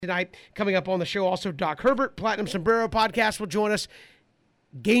tonight. Coming up on the show, also Doc Herbert, Platinum Sombrero podcast will join us.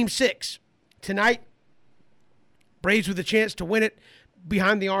 Game 6 tonight. Braves with a chance to win it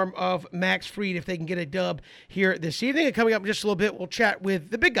behind the arm of Max Fried if they can get a dub here this evening. And coming up in just a little bit, we'll chat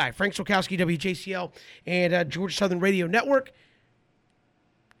with the big guy, Frank Solkowski, WJCL, and Georgia Southern Radio Network.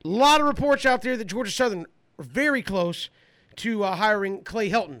 A lot of reports out there that Georgia Southern are very close to hiring Clay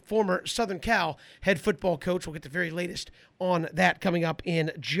Helton, former Southern Cal head football coach. We'll get the very latest on that coming up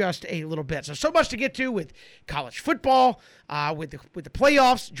in just a little bit. So much to get to with college football, with the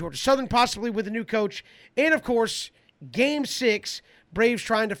playoffs, Georgia Southern possibly with a new coach, and of course, Game 6, Braves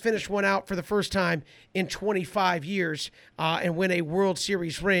trying to finish one out for the first time in 25 years and win a World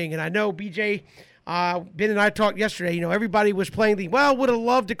Series ring. And I know, BJ, Ben and I talked yesterday, everybody was playing would have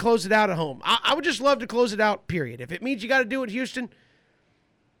loved to close it out at home. I would just love to close it out, period. If it means you got to do it, Houston,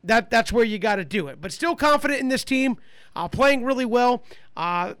 that's where you got to do it. But still confident in this team, playing really well.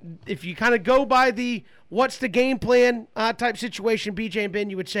 If you kind of go by the what's the game plan type situation, BJ and Ben,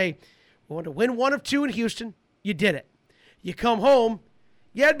 you would say, we want to win one of two in Houston. You did it. You come home.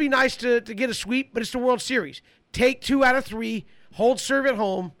 Yeah, it'd be nice to get a sweep, but it's the World Series. Take 2 out of 3, hold serve at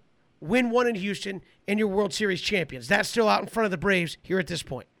home, win one in Houston, and you're World Series champions. That's still out in front of the Braves here at this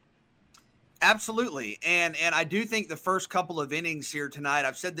point. Absolutely. And I do think the first couple of innings here tonight,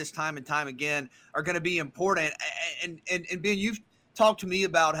 I've said this time and time again, are going to be important. And Ben, you've talked to me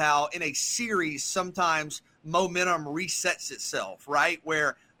about how in a series, sometimes momentum resets itself, right?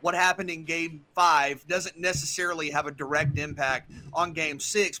 Where what happened in Game 5 doesn't necessarily have a direct impact on Game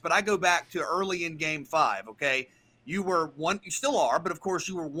 6. But I go back to early in Game 5, okay? You still are, but of course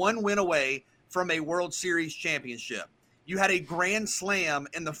you were 1 win away from a World Series championship. You had a grand slam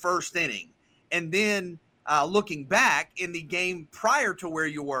in the first inning. And then looking back in the game prior to where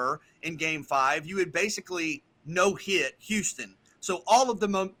you were in Game 5, you had basically no-hit Houston. So all of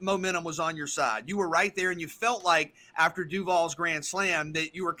the momentum was on your side. You were right there, and you felt like after Duvall's grand slam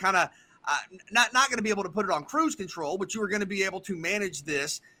that you were kind of not going to be able to put it on cruise control, but you were going to be able to manage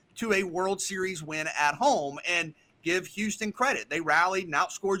this to a World Series win at home. And give Houston credit. They rallied and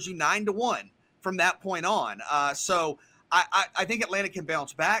outscored you 9-1 from that point on. So I think Atlanta can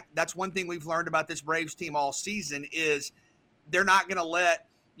bounce back. That's one thing we've learned about this Braves team all season is they're not going to let,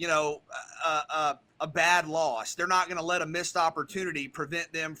 a bad loss. They're not going to let a missed opportunity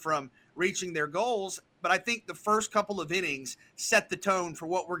prevent them from reaching their goals. But I think the first couple of innings set the tone for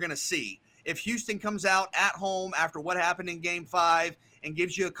what we're going to see. If Houston comes out at home after what happened in Game 5 and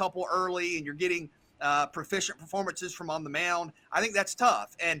gives you a couple early and you're getting proficient performances from on the mound, I think that's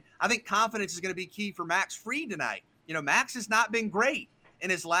tough. And I think confidence is going to be key for Max Fried tonight. Max has not been great in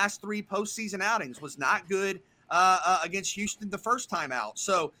his last 3 postseason outings, was not good against Houston the first time out.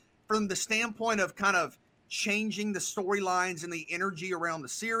 So from the standpoint of kind of changing the storylines and the energy around the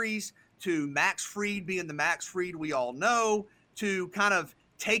series to Max Fried being the Max Fried we all know, to kind of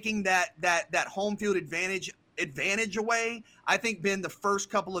taking that home field advantage away, I think, Ben, the first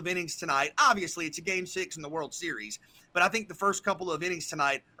couple of innings tonight, obviously it's a Game 6 in the World Series, but I think the first couple of innings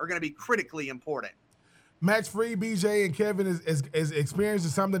tonight are going to be critically important. Max Fried, BJ, and Kevin is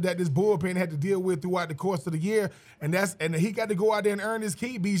experiencing something that this bullpen had to deal with throughout the course of the year, and he got to go out there and earn his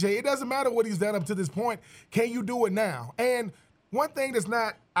keep, BJ. It doesn't matter what he's done up to this point. Can you do it now? And one thing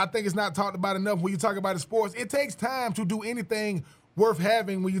I think is not talked about enough when you talk about sports, it takes time to do anything worth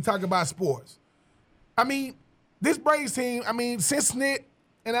having when you talk about sports. I mean, this Braves team, since Snit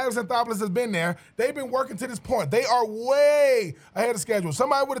and Alex Anthopoulos has been there, they've been working to this point. They are way ahead of schedule.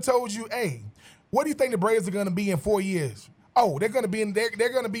 Somebody would have told you, hey, what do you think the Braves are going to be in 4 years? Oh, they're going to be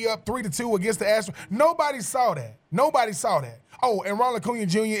up 3-2 against the Astros. Nobody saw that. Oh, and Ronald Acuna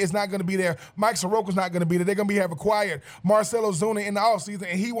Jr. is not going to be there. Mike Soroka's not going to be there. They're going to have acquired Marcelo Zuna in the offseason,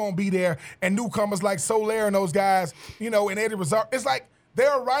 and he won't be there. And newcomers like Soler and those guys, and Eddie Rosario. It's like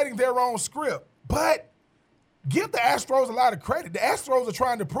they're writing their own script. But give the Astros a lot of credit. The Astros are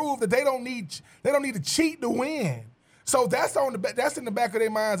trying to prove that they don't need to cheat to win. So that's in the back of their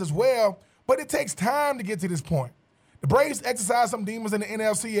minds as well. But it takes time to get to this point. The Braves exercised some demons in the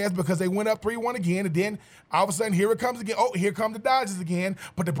NLCS because they went up 3-1 again, and then all of a sudden, here it comes again. Oh, here come the Dodgers again.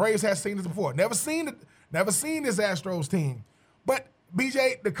 But the Braves have seen this before. Never seen this Astros team. But,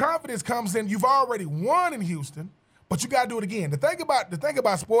 BJ, the confidence comes in. You've already won in Houston, but you got to do it again. The thing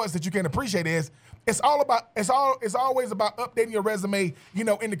about sports that you can appreciate is it's always about updating your resume, in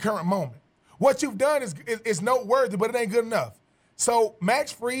the current moment. What you've done is noteworthy, but it ain't good enough. So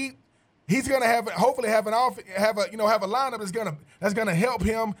Max Fried, he's gonna hopefully have a lineup that's gonna help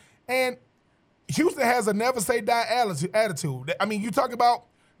him. And Houston has a never say die attitude. I mean, you talk about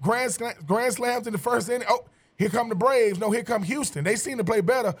grand slams in the first inning. Oh, here come the Braves. No, here come Houston. They seem to play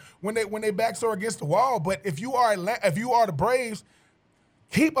better when they backs are against the wall. But if you are the Braves,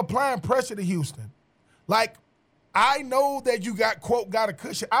 keep applying pressure to Houston. Like, I know that you got a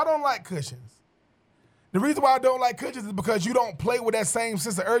cushion. I don't like cushions. The reason why I don't like cushions is because you don't play with that same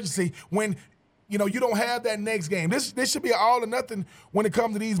sense of urgency when you don't have that next game. This should be all or nothing when it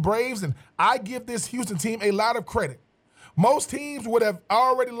comes to these Braves, and I give this Houston team a lot of credit. Most teams would have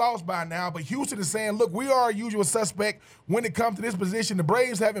already lost by now, but Houston is saying, look, we are a usual suspect when it comes to this position. The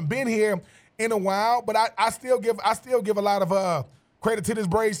Braves haven't been here in a while, but I still give a lot of credit to this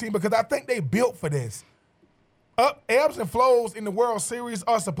Braves team because I think they built for this. Ebbs and flows in the World Series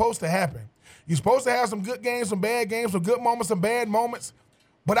are supposed to happen. You're supposed to have some good games, some bad games, some good moments, some bad moments.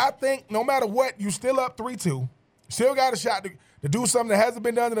 But I think no matter what, you still up 3-2. Still got a shot to do something that hasn't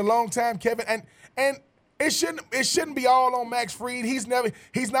been done in a long time, Kevin. And it shouldn't be all on Max Fried. He's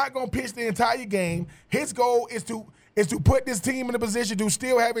not going to pitch the entire game. His goal is to put this team in a position to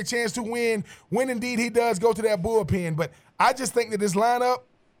still have a chance to win when indeed he does go to that bullpen. But I just think that this lineup,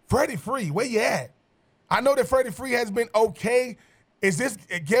 Freddie Freed, where you at? I know that Freddie Freed has been okay. Is this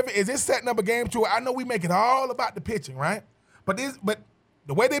setting up a game to it? I know we make it all about the pitching, right? But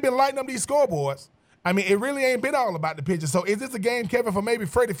the way they've been lighting up these scoreboards, I mean, it really ain't been all about the pitching. So is this a game, Kevin, for maybe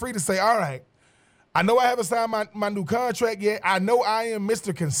Freddie Freed to say, all right, I know I haven't signed my new contract yet. I know I am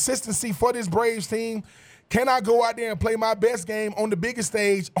Mr. Consistency for this Braves team. Can I go out there and play my best game on the biggest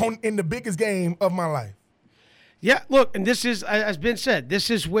stage, in the biggest game of my life? Yeah, look, and this is, as Ben said, this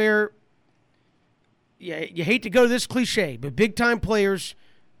is where you hate to go to this cliche, but big-time players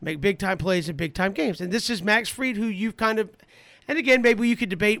make big-time plays in big-time games. And this is Max Fried, who you've kind of – and again, maybe you could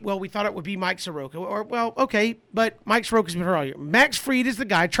debate, well, we thought it would be Mike Soroka. Or, well, okay, but Mike Soroka's been hurt all year. Max Fried is the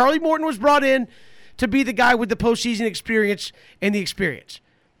guy. Charlie Morton was brought in to be the guy with the postseason experience and the experience.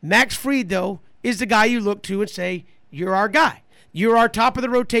 Max Fried, though, is the guy you look to and say, you're our guy. You're our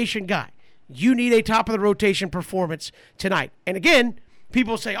top-of-the-rotation guy. You need a top-of-the-rotation performance tonight. And again,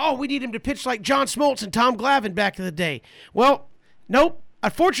 people say, oh, we need him to pitch like John Smoltz and Tom Glavine back in the day. Well, nope.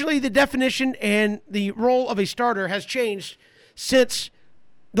 Unfortunately, the definition and the role of a starter has changed since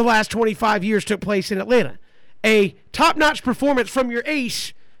the last 25 years took place in Atlanta. A top-notch performance from your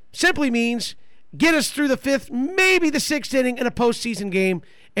ace simply means get us through the fifth, maybe the sixth inning in a postseason game,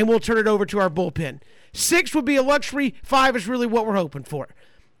 and we'll turn it over to our bullpen. 6 would be a luxury. 5 is really what we're hoping for.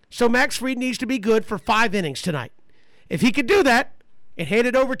 So Max Fried needs to be good for 5 innings tonight. If he could do that and hand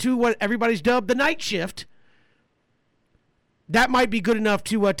it over to what everybody's dubbed the night shift, that might be good enough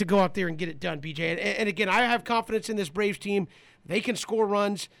to go out there and get it done, BJ. And again, I have confidence in this Braves team. They can score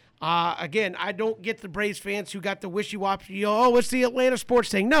runs. Again, I don't get the Braves fans who got the wishy-washy, oh, it's the Atlanta sports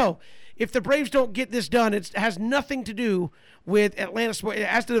thing. No, if the Braves don't get this done, it has nothing to do with Atlanta sports.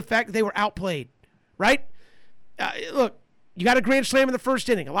 As to the fact that they were outplayed, right? Look, you got a grand slam in the first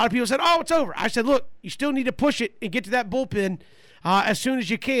inning. A lot of people said, oh, it's over. I said, look, you still need to push it and get to that bullpen as soon as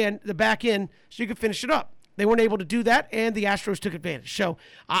you can, the back end, so you can finish it up. They weren't able to do that, and the Astros took advantage. So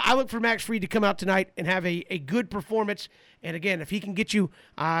I look for Max Fried to come out tonight and have a good performance. And, again, if he can get you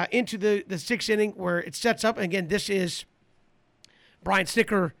into the sixth inning where it sets up, and, again, this is Brian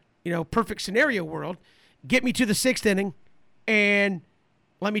Snitker, perfect scenario world, get me to the sixth inning and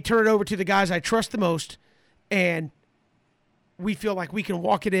let me turn it over to the guys I trust the most, and we feel like we can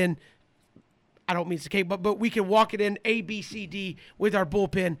walk it in. I don't mean it's okay, but we can walk it in A, B, C, D with our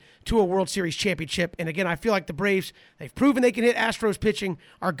bullpen to a World Series championship. And again, I feel like the Braves, they've proven they can hit Astros pitching,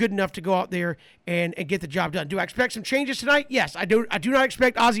 are good enough to go out there and get the job done. Do I expect some changes tonight? Yes, I do. I do not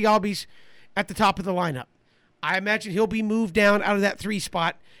expect Ozzie Albies at the top of the lineup. I imagine he'll be moved down out of that 3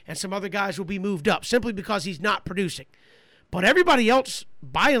 spot, and some other guys will be moved up simply because he's not producing. But everybody else,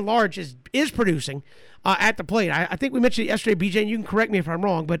 by and large, is producing at the plate. I think we mentioned it yesterday, BJ, and you can correct me if I'm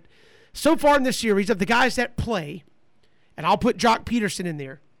wrong, but so far in this series, of the guys that play, and I'll put Jock Peterson in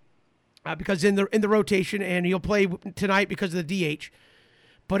there because in the rotation, and he'll play tonight because of the DH.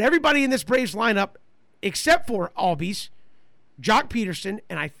 But everybody in this Braves lineup, except for Albies, Jock Peterson,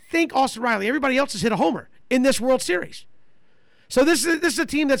 and I think Austin Riley, everybody else has hit a homer in this World Series. So this is a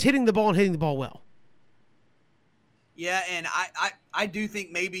team that's hitting the ball and hitting the ball well. Yeah, and I do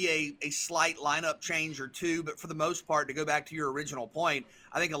think maybe a slight lineup change or two, but for the most part, to go back to your original point,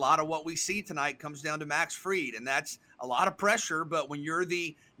 I think a lot of what we see tonight comes down to Max Fried, and that's a lot of pressure, but when you're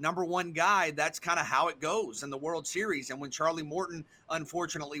the number one guy, that's kind of how it goes in the World Series. And when Charlie Morton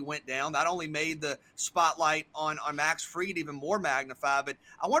unfortunately went down, that only made the spotlight on Max Fried even more magnified. But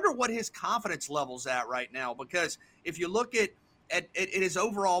I wonder what his confidence level's at right now, because if you look at his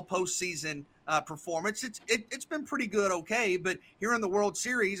overall postseason performance. It's been pretty good, okay. But here in the World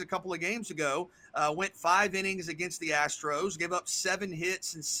Series a couple of games ago, went 5 innings against the Astros, gave up 7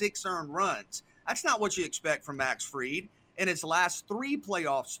 hits and 6 earned runs. That's not what you expect from Max Fried in his last 3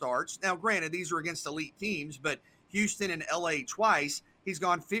 playoff starts. Now, granted, these are against elite teams, but Houston and LA twice. He's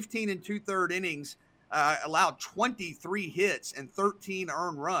gone 15 2/3 innings, allowed 23 hits and 13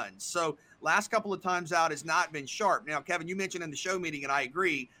 earned runs. So last couple of times out has not been sharp. Now, Kevin, you mentioned in the show meeting, and I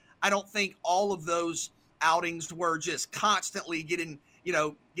agree, I don't think all of those outings were just constantly getting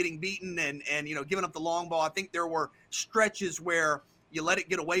beaten and giving up the long ball. I think there were stretches where you let it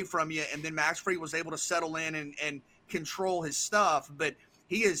get away from you, and then Max Fried was able to settle in and control his stuff. But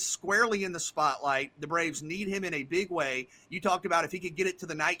he is squarely in the spotlight. The Braves need him in a big way. You talked about if he could get it to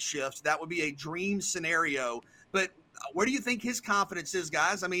the night shift, that would be a dream scenario. But where do you think his confidence is,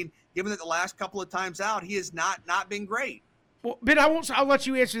 guys? I mean, given that the last couple of times out, he has not been great. Well, Ben, I'll let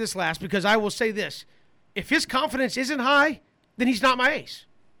you answer this last, because I will say this. If his confidence isn't high, then he's not my ace.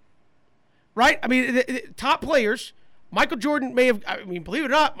 Right? I mean, the top players, Michael Jordan believe it or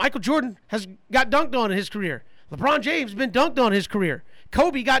not, Michael Jordan has got dunked on in his career. LeBron James has been dunked on in his career.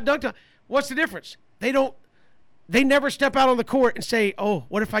 Kobe got dunked on. What's the difference? They never step out on the court and say, oh,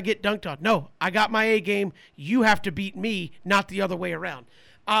 what if I get dunked on? No, I got my A game. You have to beat me, not the other way around.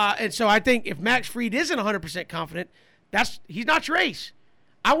 And so I think if Max Fried isn't 100% confident, he's not your ace.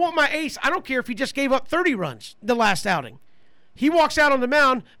 I want my ace. I don't care if he just gave up 30 runs the last outing. He walks out on the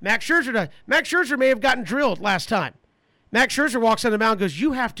mound. Max Scherzer does. Max Scherzer may have gotten drilled last time. Max Scherzer walks on the mound and goes,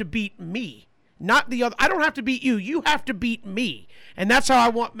 you have to beat me, not the other. I don't have to beat you. You have to beat me. And that's how I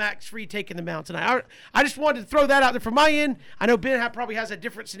want Max Fried taking the mound tonight. I just wanted to throw that out there from my end. I know Ben probably has a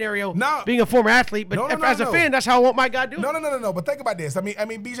different scenario being a former athlete, but as a fan, that's how I want my guy doing. No. But think about this. I mean,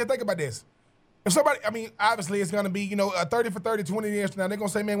 BJ, think about this. If somebody, obviously it's going to be, a 30 for 30, 20 years from now, they're going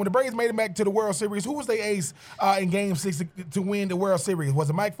to say, man, when the Braves made it back to the World Series, who was their ace in Game 6 to win the World Series? Was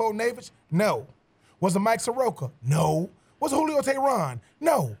it Mike Foltynewicz? No. Was it Mike Soroka? No. Was it Julio Teheran?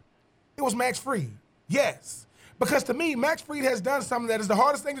 No. It was Max Fried. Yes. Because to me, Max Fried has done something that is the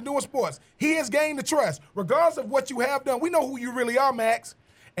hardest thing to do in sports. He has gained the trust. Regardless of what you have done, we know who you really are, Max.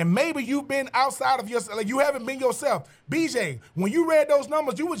 And maybe you've been outside of yourself, like you haven't been yourself. BJ, when you read those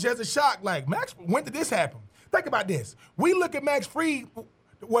numbers, you was just as shocked, like, Max, when did this happen? Think about this. We look at Max Fried,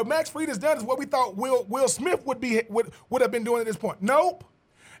 what Max Fried has done is what we thought Will Smith would have been doing at this point. Nope.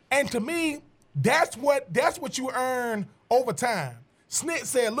 And to me, that's what you earn over time. Snit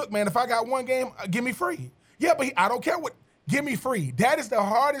said, look, man, if I got one game, give me Fried. Yeah, but I don't care what. Give me Fried. That is the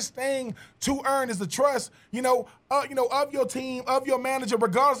hardest thing to earn, is the trust, of your team, of your manager,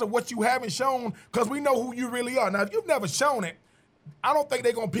 regardless of what you haven't shown, because we know who you really are. Now, if you've never shown it, I don't think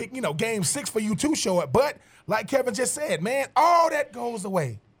they're going to pick, Game 6 for you to show it. But like Kevin just said, man, all that goes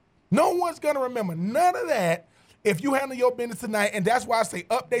away. No one's going to remember none of that if you handle your business tonight. And that's why I say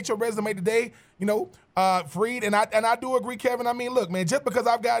update your resume today, Fried. And I do agree, Kevin. I mean, look, man, just because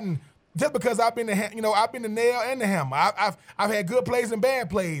I've been the nail and the hammer. I've had good plays and bad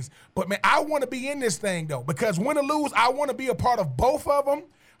plays. But, man, I want to be in this thing, though, because win or lose, I want to be a part of both of them.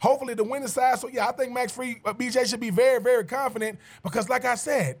 Hopefully the winning side. So, yeah, I think Max Fried, BJ should be very, very confident because, like I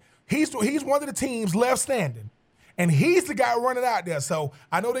said, he's one of the teams left standing. And he's the guy running out there. So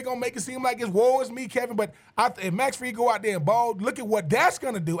I know they're going to make it seem like it's woe is me, Kevin, but if Max Fried go out there and ball, look at what that's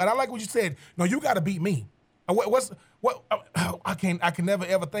going to do. And I like what you said. No, you got to beat me. I can never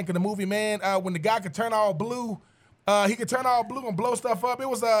ever think of the movie, man. When the guy could turn all blue, he could turn all blue and blow stuff up. It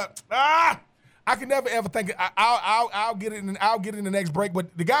was I can never ever think. I'll get it. I'll get it in the next break.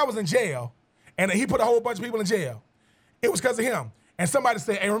 But the guy was in jail, and he put a whole bunch of people in jail. It was because of him. And somebody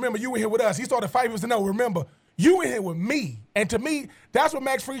said, "Hey, remember you were here with us." He started fighting. He said, "No, remember you were here with me." And to me, that's what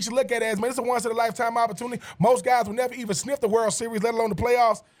Max Fried should look at as, man, it's a once-in-a-lifetime opportunity. Most guys will never even sniff the World Series, let alone the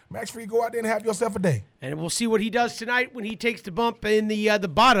playoffs. Max Fried, go out there and have yourself a day. And we'll see what he does tonight when he takes the bump in the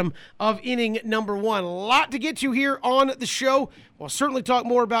bottom of inning number 1. A lot to get to here on the show. We'll certainly talk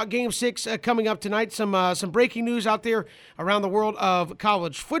more about Game 6 coming up tonight. Some breaking news out there around the world of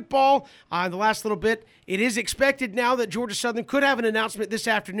college football. In the last little bit, it is expected now that Georgia Southern could have an announcement this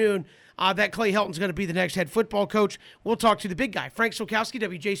afternoon that Clay Helton's going to be the next head football coach. We'll talk to the big guy, Frank Solkowski,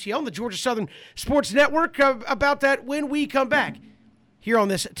 WJCL, on the Georgia Southern Sports Network about that when we come back here on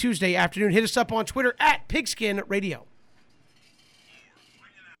this Tuesday afternoon. Hit us up on Twitter at Pigskin Radio.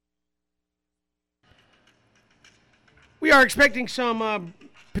 We are expecting some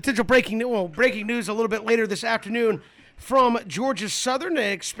potential breaking news a little bit later this afternoon from Georgia Southern.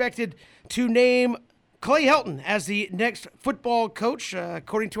 They expected to name Clay Helton as the next football coach,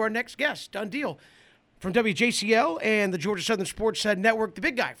 according to our next guest. Done deal. from WJCL and the Georgia Southern Sports Network, the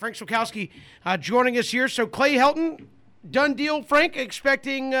big guy, Frank Swokowski, joining us here. So Clay Helton, done deal, Frank,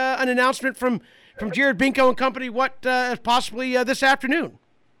 expecting an announcement from Jared Benko and company, possibly this afternoon.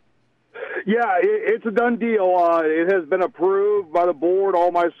 Yeah, it's a done deal. It has been approved by the board.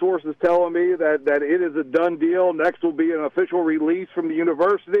 All my sources telling me that it is a done deal. Next will be an official release from the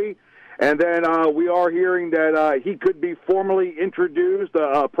university. And then we are hearing that he could be formally introduced,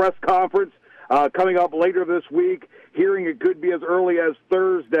 a press conference coming up later this week. Hearing it could be as early as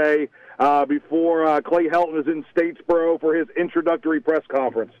Thursday before Clay Helton is in Statesboro for his introductory press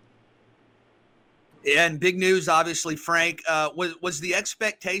conference. And big news, obviously, Frank. Was the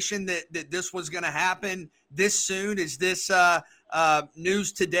expectation that this was going to happen this soon? Is this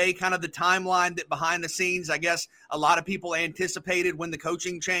news today kind of the timeline that behind the scenes, I guess, a lot of people anticipated when the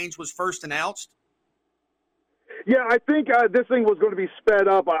coaching change was first announced? Yeah, I think this thing was going to be sped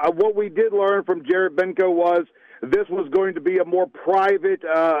up. What we did learn from Jared Benko was this was going to be a more private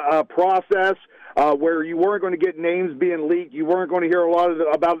process where you weren't going to get names being leaked. You weren't going to hear a lot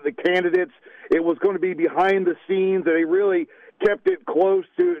about the candidates. It was going to be behind the scenes, and they really kept it close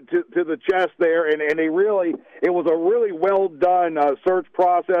to the chest there, and it was a really well done search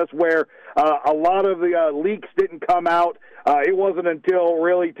process where a lot of the leaks didn't come out. It wasn't until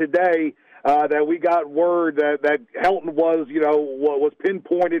really today that we got word that Helton was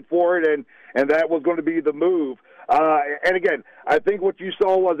pinpointed for it, and that was going to be the move. And again, I think what you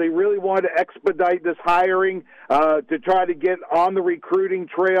saw was they really wanted to expedite this hiring to try to get on the recruiting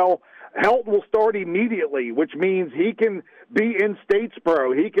trail. Helton will start immediately, which means he can be in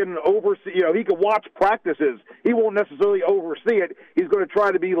Statesboro. He can oversee, he can watch practices. He won't necessarily oversee it. He's going to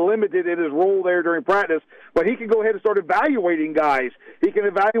try to be limited in his role there during practice, but he can go ahead and start evaluating guys. He can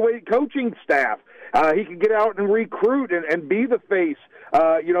evaluate coaching staff. He can get out and recruit and be the face,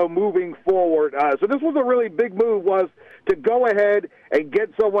 moving forward. So this was a really big move, was to go ahead and get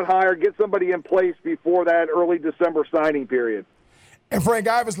someone hired, get somebody in place before that early December signing period. And Frank,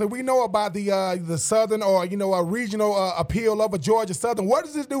 obviously, we know about the Southern or a regional appeal of a Georgia Southern. What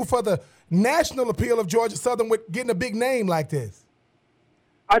does this do for the national appeal of Georgia Southern with getting a big name like this?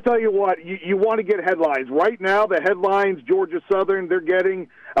 I tell you what, you want to get headlines. Right now, the headlines Georgia Southern they're getting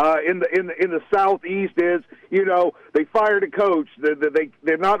in the Southeast is they fired a coach.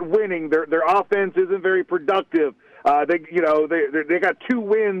 They're not winning. Their offense isn't very productive. They got 2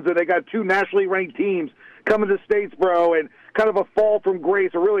 wins and they got 2 nationally ranked teams coming to Statesboro, and kind of a fall from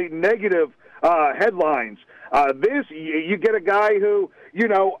grace, a really negative headlines. You get a guy who,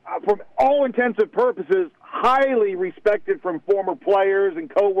 from all intents and purposes, highly respected from former players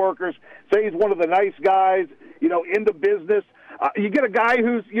and coworkers, say he's one of the nice guys, in the business. You get a guy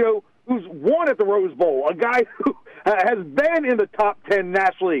who's won at the Rose Bowl, a guy who has been in the top 10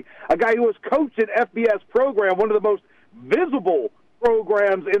 nationally, a guy who has coached an FBS program, one of the most visible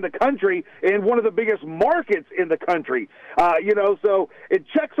programs in the country and one of the biggest markets in the country. So it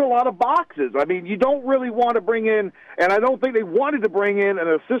checks a lot of boxes. I mean, you don't really want to bring in, and I don't think they wanted to bring in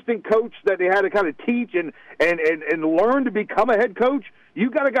an assistant coach that they had to kind of teach and learn to become a head coach. You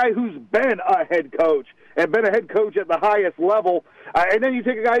got a guy who's been a head coach and been a head coach at the highest level. And then you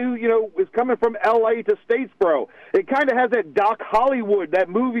take a guy who, is coming from L.A. to Statesboro. It kind of has that Doc Hollywood, that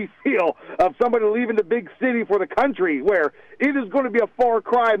movie feel of somebody leaving the big city for the country, where it is going to be a far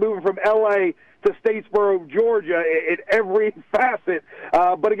cry moving from L.A. to Statesboro, Georgia, in every facet.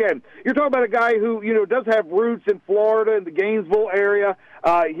 But again, you're talking about a guy who, does have roots in Florida, in the Gainesville area.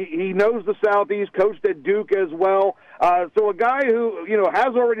 He knows the Southeast, coached at Duke as well. So a guy who,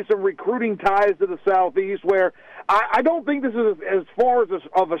 has already some recruiting ties to the Southeast, where I don't think this is as far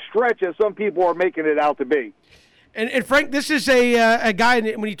of a stretch as some people are making it out to be. And Frank, this is a guy,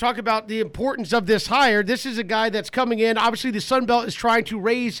 when you talk about the importance of this hire, this is a guy that's coming in. Obviously, the Sun Belt is trying to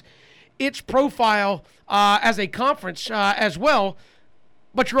raise its profile as a conference as well.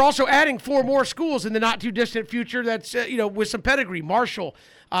 But you're also adding 4 more schools in the not-too-distant future that's, with some pedigree. Marshall,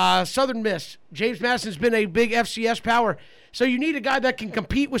 Southern Miss. James Madison's been a big FCS power. So you need a guy that can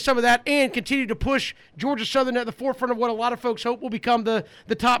compete with some of that and continue to push Georgia Southern at the forefront of what a lot of folks hope will become the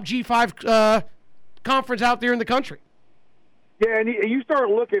top G5 conference out there in the country. Yeah, and you start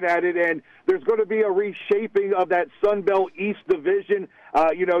looking at it, and there's going to be a reshaping of that Sun Belt East Division.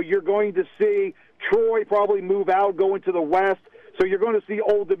 You're going to see Troy probably move out, go into the West. So you're going to see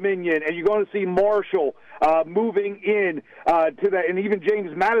Old Dominion, and you're going to see Marshall moving in to that, and even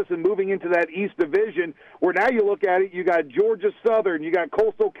James Madison moving into that East Division, where now you look at it, you got Georgia Southern, you got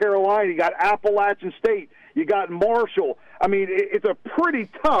Coastal Carolina, you got Appalachian State, you got Marshall. I mean, it's a pretty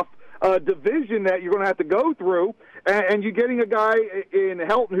tough division that you're going to have to go through. and you're getting a guy in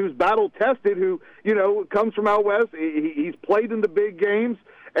Helton who's battle-tested, who, comes from out west. He's played in the big games.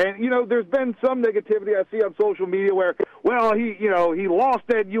 And, there's been some negativity I see on social media where, well, he lost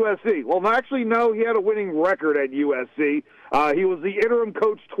at USC. Well, actually, no, he had a winning record at USC. He was the interim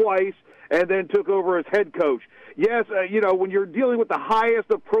coach twice and then took over as head coach. Yes, when you're dealing with the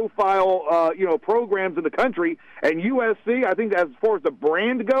highest of profile, programs in the country, and USC, I think as far as the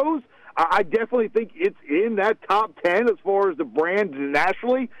brand goes, I definitely think it's in that top 10 as far as the brand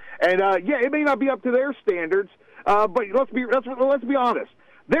nationally. And, it may not be up to their standards, but let's be honest.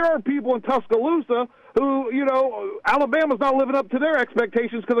 There are people in Tuscaloosa who, Alabama's not living up to their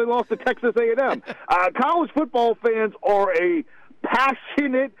expectations because they lost to Texas A&M. College football fans are a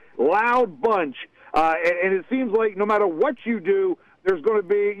passionate, loud bunch, and it seems like no matter what you do, there's going to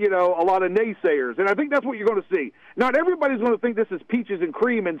be, a lot of naysayers. And I think that's what you're going to see. Not everybody's going to think this is peaches and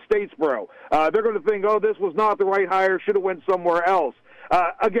cream in Statesboro. They're going to think, this was not the right hire, should have went somewhere else.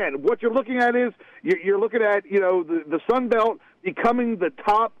 Again, what you're looking at is you're looking at, the Sun Belt becoming the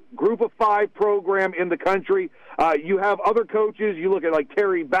top group of 5 program in the country. You have other coaches. You look at like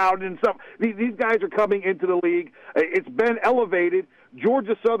Terry Bowden and stuff. These guys are coming into the league. It's been elevated.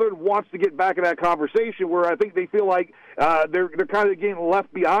 Georgia Southern wants to get back in that conversation where I think they feel like they're kind of getting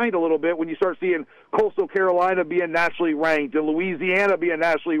left behind a little bit when you start seeing Coastal Carolina being nationally ranked and Louisiana being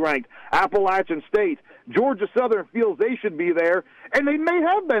nationally ranked, Appalachian State. Georgia Southern feels they should be there, and they may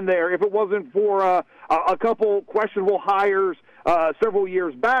have been there if it wasn't for a couple questionable hires several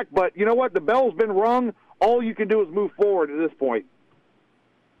years back. But you know what? The bell's been rung. All you can do is move forward at this point.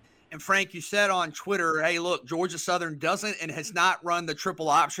 And Frank, you said on Twitter, hey, look, Georgia Southern doesn't and has not run the triple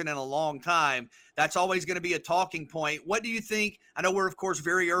option in a long time. That's always going to be a talking point. What do you think? I know we're, of course,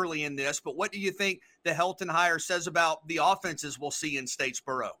 very early in this, but what do you think the Helton hire says about the offenses we'll see in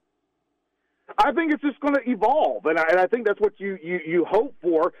Statesboro? I think it's just going to evolve, and I think that's what you hope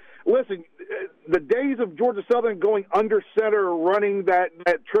for. Listen, the days of Georgia Southern going under center, running that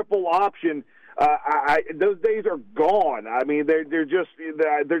triple option, those days are gone. I mean, they're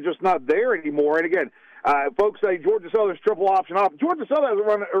just not there anymore. And again, folks say Georgia Southern's triple option off. Georgia Southern hasn't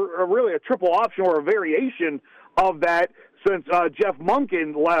run really a triple option or a variation of that since Jeff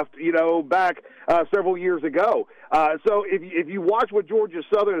Monken left, back several years ago. So if you watch what Georgia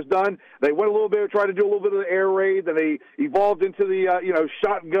Southern has done, they went a little bit, tried to do a little bit of the air raid, then they evolved into the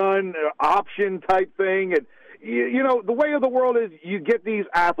shotgun option type thing. And the way of the world is you get these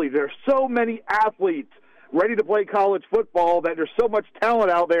athletes. There are so many athletes ready to play college football that there's so much talent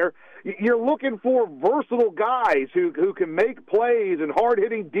out there. You're looking for versatile guys who can make plays and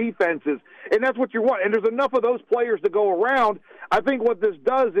hard-hitting defenses, and that's what you want. And there's enough of those players to go around. I think what this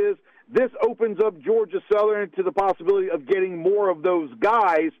does is this opens up Georgia Southern to the possibility of getting more of those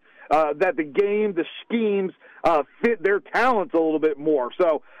guys that the game, the schemes, fit their talents a little bit more.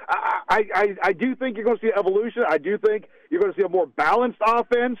 So I do think you're going to see evolution. I do think you're going to see a more balanced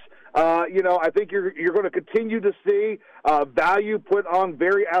offense. I think you're going to continue to see value put on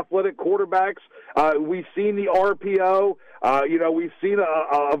very athletic quarterbacks. We've seen the RPO. We've seen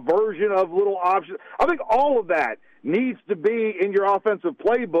a version of little options. I think all of that needs to be in your offensive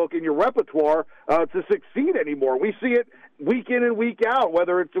playbook, in your repertoire, to succeed anymore. We see it week in and week out,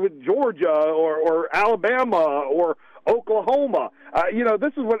 whether it's with Georgia or Alabama or Oklahoma.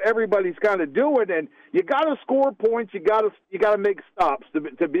 This is what everybody's kind of doing, and you got to score points. You got to make stops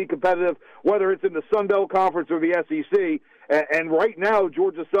to be competitive, whether it's in the Sun Belt Conference or the SEC. And right now,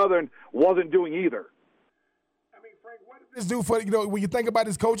 Georgia Southern wasn't doing either. This do for, when you think about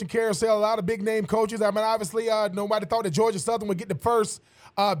this coaching carousel, a lot of big-name coaches. I mean, obviously, nobody thought that Georgia Southern would get the first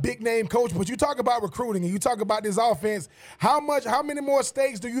big-name coach. But you talk about recruiting and you talk about this offense. How many more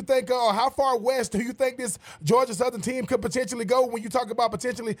states do you think, or how far west do you think this Georgia Southern team could potentially go when you talk about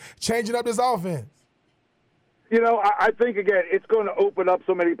potentially changing up this offense? I think, again, it's going to open up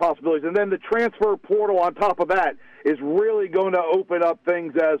so many possibilities. And then the transfer portal on top of that is really going to open up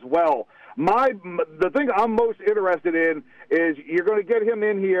things as well. The thing I'm most interested in is you're going to get him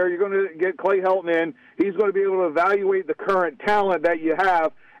in here. You're going to get Clay Helton in. He's going to be able to evaluate the current talent that you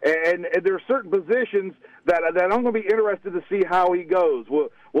have. And there are certain positions that I'm going to be interested to see how he goes. Will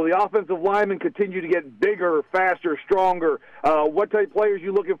the offensive linemen continue to get bigger, faster, stronger? What type of players are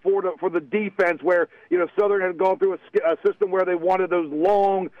you looking for the defense where, Southern had gone through a system where they wanted those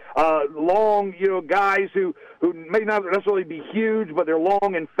long, guys who may not necessarily be huge, but they're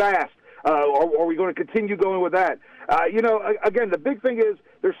long and fast. Are we going to continue going with that? Again, the big thing is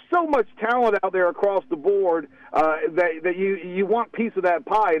there's so much talent out there across the board that you want a piece of that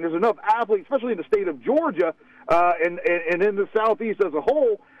pie. And there's enough athletes, especially in the state of Georgia and in the Southeast as a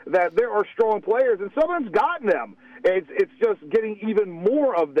whole, that there are strong players, and Southern's gotten them. It's just getting even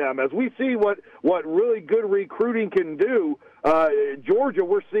more of them. As we see what really good recruiting can do, Georgia,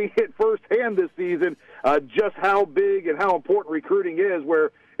 we're seeing it firsthand this season, just how big and how important recruiting is,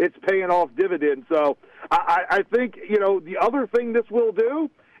 where it's paying off dividends. So I think, the other thing this will do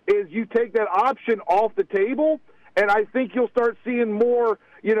is you take that option off the table, and I think you'll start seeing more,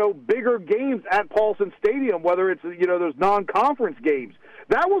 bigger games at Paulson Stadium, whether it's, those non-conference games.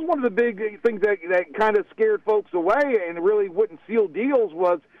 That was one of the big things that kind of scared folks away and really wouldn't seal deals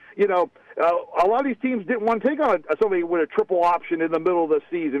was, a lot of these teams didn't want to take on somebody with a triple option in the middle of the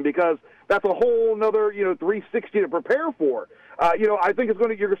season because that's a whole another, 360 to prepare for. I think you're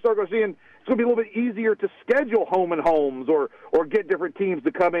going to start seeing it's going to be a little bit easier to schedule home and homes or get different teams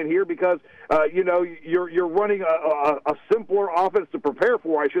to come in here because, you're running a simpler offense to prepare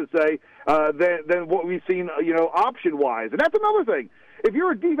for, I should say, than what we've seen, option-wise. And that's another thing. If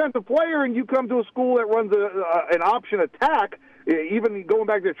you're a defensive player and you come to a school that runs an option attack, even going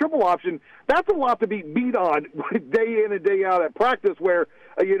back to the triple option, that's a lot to be beat on day in and day out at practice where,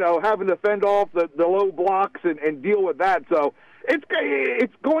 having to fend off the low blocks and deal with that. So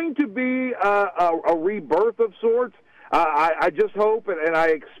it's going to be a rebirth of sorts. I just hope and I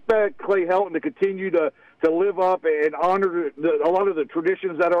expect Clay Helton to continue to live up and honor a lot of the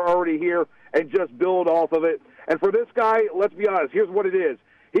traditions that are already here and just build off of it. And for this guy, let's be honest, here's what it is.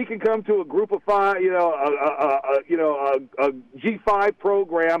 He can come to a group of five, a G5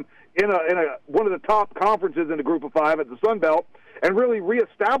 program in one of the top conferences in the group of five at the Sun Belt and really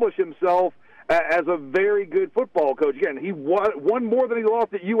reestablish himself as a very good football coach. Again, he won more than he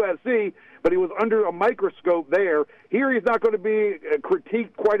lost at USC, but he was under a microscope there. Here he's not going to be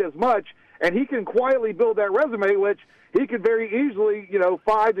critiqued quite as much, and he can quietly build that resume, which he could very easily,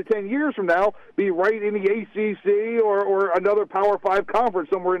 5 to 10 years from now, be right in the ACC or another Power 5 conference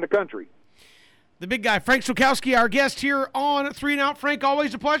somewhere in the country. The big guy, Frank Sokolski, our guest here on 3 and Out. Frank,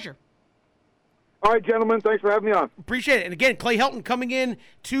 always a pleasure. All right, gentlemen, thanks for having me on. Appreciate it. And again, Clay Helton coming in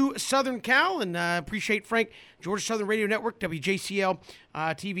to Southern Cal, and appreciate Frank, Georgia Southern Radio Network, WJCL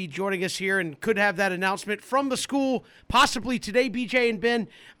TV, joining us here, and could have that announcement from the school possibly today, BJ and Ben.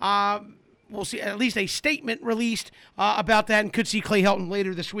 We'll see at least a statement released about that, and could see Clay Helton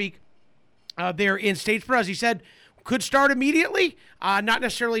later this week there in Statesboro. As he said, could start immediately, not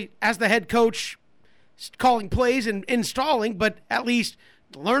necessarily as the head coach calling plays and installing, but at least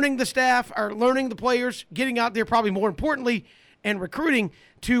learning the staff or learning the players, getting out there probably more importantly, and recruiting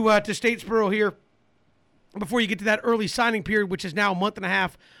to Statesboro here before you get to that early signing period, which is now a month and a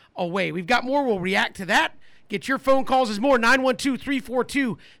half away. We've got more. We'll react to that. Get your phone calls as more,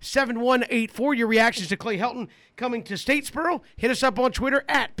 912-342-7184. Your reactions to Clay Helton coming to Statesboro. Hit us up on Twitter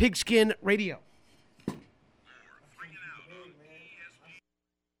at Pigskin Radio.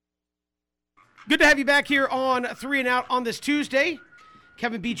 Good to have you back here on 3 and Out on this Tuesday.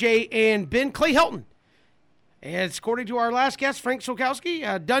 Kevin, BJ, and Ben. Clay Helton. And according to our last guest, Frank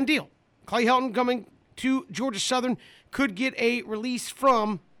Sokolski, done deal. Clay Helton coming to Georgia Southern could get a release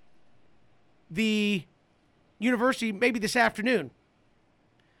from the university maybe this afternoon.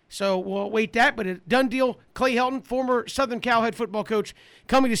 So we'll wait that, but a done deal. Clay Helton, former Southern Cal head football coach,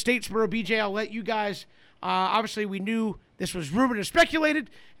 coming to Statesboro. BJ, I'll let you guys, obviously we knew this was rumored and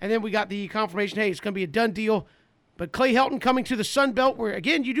speculated, and then we got the confirmation, hey, it's going to be a done deal. But Clay Helton coming to the Sun Belt, where,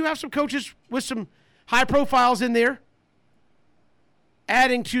 again, you do have some coaches with some high profiles in there,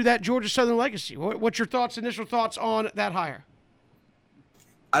 adding to that Georgia Southern legacy. What's your thoughts, initial thoughts on that hire?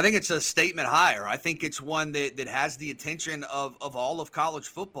 I think it's a statement hire. I think it's one that has the attention of all of college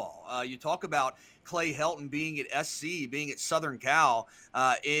football. You talk about Clay Helton being at SC, being at Southern Cal,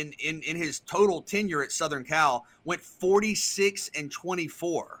 in his total tenure at Southern Cal, went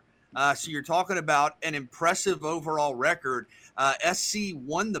 46-24. So you're talking about an impressive overall record. SC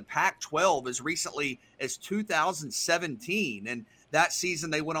won the Pac-12 as recently as 2017, and that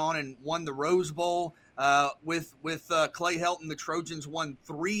season they went on and won the Rose Bowl. With Clay Helton, the Trojans won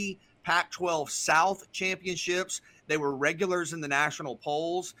 3 Pac-12 South championships. They were regulars in the national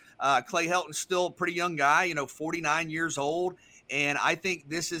polls. Clay Helton's still a pretty young guy, 49 years old. And I think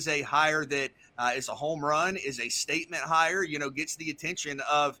this is a hire that is a home run, is a statement hire, gets the attention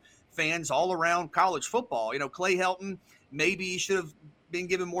of fans all around college football. Clay Helton, maybe he should have been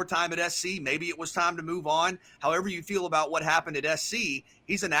given more time at SC. Maybe it was time to move on. However you feel about what happened at SC,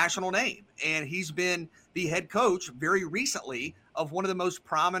 he's a national name, and he's been the head coach very recently of one of the most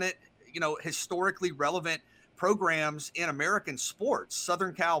prominent, historically relevant programs in American sports,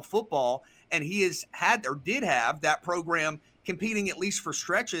 Southern Cal football, and he has had or did have that program competing at least for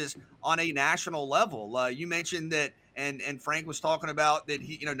stretches on a national level. You mentioned that, And Frank was talking about that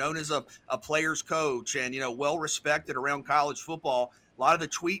he, known as a player's coach and, well respected around college football. A lot of the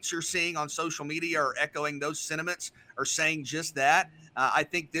tweets you're seeing on social media are echoing those sentiments, are saying just that. I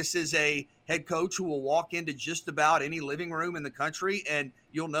think this is a head coach who will walk into just about any living room in the country and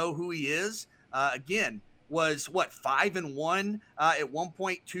you'll know who he is. Again, was 5-1 at one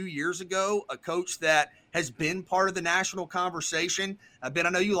point 2 years ago, a coach that has been part of the national conversation. Ben, I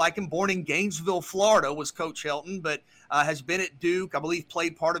know you like him, born in Gainesville, Florida, was Coach Helton, but has been at Duke, I believe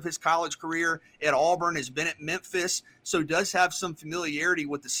played part of his college career at Auburn, has been at Memphis, so does have some familiarity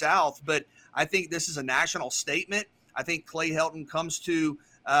with the South. But I think this is a national statement. I think Clay Helton comes to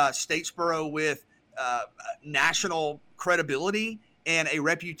Statesboro with national credibility and a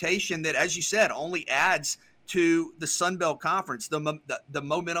reputation that, as you said, only adds to the Sun Belt Conference, the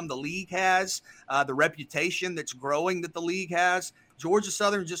momentum the league has, the reputation that's growing that the league has. Georgia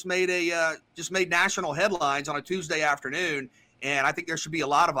Southern just made national headlines on a Tuesday afternoon, and I think there should be a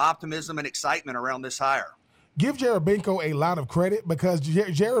lot of optimism and excitement around this hire. Give Jerebinko a lot of credit because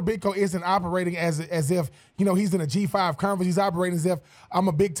Jerebinko isn't operating as if he's in a G5 conference. He's operating as if I'm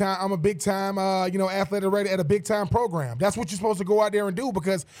a big time athletic rated at a big time program. That's what you're supposed to go out there and do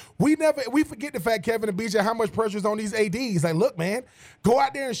because we forget the fact, Kevin and BJ, how much pressure is on these ADs. Like, look, man, go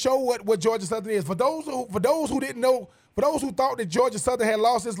out there and show what Georgia Southern is. For those who didn't know. For those who thought that Georgia Southern had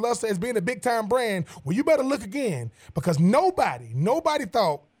lost its luster as being a big time brand, well, you better look again because nobody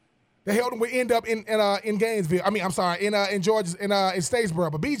thought that Helton would end up in Gainesville. In Georgia, in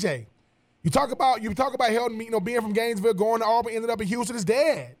Statesboro. But BJ, you talk about Helton, being from Gainesville, going to Auburn, ended up in Houston. His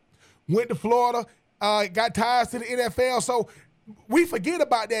dad went to Florida, got ties to the NFL. So we forget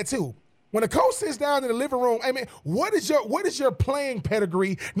about that too. When a coach sits down in the living room, what is your playing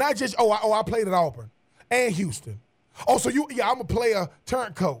pedigree? Not just I played at Auburn and Houston. Oh, so I'm a player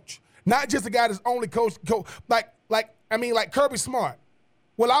turned coach, not just a guy that's only coach like Kirby Smart.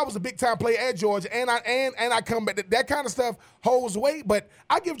 Well, I was a big-time player at Georgia, and I come back. That kind of stuff holds weight, but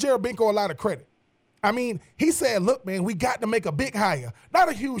I give Jerebinko a lot of credit. He said, look, man, we got to make a big hire. Not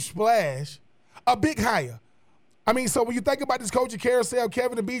a huge splash, a big hire. So when you think about this coaching carousel,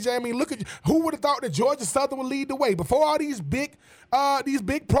 Kevin and BJ, look at who would have thought that Georgia Southern would lead the way. Before all these big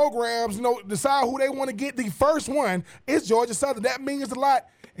programs, decide who they want to get, the first one is Georgia Southern. That means a lot.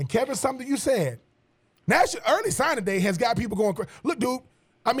 And Kevin, something you said, early signing day has got people going crazy. Look, dude,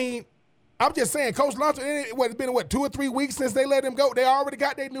 I'm just saying, Coach Lunsford, it's been 2 or 3 weeks since they let him go. They already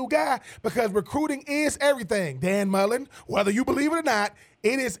got their new guy because recruiting is everything. Dan Mullen, whether you believe it or not,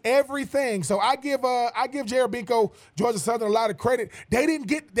 it is everything. So I give Jerebinko, Georgia Southern, a lot of credit. They didn't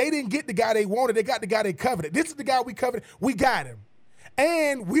get the guy they wanted. They got the guy they coveted. This is the guy we coveted. We got him.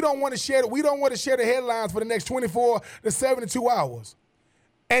 And we don't want to share the headlines for the next 24 to 72 hours.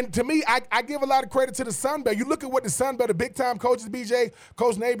 And to me, I give a lot of credit to the Sun Belt. You look at what the Sun Belt, the big-time coaches, BJ,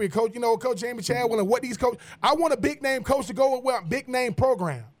 Coach Nabry, Coach Jamie Chadwell, and what these coaches. I want a big-name coach to go with a big-name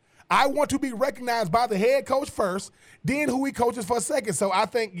program. I want to be recognized by the head coach first, then who he coaches for a second. So I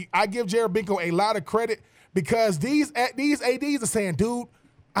think I give Jerebinko a lot of credit because these ADs are saying, dude,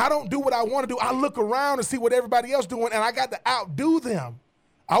 I don't do what I want to do. I look around and see what everybody else doing, and I got to outdo them.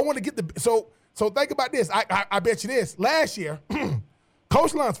 I want to get the – so think about this. I bet you this. Last year –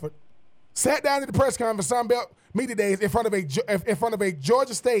 Coach Lunsford sat down at the press conference, Sun Belt Media Days, in front of a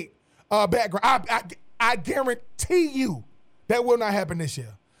Georgia State background. I guarantee you that will not happen this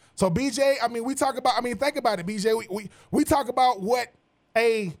year. So BJ, think about it, BJ. We talk about what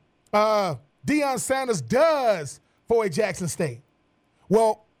a Deion Sanders does for a Jackson State.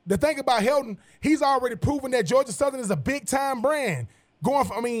 Well, the thing about Helton, he's already proven that Georgia Southern is a big time brand.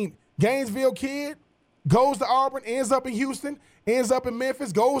 Gainesville kid, goes to Auburn, ends up in Houston, ends up in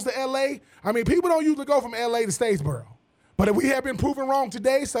Memphis, goes to L.A. People don't usually go from L.A. to Statesboro. But we have been proven wrong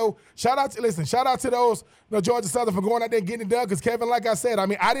today, so shout out to those Georgia Southern for going out there and getting it done. Because Kevin, like I said, I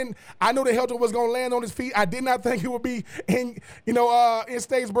knew that Helton was going to land on his feet. I did not think it would be in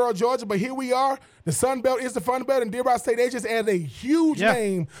Statesboro, Georgia. But here we are. The Sun Belt is the Fun Belt, and dare I say, they just added a huge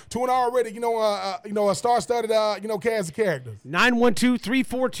name to an already a star-studded cast of characters.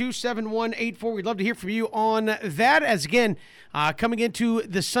 912-342-7184. We'd love to hear from you on that. As again, coming into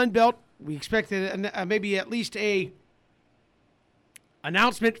the Sun Belt, we expect maybe at least a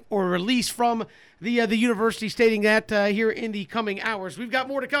announcement or release from the university stating that here in the coming hours. We've got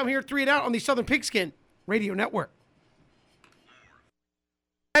more to come here, 3 and Out on the Southern Pigskin Radio Network.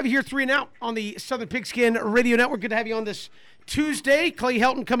 Have you here 3 and Out on the Southern Pigskin Radio Network. Good to have you on this Tuesday. Clay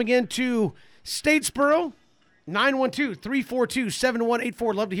Helton coming into Statesboro.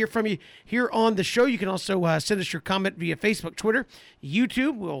 912-342-7184. Love to hear from you here on the show. You can also send us your comment via Facebook, Twitter,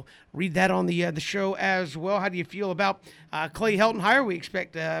 YouTube. We'll read that on the show as well. How do you feel about Clay Helton hire? We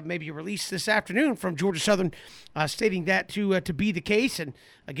expect maybe a release this afternoon from Georgia Southern stating that to be the case. And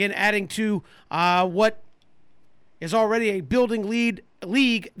again, adding to what is already a building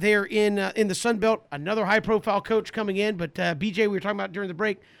league there in the Sun Belt. Another high-profile coach coming in. But, BJ, we were talking about during the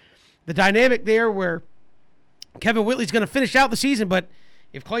break, the dynamic there where Kevin Whitley's going to finish out the season, but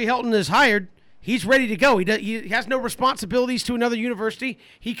if Clay Helton is hired, he's ready to go. He has no responsibilities to another university.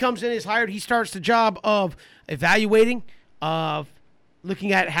 He comes in, is hired. He starts the job of evaluating, of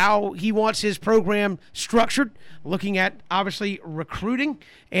looking at how he wants his program structured, looking at, obviously, recruiting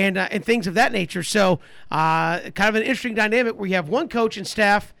and things of that nature. So kind of an interesting dynamic where you have one coach and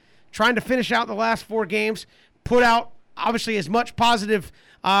staff trying to finish out the last 4 games, put out, obviously, as much positive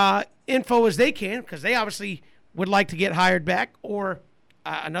info as they can, because they obviously would like to get hired back, or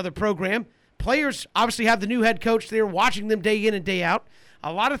another program. Players obviously have the new head coach. They're watching them day in and day out.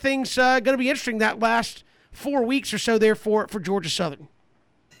 A lot of things going to be interesting that last 4 weeks or so there for Georgia Southern.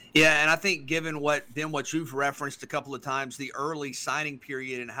 Yeah, and I think given what you've referenced a couple of times, the early signing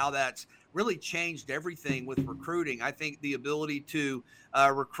period and how that's really changed everything with recruiting. I think the ability to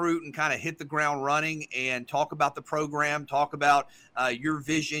recruit and kind of hit the ground running and talk about the program, talk about your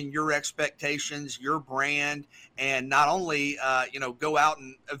vision, your expectations, your brand, and not only, go out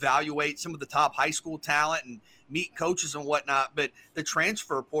and evaluate some of the top high school talent and meet coaches and whatnot, but the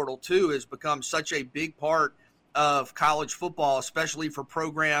transfer portal too has become such a big part of college football, especially for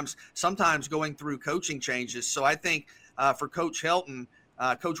programs sometimes going through coaching changes. So I think for Coach Helton,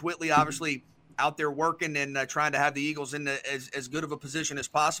 Coach Whitley obviously out there working and trying to have the Eagles in as good of a position as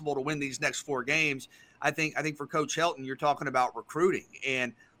possible to win these next 4 games. I think for Coach Helton, you're talking about recruiting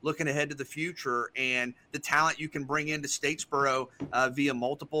and looking ahead to the future and the talent you can bring into Statesboro via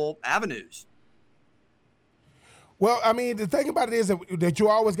multiple avenues. Well, I mean, the thing about it is that you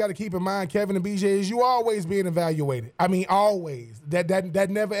always got to keep in mind, Kevin and BJ, is you always being evaluated. I mean, always. That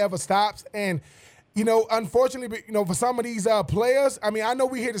never, ever stops. And, unfortunately, for some of these players, I mean, I know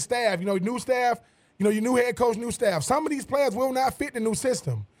we hear the staff, new staff, your new head coach, new staff. Some of these players will not fit the new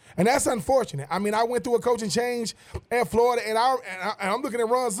system. And that's unfortunate. I mean, I went through a coaching change at Florida, and I'm looking at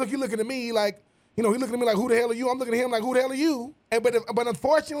Ron Zook. He's looking at me like, he looking at me like, who the hell are you? I'm looking at him like, who the hell are you? But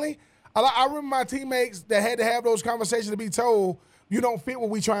unfortunately, I remember my teammates that had to have those conversations to be told, you don't fit what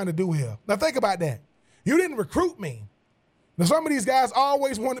we're trying to do here. Now, think about that. You didn't recruit me. Now, some of these guys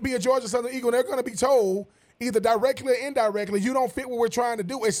always want to be a Georgia Southern Eagle. They're going to be told, either directly or indirectly, you don't fit what we're trying to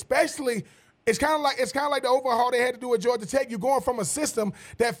do, especially it's kind of like the overhaul they had to do at Georgia Tech. You're going from a system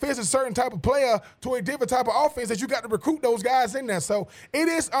that fits a certain type of player to a different type of offense that you got to recruit those guys in there. So it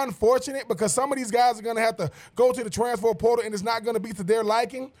is unfortunate because some of these guys are going to have to go to the transfer portal and it's not going to be to their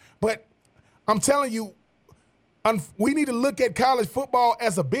liking. But I'm telling you, we need to look at college football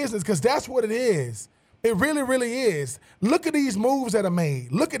as a business because that's what it is. It really, really is. Look at these moves that are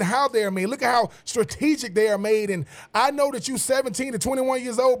made. Look at how they're made. Look at how strategic they are made. And I know that you're 17 to 21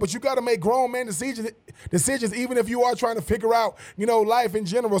 years old, but you got to make grown man decisions even if you are trying to figure out, life in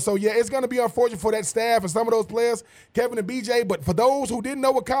general. So, yeah, it's going to be unfortunate for that staff and some of those players, Kevin and BJ. But for those who didn't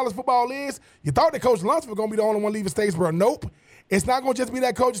know what college football is, you thought that Coach Lunsford was going to be the only one leaving Statesboro. Nope. It's not going to just be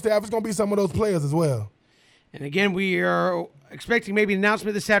that coaching staff. It's going to be some of those players as well. And again, we are expecting maybe an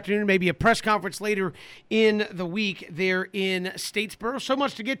announcement this afternoon, maybe a press conference later in the week there in Statesboro. So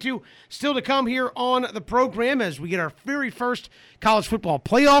much to get to, still to come here on the program as we get our very first college football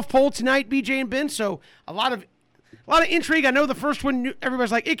playoff poll tonight, BJ and Ben. So a lot of intrigue. I know the first one,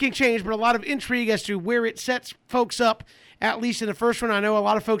 everybody's like, it can change, but a lot of intrigue as to where it sets folks up, at least in the first one. I know a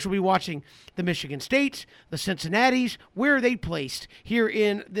lot of folks will be watching the Michigan States, the Cincinnatis. Where are they placed here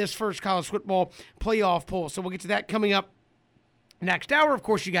in this first college football playoff poll? So we'll get to that coming up next hour. Of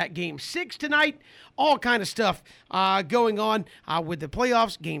course, you got Game 6 tonight. All kind of stuff going on with the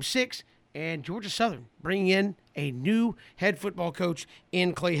playoffs, Game 6, and Georgia Southern bringing in a new head football coach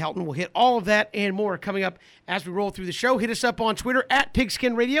in Clay Helton. We'll hit all of that and more coming up as we roll through the show. Hit us up on Twitter at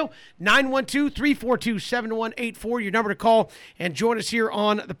Pigskin Radio, 912-342-7184, your number to call and join us here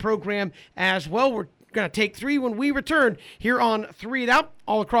on the program as well. We're going to take 3 when we return here on 3 and Out,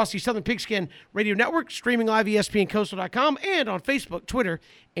 all across the Southern Pigskin Radio Network, streaming live ESPNCoastal.com, and on Facebook, Twitter,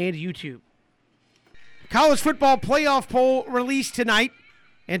 and YouTube. College football playoff poll released tonight,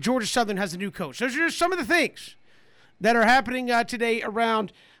 and Georgia Southern has a new coach. Those are just some of the things that are happening today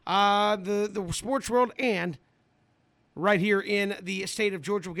around the sports world and right here in the state of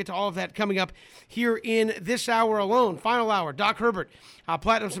Georgia. We'll get to all of that coming up here in this hour alone. Final hour, Doc Herbert,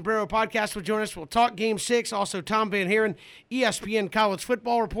 Platinum Sombrero Podcast will join us. We'll talk Game 6. Also, Tom Van Haren, ESPN college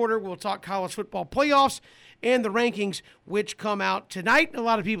football reporter. We'll talk college football playoffs and the rankings, which come out tonight. A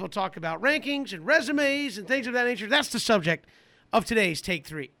lot of people talk about rankings and resumes and things of that nature. That's the subject of today's Take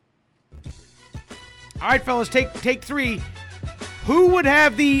 3. All right, fellas, take 3. Who would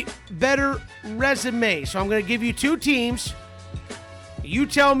have the better resume? So I'm going to give you 2 teams. You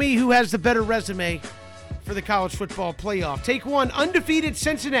tell me who has the better resume for the college football playoff. Take 1, undefeated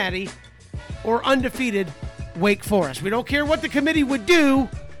Cincinnati or undefeated Wake Forest. We don't care what the committee would do.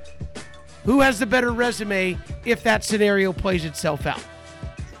 Who has the better resume if that scenario plays itself out?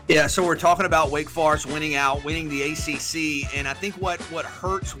 Yeah, so we're talking about Wake Forest winning the ACC, and I think what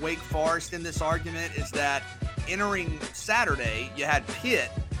hurts Wake Forest in this argument is that entering Saturday, you had Pitt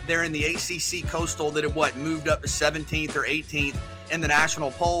there in the ACC Coastal that had moved up to 17th or 18th in the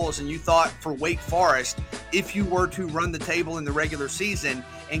national polls, and you thought for Wake Forest, if you were to run the table in the regular season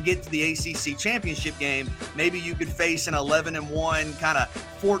and get to the ACC championship game, maybe you could face an 11-1 kind of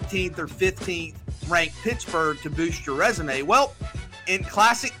 14th or 15th ranked Pittsburgh to boost your resume. Well, in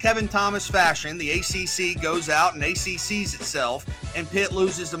classic Kevin Thomas fashion, the ACC goes out and ACCs itself, and Pitt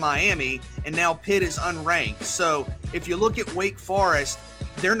loses to Miami, and now Pitt is unranked. So if you look at Wake Forest,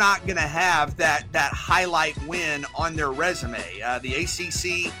 they're not going to have that highlight win on their resume. The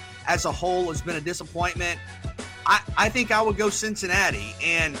ACC as a whole has been a disappointment. I think I would go Cincinnati,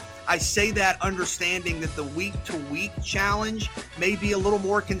 and I say that understanding that the week-to-week challenge may be a little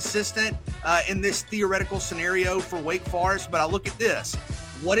more consistent in this theoretical scenario for Wake Forest, but I look at this.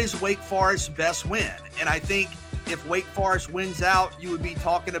 What is Wake Forest's best win? And I think if Wake Forest wins out, you would be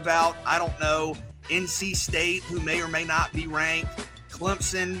talking about, I don't know, NC State, who may or may not be ranked,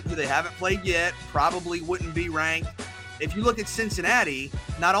 Clemson, who they haven't played yet, probably wouldn't be ranked. If you look at Cincinnati,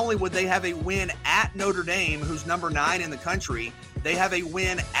 not only would they have a win at Notre Dame, who's number 9 in the country, they have a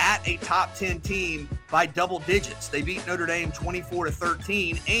win at a top 10 team by double digits. They beat Notre Dame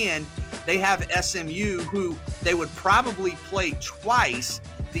 24-13, and they have SMU, who they would probably play twice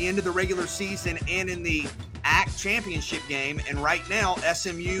at the end of the regular season and in the ACC championship game. And right now,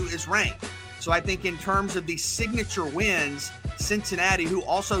 SMU is ranked. So I think in terms of the signature wins, Cincinnati, who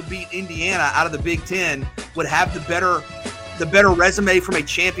also beat Indiana out of the Big Ten, would have the better resume from a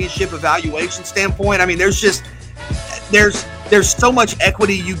championship evaluation standpoint. I mean, there's so much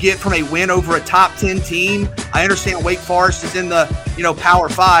equity you get from a win over a top 10 team. I understand Wake Forest is in the Power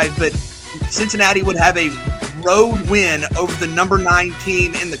 5, but Cincinnati would have a road win over the number 9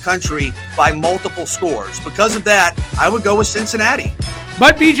 team in the country by multiple scores. Because of that, I would go with Cincinnati.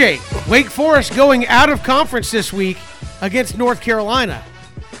 But BJ, Wake Forest going out of conference this week against North Carolina.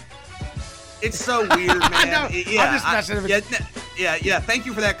 It's so weird, man. No, yeah, I'm just messing with you. Yeah. Thank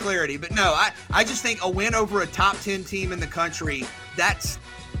you for that clarity. But no, I just think a win over a top 10 team in the country, that's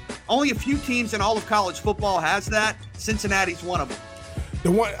only a few teams in all of college football has that. Cincinnati's one of them.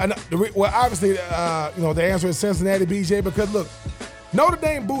 Obviously, the answer is Cincinnati, BJ, because look, Notre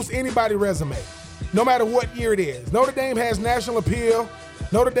Dame boosts anybody's resume, no matter what year it is. Notre Dame has national appeal.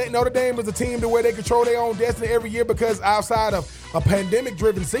 Notre Dame is a team to where they control their own destiny every year because outside of a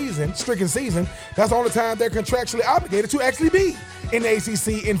pandemic-driven stricken season, that's the only time they're contractually obligated to actually be in the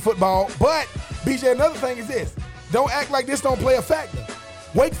ACC in football. But, BJ, another thing is this. Don't act like this don't play a factor.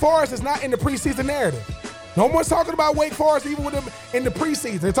 Wake Forest is not in the preseason narrative. No one's talking about Wake Forest even with them in the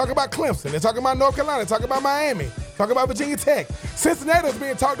preseason. They're talking about Clemson. They're talking about North Carolina. They're talking about Miami. Talking about Virginia Tech. Cincinnati is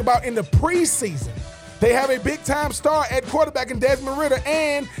being talked about in the preseason. They have a big-time star at quarterback in Desmond Ridder,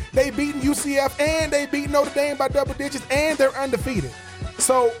 and they beaten UCF, and they beat Notre Dame by double digits, and they're undefeated.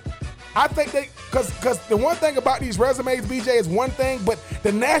 So I think because the one thing about these resumes, BJ, is one thing, but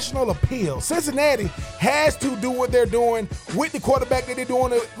the national appeal. Cincinnati has to do what they're doing with the quarterback that they're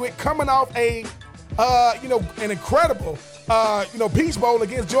doing, with coming off an incredible Peach Bowl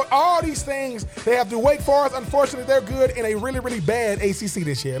against Georgia. All these things they have to do. Wake Forest, unfortunately, they're good in a really, really bad ACC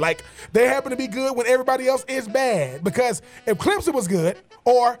this year. Like, they happen to be good when everybody else is bad. Because if Clemson was good,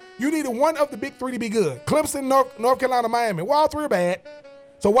 or you needed one of the big 3 to be good, Clemson, North Carolina, Miami, well, all 3 are bad.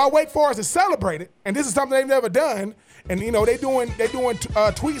 So while Wake Forest is celebrated, and this is something they've never done, and they doing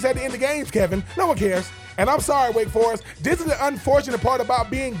tweets at the end of games, Kevin, no one cares. And I'm sorry, Wake Forest. This is the unfortunate part about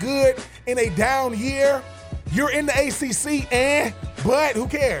being good in a down year. You're in the ACC, but who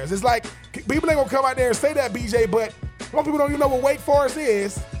cares? It's like, people ain't going to come out there and say that, BJ, but most people don't even know what Wake Forest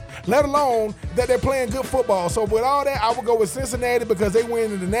is. let alone that they're playing good football. So with all that, I would go with Cincinnati because they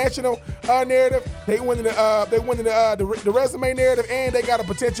win in the national narrative, they win in the resume narrative, and they got a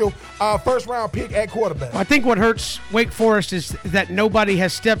potential first-round pick at quarterback. I think what hurts Wake Forest is that nobody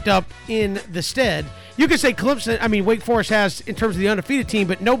has stepped up in the stead. You could say Wake Forest has in terms of the undefeated team,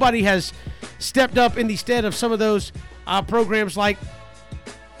 but nobody has stepped up in the stead of some of those programs like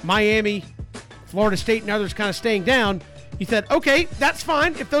Miami, Florida State, and others kind of staying down. You said, okay, that's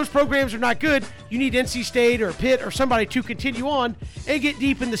fine. If those programs are not good, you need NC State or Pitt or somebody to continue on and get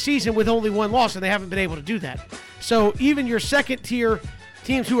deep in the season with only one loss, and they haven't been able to do that. So even your second-tier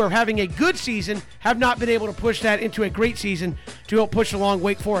teams who are having a good season have not been able to push that into a great season to help push along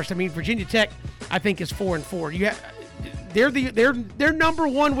Wake Forest. I mean, Virginia Tech, I think, is 4-4. They're number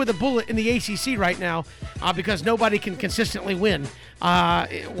one with a bullet in the ACC right now because nobody can consistently win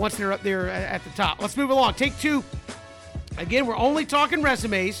once they're up there at the top. Let's move along. Take two. Again, we're only talking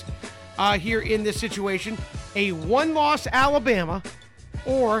resumes here in this situation. A one-loss Alabama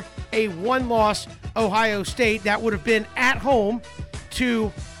or a one-loss Ohio State. That would have been at home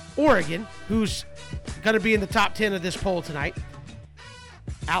to Oregon, who's going to be in the top 10 of this poll tonight.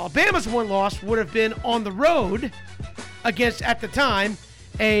 Alabama's one loss would have been on the road against, at the time,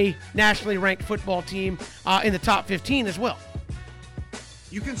 a nationally ranked football team in the top 15 as well.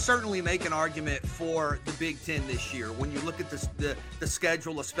 You can certainly make an argument for the Big Ten this year. When you look at the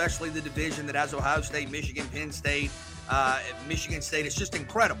schedule, especially the division that has Ohio State, Michigan, Penn State, Michigan State, it's just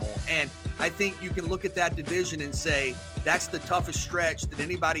incredible. And I think you can look at that division and say that's the toughest stretch that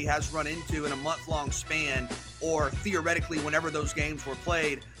anybody has run into in a month-long span, or theoretically whenever those games were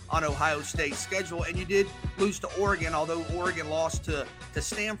played on Ohio State's schedule. And you did lose to Oregon, although Oregon lost to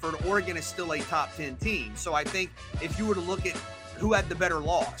Stanford. Oregon is still a top 10 team. So I think if you were to look at who had the better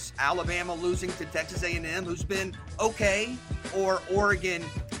loss, Alabama losing to Texas A&M, who's been okay, or Oregon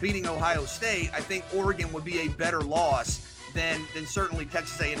beating Ohio State, I think Oregon would be a better loss than certainly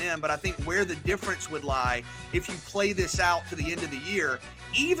Texas A&M. But I think where the difference would lie, if you play this out to the end of the year,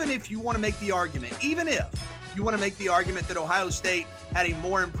 even if you want to make the argument, that Ohio State had a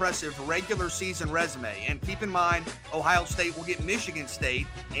more impressive regular season resume. And keep in mind, Ohio State will get Michigan State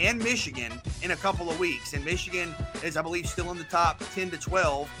and Michigan in a couple of weeks. And Michigan is, I believe, still in the top 10 to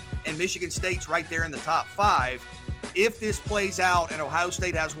 12, and Michigan State's right there in the top 5. If this plays out and Ohio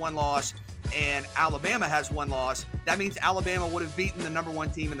State has one loss and Alabama has one loss, that means Alabama would have beaten the number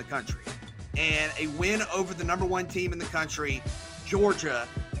one team in the country. And a win over the number one team in the country, Georgia,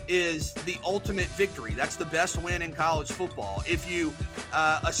 is the ultimate victory. That's the best win in college football. If you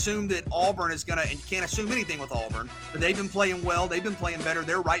assume that Auburn is going to, and you can't assume anything with Auburn, but they've been playing well, they've been playing better,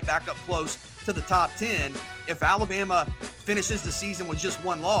 they're right back up close to the top 10. If Alabama finishes the season with just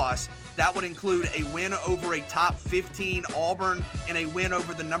one loss, that would include a win over a top 15 Auburn and a win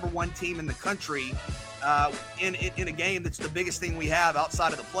over the number one team in the country in a game that's the biggest thing we have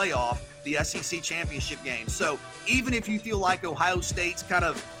outside of the playoff, the SEC championship game. So even if you feel like Ohio State's kind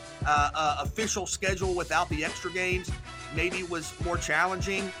of official schedule without the extra games maybe was more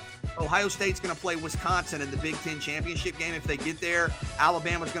challenging, Ohio State's going to play Wisconsin in the Big Ten championship game if they get there.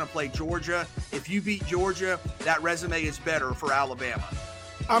 Alabama's going to play Georgia. If you beat Georgia, that resume is better for Alabama.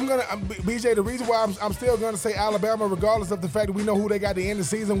 BJ, the reason why I'm still going to say Alabama, regardless of the fact that we know who they got to end the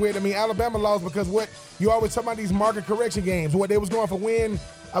season with. I mean, Alabama lost because what you always talk about these market correction games, what they was going for win,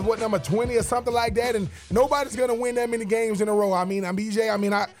 number 20 or something like that, and nobody's going to win that many games in a row. I mean,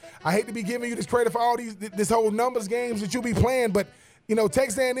 BJ, I hate to be giving you this credit for all this whole numbers games that you be playing, but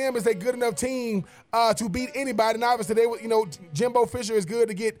Texas A&M is a good enough team to beat anybody. And obviously, Jimbo Fisher is good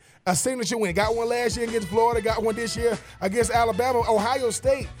to get a signature win. Got one last year against Florida, got one this year against Alabama. Ohio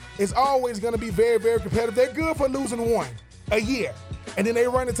State is always going to be very, very competitive. They're good for losing one a year, and then they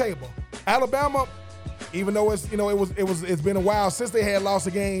run the table. Alabama, even though it's been a while since they had lost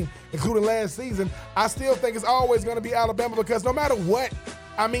a game, including last season, I still think it's always going to be Alabama because no matter what,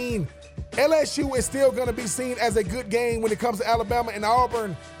 LSU is still going to be seen as a good game when it comes to Alabama and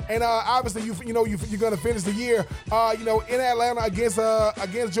Auburn, and obviously you're going to finish the year in Atlanta against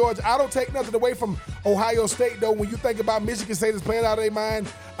Georgia. I don't take nothing away from Ohio State though. When you think about Michigan State is playing out of their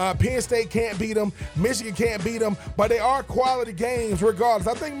mind, Penn State can't beat them, Michigan can't beat them, but they are quality games regardless.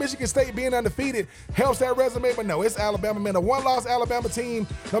 I think Michigan State being undefeated helps that resume, but no, it's Alabama, man. A one-loss Alabama team,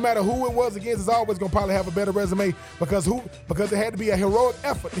 no matter who it was against, is always going to probably have a better resume because it had to be a heroic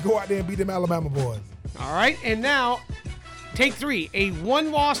effort to go out there and beat them Alabama boys. All right, and now take three, a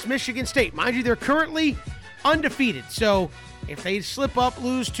one-loss Michigan State. Mind you, they're currently undefeated, so if they slip up,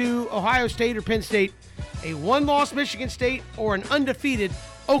 lose to Ohio State or Penn State, a one-loss Michigan State or an undefeated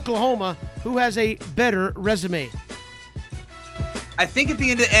Oklahoma, who has a better resume? I think at the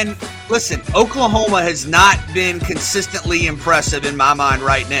end and listen, Oklahoma has not been consistently impressive in my mind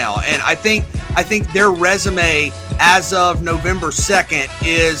right now. And I think their resume as of November 2nd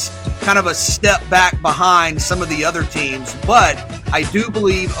is kind of a step back behind some of the other teams. But I do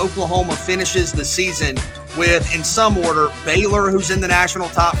believe Oklahoma finishes the season with, in some order, Baylor, who's in the national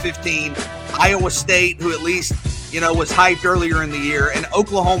top 15, Iowa State, who at least, was hyped earlier in the year, and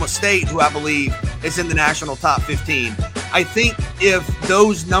Oklahoma State, who I believe is in the national top 15. I think if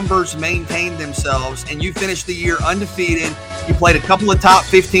those numbers maintain themselves and you finish the year undefeated, you played a couple of top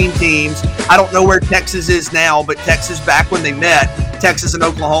 15 teams. I don't know where Texas is now, but Texas back when they met, Texas and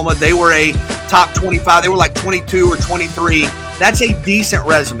Oklahoma, they were a top 25. They were like 22 or 23. That's a decent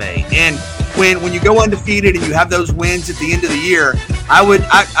resume. And when you go undefeated and you have those wins at the end of the year, I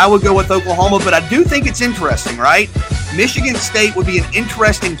would go with Oklahoma, but I do think it's interesting, right? Michigan State would be an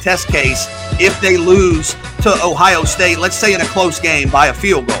interesting test case if they lose to Ohio State, let's say in a close game by a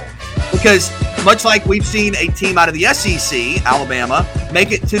field goal. Because much like we've seen a team out of the SEC, Alabama,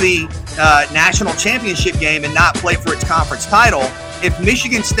 make it to the national championship game and not play for its conference title, if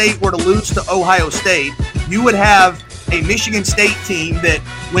Michigan State were to lose to Ohio State, you would have a Michigan State team that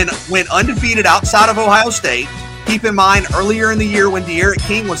went undefeated outside of Ohio State. Keep in mind, earlier in the year when De'Aaron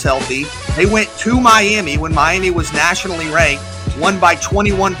King was healthy, they went to Miami when Miami was nationally ranked, won by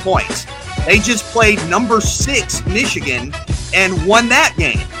 21 points. They just played number 6 Michigan and won that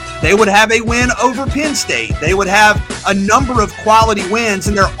game. They would have a win over Penn State. They would have a number of quality wins,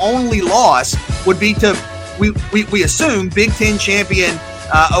 and their only loss would be to, we assume, Big Ten champion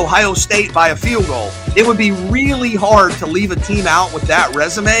Ohio State by a field goal. It would be really hard to leave a team out with that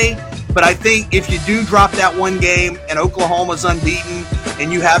resume, but I think if you do drop that one game and Oklahoma's unbeaten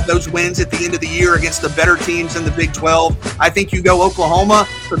and you have those wins at the end of the year against the better teams in the Big 12, I think you go Oklahoma,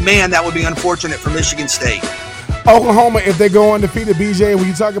 but man, that would be unfortunate for Michigan State. Oklahoma, if they go undefeated, BJ, when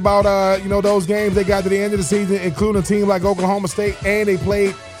you talk about those games they got to the end of the season, including a team like Oklahoma State, and they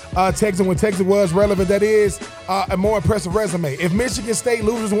played Texas when Texas was relevant, that is a more impressive resume. If Michigan State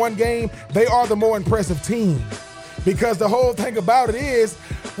loses one game, they are the more impressive team. Because the whole thing about it is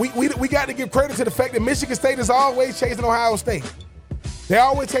we got to give credit to the fact that Michigan State is always chasing Ohio State. They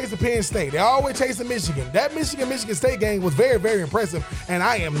always chase the Penn State. They always chase the Michigan. That Michigan State game was very, very impressive. And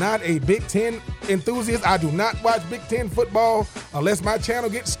I am not a Big Ten enthusiast. I do not watch Big Ten football unless my channel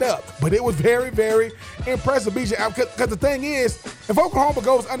gets stuck. But it was very, very impressive, BJ. Because the thing is, if Oklahoma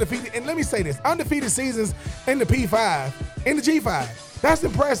goes undefeated, and let me say this, undefeated seasons in the P5, in the G5, that's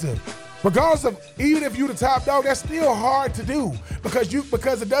impressive. Regardless of, even if you're the top dog, that's still hard to do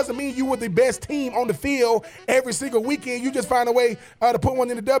because it doesn't mean you were the best team on the field every single weekend. You just find a way to put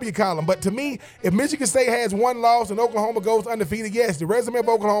one in the W column. But to me, if Michigan State has one loss and Oklahoma goes undefeated, yes, the resume of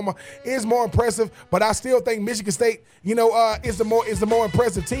Oklahoma is more impressive. But I still think Michigan State, is the more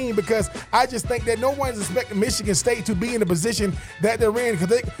impressive team because I just think that no one's expecting Michigan State to be in the position that they're in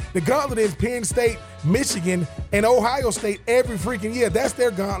because the gauntlet is Penn State, Michigan, and Ohio State every freaking year. That's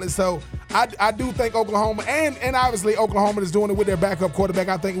their gauntlet. So I do think Oklahoma, and obviously Oklahoma is doing it with their backup quarterback.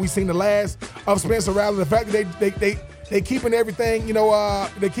 I think we've seen the last of Spencer Rattler. The fact that they keeping everything,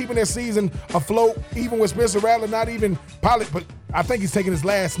 they're keeping their season afloat, even with Spencer Rattler not even pilot, but I think he's taking his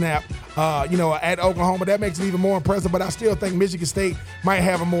last snap, at Oklahoma. That makes it even more impressive, but I still think Michigan State might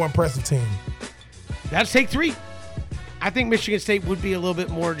have a more impressive team. That's take 3. I think Michigan State would be a little bit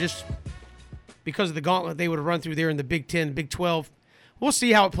more just because of the gauntlet they would have run through there in the Big 10, Big 12. We'll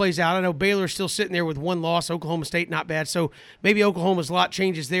see how it plays out. I know Baylor's still sitting there with one loss. Oklahoma State, not bad. So maybe Oklahoma's lot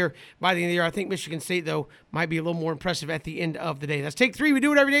changes there by the end of the year. I think Michigan State, though, might be a little more impressive at the end of the day. That's take 3. We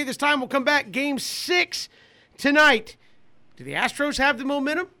do it every day. This time we'll come back. Game 6 tonight. Do the Astros have the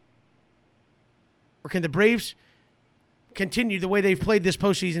momentum? Or can the Braves continue the way they've played this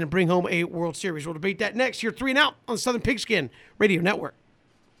postseason and bring home a World Series? We'll debate that next. You're 3 and Out on the Southern Pigskin Radio Network.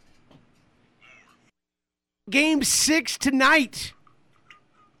 Game 6 tonight.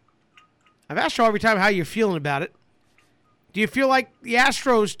 I've asked you all every time how you're feeling about it. Do you feel like the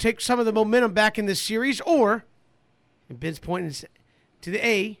Astros take some of the momentum back in this series, or, and Ben's pointing to the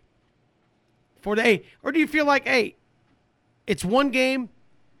A, for the A, or do you feel like, hey, it's one game,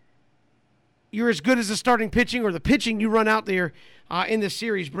 you're as good as the starting pitching or the pitching you run out there in this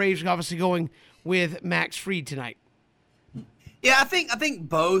series? Braves obviously going with Max Fried tonight. Yeah, I think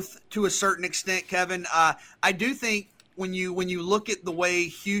both to a certain extent, Kevin. I do think when you look at the way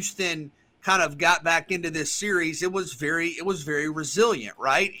Houston kind of got back into this series, it was very resilient,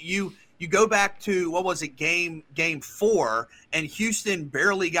 right? You go back to, what was it, game 4, and Houston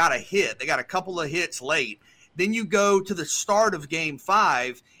barely got a hit. They got a couple of hits late. Then you go to the start of game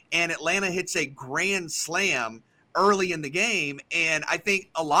 5, and Atlanta hits a grand slam early in the game. And I think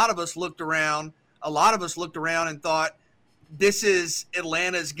a lot of us looked around and thought, this is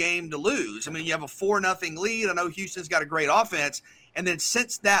Atlanta's game to lose. I mean, you have a 4-0 lead. I know Houston's got a great offense. And then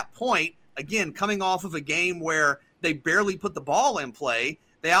since that point, again, coming off of a game where they barely put the ball in play,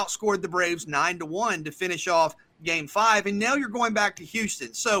 they outscored the Braves 9-1 to finish off Game 5. And now you're going back to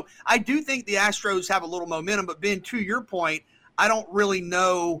Houston. So I do think the Astros have a little momentum. But Ben, to your point, I don't really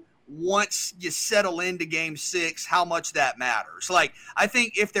know once you settle into Game 6 how much that matters. Like, I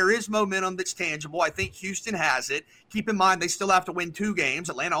think if there is momentum that's tangible, I think Houston has it. Keep in mind, they still have to win 2 games.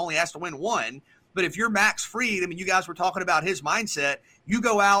 Atlanta only has to win 1. But if you're Max Fried, I mean, you guys were talking about his mindset. You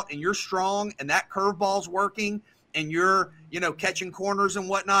go out and you're strong and that curveball's working and you're, catching corners and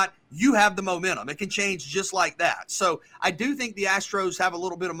whatnot, you have the momentum. It can change just like that. So I do think the Astros have a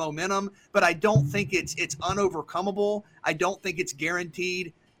little bit of momentum, but I don't think it's unovercomable. I don't think it's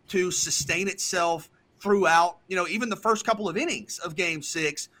guaranteed to sustain itself throughout, even the first couple of innings of Game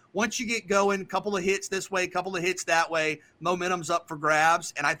 6. Once you get going, couple of hits this way, couple of hits that way, momentum's up for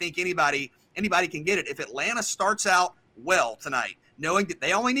grabs, and I think anybody can get it. If Atlanta starts out well tonight, knowing that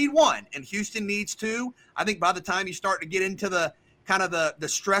they only need 1 and Houston needs 2, I think by the time you start to get into the kind of the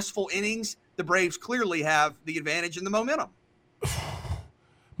stressful innings, the Braves clearly have the advantage and the momentum.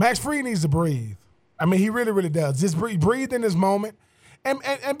 Max Fried needs to breathe. I mean, he really, really does. Just breathe in this moment. And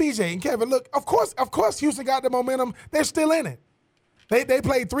BJ and Kevin, look, of course Houston got the momentum. They're still in it. They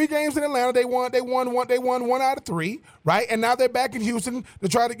played 3 games in Atlanta. They won 1 out of 3, right? And now they're back in Houston to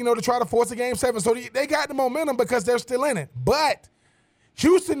try to force a Game 7. So they got the momentum because they're still in it. But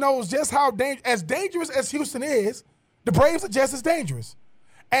Houston knows just how dangerous as Houston is, the Braves are just as dangerous.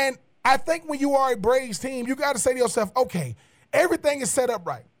 And I think when you are a Braves team, you got to say to yourself, okay, everything is set up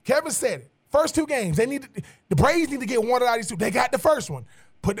right. Kevin said it. First 2 games, the Braves need to get 1 out of these 2. They got the first one.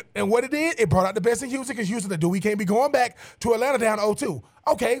 And what it did, it brought out the best in Houston because Houston said, we can't be going back to Atlanta down 0-2.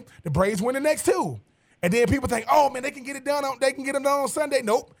 Okay, the Braves win the next 2. And then people think, oh man, they can get it done on Sunday.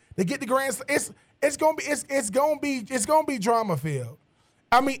 Nope. They get the grand. It's gonna be drama filled.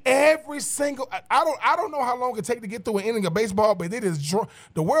 I mean, every single. I don't know how long it take to get through an inning of baseball, but it is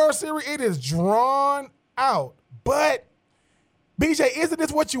the World Series. It is drawn out. But BJ, isn't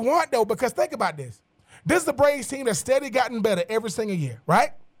this what you want though? Because think about this. This is the Braves team that's steady gotten better every single year,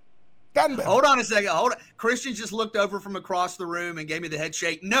 right? Gotten better. Hold on a second. Hold on. Christian just looked over from across the room and gave me the head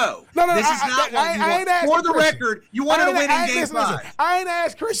shake. No. No. This is not what you want. For the record, you wanted to win in Game 5. Listen, I ain't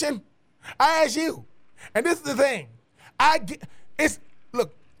asked Christian. I asked you. And this is the thing.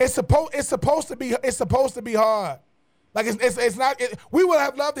 It's supposed to be hard. Like it's not. We would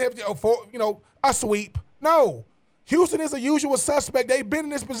have loved to have a sweep. No. Houston is a usual suspect. They've been in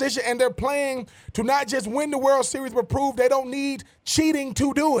this position, and they're playing to not just win the World Series, but prove they don't need cheating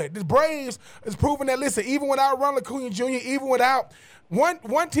to do it. The Braves is proving that, listen, even without Ronald Acuña Jr., even without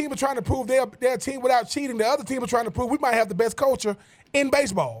one team is trying to prove their team without cheating, the other team is trying to prove we might have the best culture in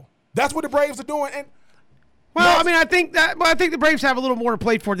baseball. That's what the Braves are doing. And I think the Braves have a little more to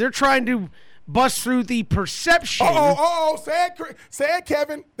play for. They're trying to bust through the perception. Say it,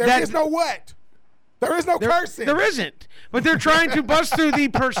 Kevin. There is no what? There is no cursing. There isn't. But they're trying to bust through the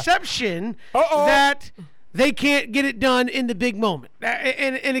perception that they can't get it done in the big moment.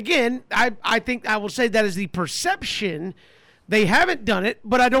 And again, I think I will say that is the perception. They haven't done it,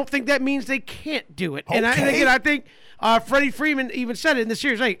 but I don't think that means they can't do it. Okay. And again, I think Freddie Freeman even said it in the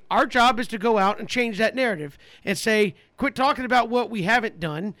series. Hey, our job is to go out and change that narrative and say, quit talking about what we haven't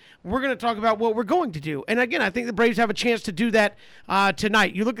done. We're going to talk about what we're going to do. And again, I think the Braves have a chance to do that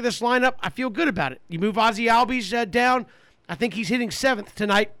tonight. You look at this lineup, I feel good about it. You move Ozzie Albies down. I think he's hitting 7th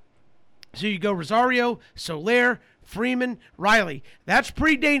tonight. So you go Rosario, Soler, Freeman, Riley. That's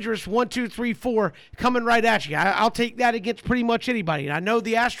pretty dangerous. 1, 2, 3, 4 coming right at you. I'll take that against pretty much anybody. And I know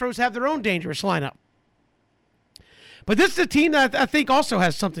the Astros have their own dangerous lineup. But this is a team that I think also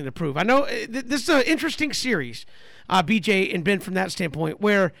has something to prove. I know this is an interesting series, BJ and Ben, from that standpoint,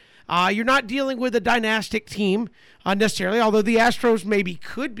 where you're not dealing with a dynastic team necessarily, although the Astros maybe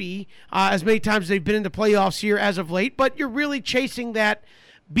could be as many times as they've been in the playoffs here as of late. But you're really chasing that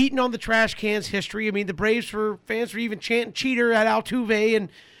beating on the trash cans history. I mean, the Braves fans were even chanting cheater at Altuve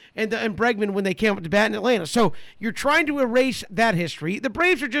and Bregman when they came up to bat in Atlanta. So you're trying to erase that history. The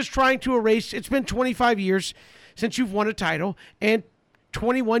Braves are just trying to erase. It's been 25 years since you've won a title, and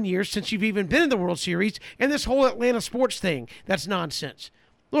 21 years since you've even been in the World Series, and this whole Atlanta sports thing, that's nonsense.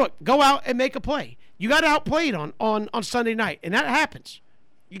 Look, go out and make a play. You got outplayed on Sunday night, and that happens.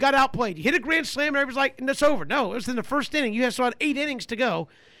 You got outplayed. You hit a grand slam, and everybody's like, and it's over. No, it was in the first inning. You had 8 innings to go,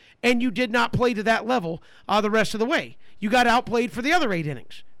 and you did not play to that level the rest of the way. You got outplayed for the other 8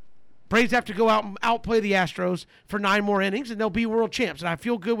 innings. Braves have to go out and outplay the Astros for 9 more innings, and they'll be world champs. And I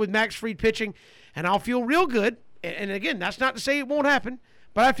feel good with Max Fried pitching, and I'll feel real good. And again, that's not to say it won't happen,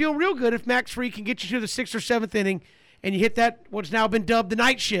 but I feel real good if Max Fried can get you to the 6th or 7th inning and you hit that what's now been dubbed the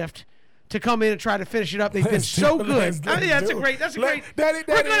night shift to come in and try to finish it up. They've been so good. That's a great. We're going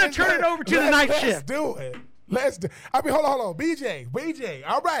to turn it over to the night shift. Let's do it. I mean, hold on. BJ.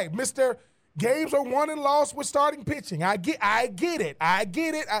 All right, Mr. Games are won and lost with starting pitching. I get it.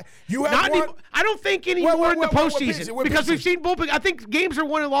 You have won. I don't think anymore in the postseason because we've seen bullpen. I think games are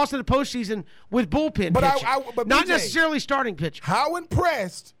won and lost in the postseason with bullpen pitching, but not BJ, necessarily starting pitching. How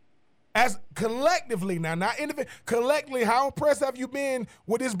impressed, as collectively now, not individually, collectively, how impressed have you been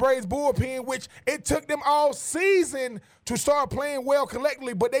with this Braves bullpen, which it took them all season to start playing well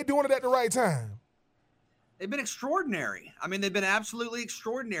collectively, but they're doing it at the right time? They've been extraordinary. I mean, they've been absolutely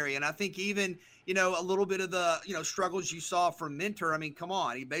extraordinary. And I think even, a little bit of the, struggles you saw from Minter, I mean, come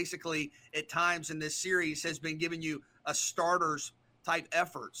on. He basically, at times in this series, has been giving you a starter's type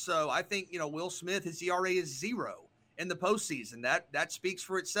effort. So I think, Will Smith, his ERA is 0 in the postseason. That speaks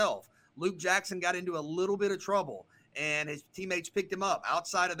for itself. Luke Jackson got into a little bit of trouble, and his teammates picked him up.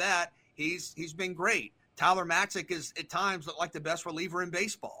 Outside of that, he's been great. Tyler Matzik is, at times, looked like the best reliever in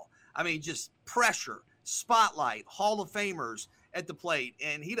baseball. I mean, just pressure. Spotlight, Hall of Famers at the plate,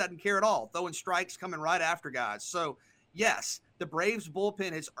 and he doesn't care at all, throwing strikes coming right after guys. So, yes, the Braves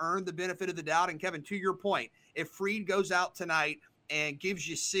bullpen has earned the benefit of the doubt. And, Kevin, to your point, if Fried goes out tonight and gives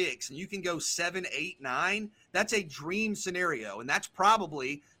you 6 and you can go 7, 8, 9, that's a dream scenario. And that's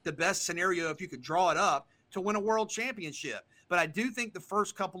probably the best scenario if you could draw it up to win a world championship. But I do think the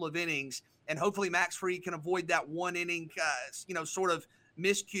first couple of innings, and hopefully Max Fried can avoid that 1 inning, sort of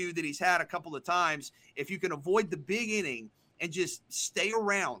miscue that he's had a couple of times. If you can avoid the big inning and just stay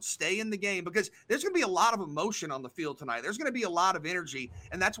around, stay in the game, because there's going to be a lot of emotion on the field tonight. There's going to be a lot of energy,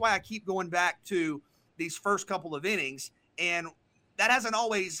 and that's why I keep going back to these first couple of innings, and that hasn't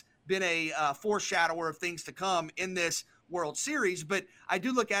always been a foreshadower of things to come in this World Series, but I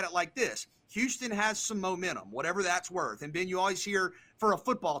do look at it like this. Houston has some momentum, whatever that's worth. And Ben, you always hear for a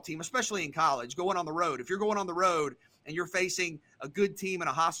football team, especially in college, going on the road. If you're going on the road and you're facing a good team in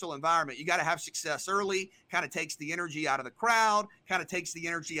a hostile environment, you got to have success early, kind of takes the energy out of the crowd, kind of takes the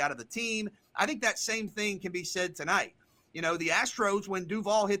energy out of the team. I think that same thing can be said tonight. The Astros, when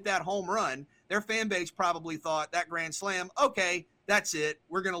Duvall hit that home run, their fan base probably thought that grand slam, okay, that's it.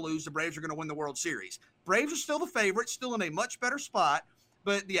 We're going to lose. The Braves are going to win the World Series. Braves are still the favorites, still in a much better spot,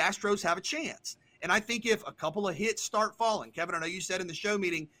 but the Astros have a chance. And I think if a couple of hits start falling, Kevin, I know you said in the show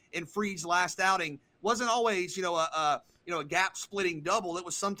meeting in Fried's last outing, wasn't always, a gap-splitting double. It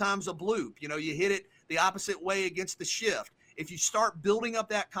was sometimes a bloop. You hit it the opposite way against the shift. If you start building up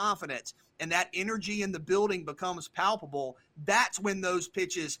that confidence and that energy in the building becomes palpable, that's when those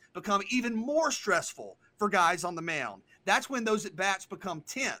pitches become even more stressful for guys on the mound. That's when those at-bats become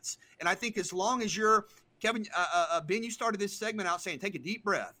tense. And I think as long as you're – Kevin, Ben, you started this segment out saying take a deep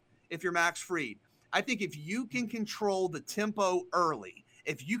breath if you're Max Fried. I think if you can control the tempo early,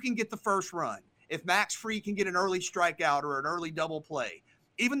 if you can get the first run, if Max Fried can get an early strikeout or an early double play,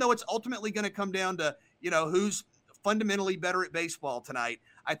 even though it's ultimately going to come down to, who's fundamentally better at baseball tonight,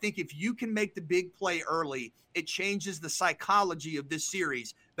 I think if you can make the big play early, it changes the psychology of this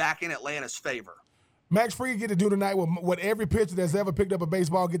series back in Atlanta's favor. Max Fried get to do tonight what every pitcher that's ever picked up a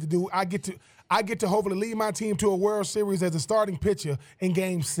baseball get to do. I get to hopefully lead my team to a World Series as a starting pitcher in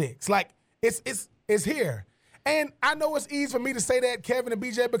Game 6. Like, it's here. And I know it's easy for me to say that, Kevin and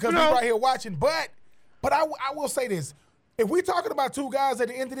BJ, because we're right here watching. But I will say this. If we're talking about two guys at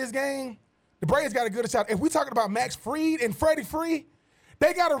the end of this game, the Braves got a good shot. If we're talking about Max Fried and Freddie Freed,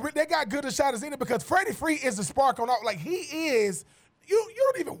 they got good a shot as in it because Freddie Freed is the spark on all. Like, he is. You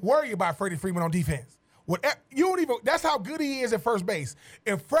don't even worry about Freddie Freeman on defense. That's how good he is at first base.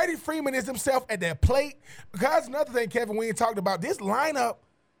 If Freddie Freeman is himself at that plate, because that's another thing, Kevin, we ain't talked about. This lineup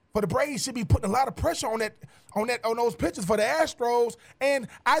for the Braves should be putting a lot of pressure on those pitchers for the Astros. And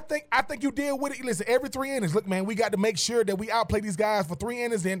I think you deal with it. Listen, every 3 innings, look, man, we got to make sure that we outplay these guys for 3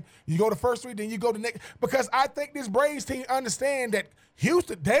 innings. Then you go the first 3, then you go the next. Because I think this Braves team understand that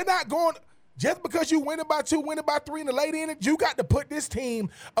Houston, they're not going just because you win it by 2, win it by 3 in the late innings. You got to put this team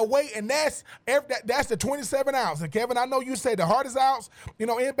away, and that's the 27 outs. And Kevin, I know you say the hardest outs, in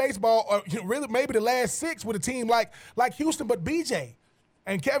baseball, or really maybe the last 6 with a team like Houston, but BJ.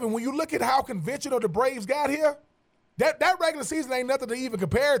 And Kevin, when you look at how conventional the Braves got here, that regular season ain't nothing to even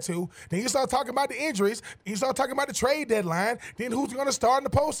compare it to. Then you start talking about the injuries. Then you start talking about the trade deadline. Then who's going to start in the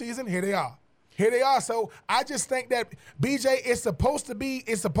postseason? Here they are. So I just think that BJ is supposed to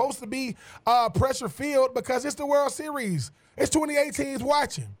be pressure filled because it's the World Series. It's 28 teams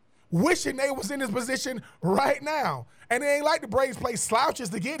watching. wishing they was in this position right now. And it ain't like the Braves play slouches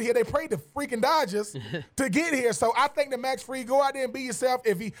to get here. They played the freaking Dodgers to get here. So I think that Max Fried, go out there and be yourself.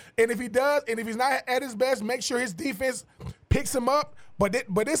 If he does, and if he's not at his best, make sure his defense picks him up. But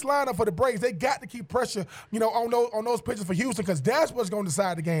this lineup for the Braves, they got to keep pressure, on those pitches for Houston, because that's what's going to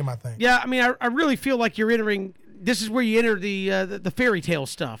decide the game, I think. Yeah, I mean, I really feel like you're entering. This is where you enter the fairy tale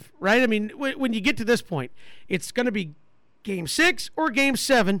stuff, right? I mean, when you get to this point, it's going to be Game 6 or Game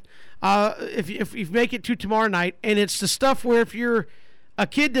 7 if you make it to tomorrow night, and it's the stuff where if you're a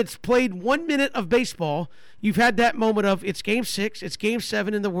kid that's played 1 minute of baseball, you've had that moment of it's Game 6, it's Game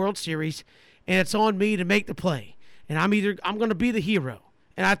 7 in the World Series, and it's on me to make the play, and I'm going to be the hero,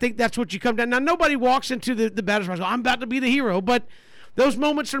 and I think that's what you come down. Now, nobody walks into the batter's box, I'm about to be the hero, but those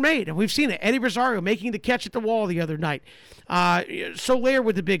moments are made, and we've seen it. Eddie Rosario making the catch at the wall the other night. Soler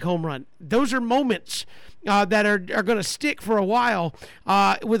with the big home run. Those are moments that are going to stick for a while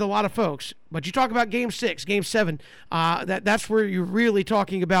with a lot of folks. But you talk about Game 6, Game 7, that's where you're really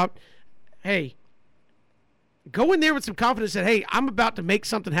talking about, hey, go in there with some confidence that, hey, I'm about to make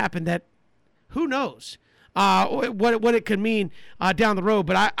something happen that who knows what it could mean down the road.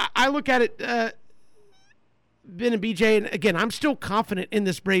 But I look at it, Ben and BJ, and again, I'm still confident in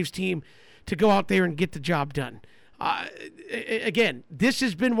this Braves team to go out there and get the job done. Again, this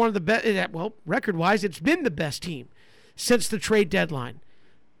has been one of the best, well, record-wise, it's been the best team since the trade deadline.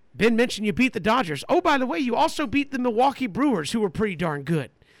 Ben mentioned you beat the Dodgers. Oh, by the way, you also beat the Milwaukee Brewers, who were pretty darn good.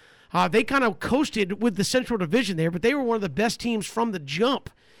 They kind of coasted with the Central Division there, but they were one of the best teams from the jump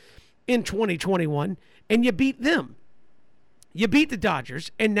in 2021, and you beat them. You beat the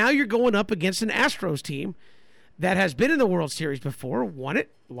Dodgers, and now you're going up against an Astros team that has been in the World Series before, won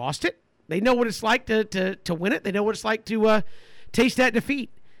it, lost it. They know what it's like to win it. They know what it's like to taste that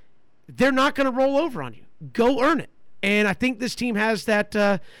defeat. They're not going to roll over on you. Go earn it. And I think this team has that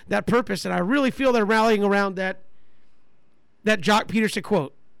purpose, and I really feel they're rallying around that Jock Peterson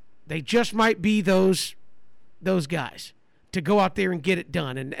quote. They just might be those guys to go out there and get it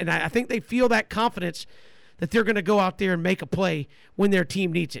done. And I think they feel that confidence that they're going to go out there and make a play when their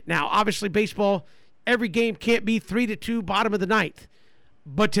team needs it. Now, obviously, baseball, every game can't be 3-2 bottom of the ninth.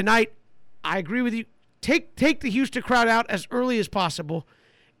 But tonight, I agree with you. Take the Houston crowd out as early as possible.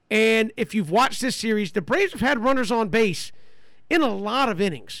 And if you've watched this series, the Braves have had runners on base in a lot of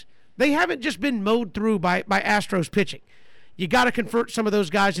innings. They haven't just been mowed through by Astros pitching. You got to convert some of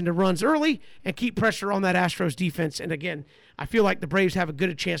those guys into runs early and keep pressure on that Astros defense. And again, I feel like the Braves have a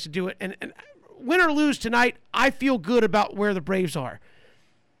good chance to do it. And win or lose tonight, I feel good about where the Braves are.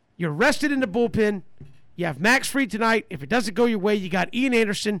 You're rested in the bullpen. You have Max Fried tonight. If it doesn't go your way, you got Ian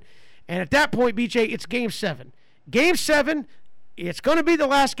Anderson. And at that point, BJ, it's Game 7. Game 7, it's going to be the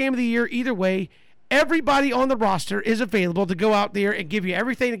last game of the year either way. Everybody on the roster is available to go out there and give you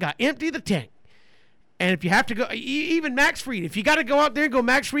everything they got. Empty the tank. And if you have to go, even Max Fried, if you got to go out there and go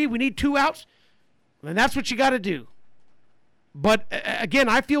Max Fried, we need 2 outs, then that's what you got to do. But again,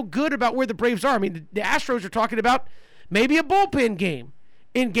 I feel good about where the Braves are. I mean, the Astros are talking about maybe a bullpen game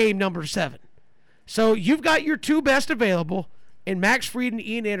in game number 7. So you've got your 2 best available, and Max Fried and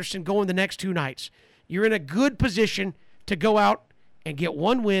Ian Anderson going the next 2 nights. You're in a good position to go out and get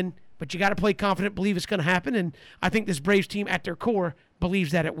 1 win, but you got to play confident, believe it's going to happen, and I think this Braves team at their core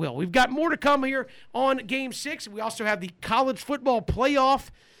believes that it will. We've got more to come here on Game 6. We also have the College Football Playoff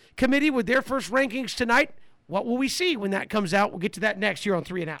Committee with their first rankings tonight. What will we see when that comes out? We'll get to that next here on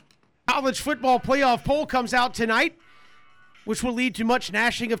 3 and Out. College Football Playoff poll comes out tonight, which will lead to much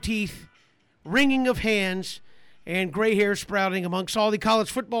gnashing of teeth, wringing of hands, and gray hair sprouting amongst all the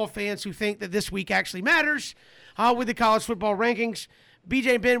college football fans who think that this week actually matters with the college football rankings.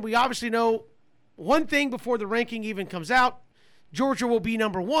 BJ and Ben, we obviously know one thing before the ranking even comes out. Georgia will be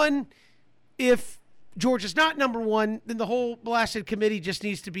number 1. If Georgia's not number 1, then the whole blasted committee just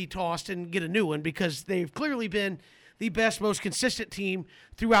needs to be tossed and get a new one, because they've clearly been the best, most consistent team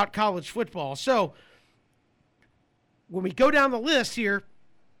throughout college football. So when we go down the list here,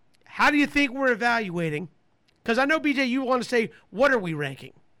 how do you think we're evaluating? Because I know, BJ, you want to say, what are we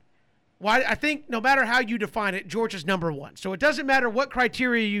ranking? Well, I think no matter how you define it, Georgia's number 1. So it doesn't matter what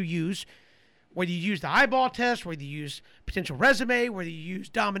criteria you use, whether you use the eyeball test, whether you use potential resume, whether you use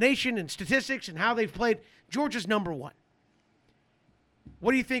domination and statistics and how they've played, Georgia's number 1.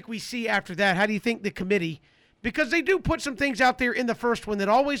 What do you think we see after that? How do you think the committee, because they do put some things out there in the first one that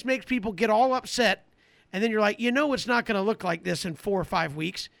always makes people get all upset, and then you're like, it's not going to look like this in 4 or 5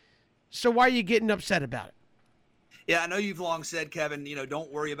 weeks, so why are you getting upset about it? Yeah, I know you've long said, Kevin,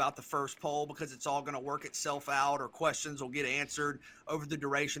 don't worry about the first poll because it's all going to work itself out, or questions will get answered over the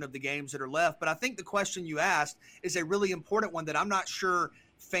duration of the games that are left. But I think the question you asked is a really important one that I'm not sure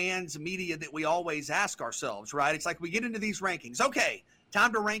fans, media that we always ask ourselves, right? It's like we get into these rankings. Okay,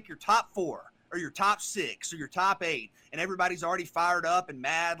 time to rank your top 4 or your top 6 or your top 8, and everybody's already fired up and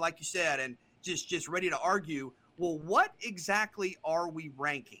mad, like you said, and just ready to argue. Well, what exactly are we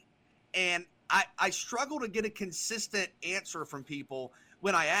ranking? And I struggle to get a consistent answer from people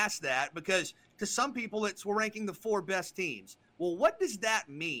when I ask that, because to some people we're ranking the 4 best teams. Well, what does that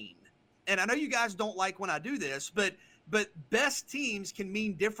mean? And I know you guys don't like when I do this, but best teams can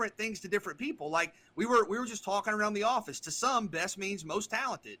mean different things to different people. Like we were just talking around the office. To some, best means most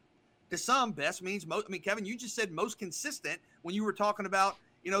talented. To some, best means most. I mean, Kevin, you just said most consistent when you were talking about,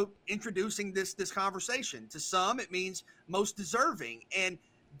 introducing this conversation. To some, it means most deserving, and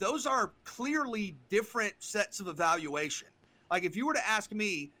those are clearly different sets of evaluation. Like if you were to ask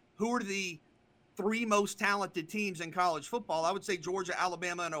me who are the 3 most talented teams in college football, I would say Georgia,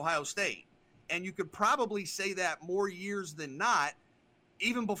 Alabama, and Ohio State. And you could probably say that more years than not,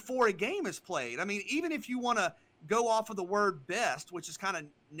 even before a game is played. I mean, even if you want to go off of the word best, which is kind of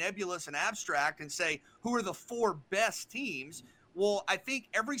nebulous and abstract, and say who are the 4 best teams, well, I think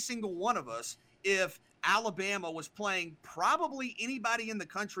every single one of us, if Alabama was playing probably anybody in the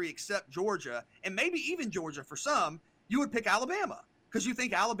country except Georgia, and maybe even Georgia for some, you would pick Alabama because you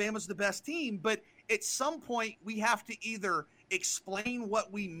think Alabama's the best team. But at some point, we have to either explain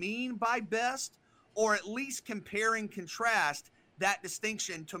what we mean by best, or at least compare and contrast that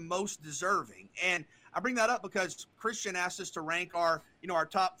distinction to most deserving. And I bring that up because Christian asked us to rank our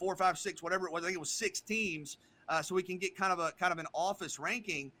top 4, 5, 6, whatever it was. I think it was 6 teams, so we can get kind of an office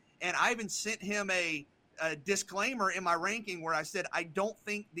ranking. And I even sent him a disclaimer in my ranking where I said, I don't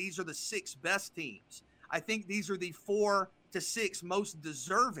think these are the 6 best teams. I think these are the 4 to 6 most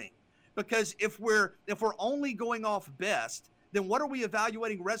deserving. Because if we're only going off best, then what are we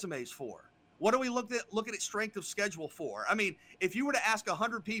evaluating resumes for? What are we looking at strength of schedule for? I mean, if you were to ask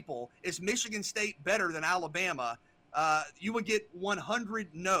 100 people, is Michigan State better than Alabama? You would get 100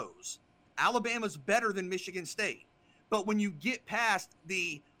 no's. Alabama's better than Michigan State. But when you get past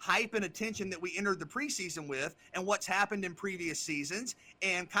the hype and attention that we entered the preseason with, and what's happened in previous seasons,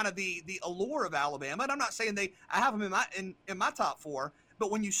 and kind of the allure of Alabama, and I'm not saying I have them in my top 4,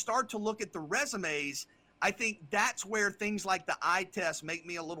 but when you start to look at the resumes, I think that's where things like the eye test make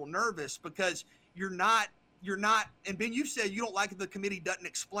me a little nervous, because you're not, and Ben, you said you don't like the committee doesn't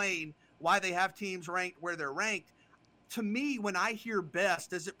explain why they have teams ranked where they're ranked. To me, when I hear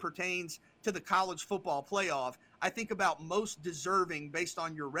best as it pertains to the college football playoff, I think about most deserving based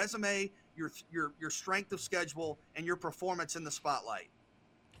on your resume, your strength of schedule, and your performance in the spotlight.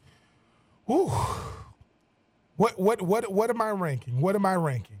 Ooh. What am I ranking? What am I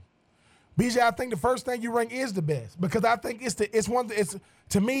ranking? BJ, I think the first thing you rank is the best, because I think it's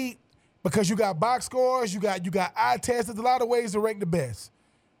to me, because you got box scores, you got eye tests. There's a lot of ways to rank the best.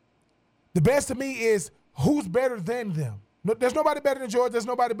 The best to me is who's better than them. No, there's nobody better than Georgia. There's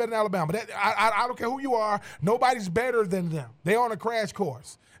nobody better than Alabama. I don't care who you are. Nobody's better than them. They're on a crash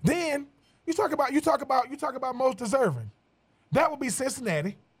course. Then you talk about most deserving. That would be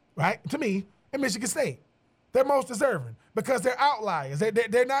Cincinnati, right? To me, and Michigan State. They're most deserving because they're outliers.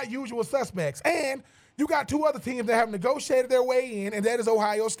 They're not usual suspects. And you got 2 other teams that have negotiated their way in, and that is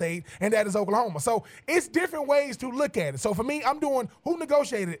Ohio State and that is Oklahoma. So it's different ways to look at it. So for me, I'm doing who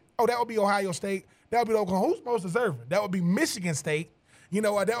negotiated. Oh, that would be Ohio State. That would be Oklahoma. Who's most deserving? That would be Michigan State.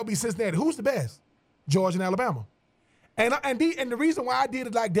 That would be Cincinnati. Who's the best? Georgia and Alabama. And the reason why I did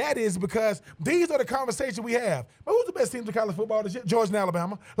it like that is because these are the conversations we have. But who's the best teams in college football this year? Georgia and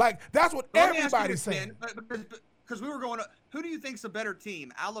Alabama. Like, that's what everybody's saying. Because we were going, who do you think's a better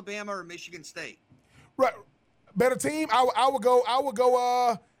team, Alabama or Michigan State? Right, better team. I would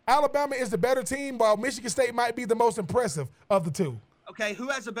go. Alabama is the better team, while Michigan State might be the most impressive of the 2. Okay, who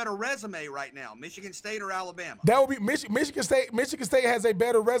has a better resume right now, Michigan State or Alabama? That would be Michigan State. Michigan State has a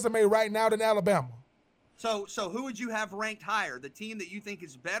better resume right now than Alabama. So who would you have ranked higher? The team that you think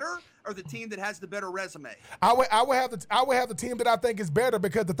is better, or the team that has the better resume? I would have the team that I think is better,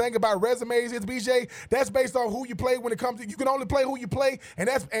 because the thing about resumes is, BJ, that's based on who you play. When it comes to, you can only play who you play, and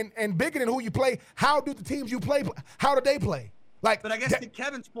that's and bigger than who you play. How do the teams you play? How do they play? But I guess to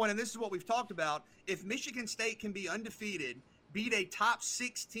Kevin's point, and this is what we've talked about, if Michigan State can be undefeated, beat a top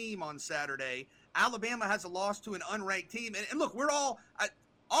 6 team on Saturday, Alabama has a loss to an unranked team, and look, we're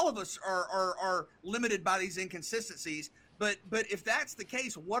all of us are limited by these inconsistencies, but if that's the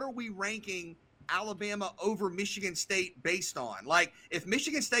case, what are we ranking Alabama over Michigan State based on? Like, if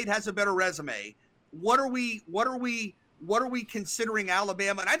Michigan State has a better resume, what are we what are we considering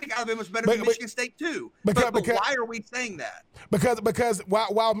Alabama? And I think Alabama's better than Michigan State too. But why are we saying that? Because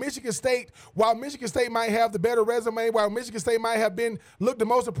while Michigan State might have the better resume, while Michigan State might have looked the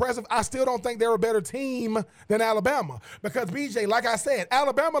most impressive, I still don't think they're a better team than Alabama. Because BJ, like I said,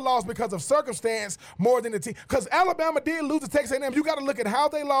 Alabama lost because of circumstance more than the team. Because Alabama did lose to Texas A&M. You got to look at how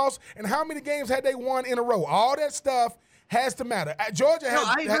they lost and how many games had they won in a row. All that stuff has to matter. Georgia has.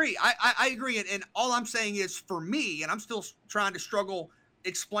 No, I agree. I agree. And all I'm saying is, for me, and I'm still trying to struggle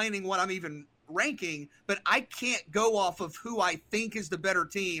explaining what I'm even ranking, but I can't go off of who I think is the better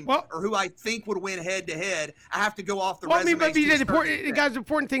team or who I think would win head to head. I have to go off the resume. But the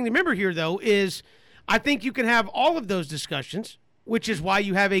important thing to remember here, though, is I think you can have all of those discussions, which is why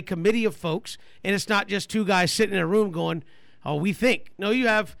you have a committee of folks, and it's not just two guys sitting in a room going, "Oh, we think." No,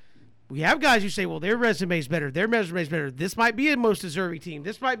 we have guys who say, well, their resume's better. Their resume's better. This might be a most deserving team.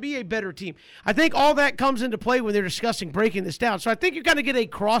 This might be a better team. I think all that comes into play when they're discussing breaking this down. So I think you got to get a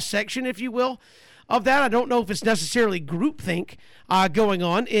cross-section, if you will, of that. I don't know if it's necessarily groupthink going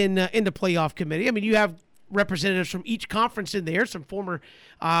on in the playoff committee. I mean, you have representatives from each conference in there, some former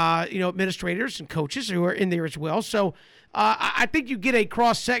administrators and coaches who are in there as well. So I think you get a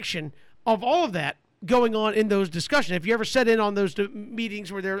cross-section of all of that going on in those discussions. If you ever sat in on those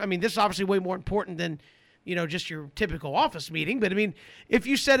meetings where this is obviously way more important than, just your typical office meeting. But I mean, if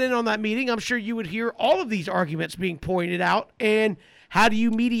you sat in on that meeting, I'm sure you would hear all of these arguments being pointed out. And how do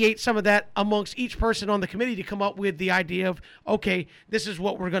you mediate some of that amongst each person on the committee to come up with the idea of, okay, this is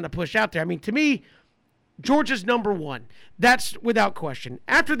what we're going to push out there? I mean, to me, Georgia's number one. That's without question.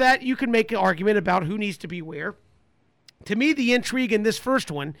 After that, you can make an argument about who needs to be where. To me, the intrigue in this first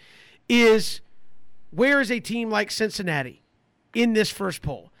one is, where is a team like Cincinnati in this first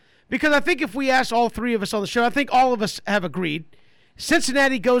poll? Because I think if we ask all three of us on the show, I think all of us have agreed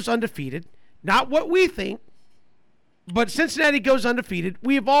Cincinnati goes undefeated. Not what we think, but Cincinnati goes undefeated.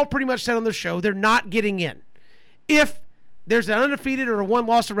 We have all pretty much said on the show they're not getting in. If there's an undefeated or a one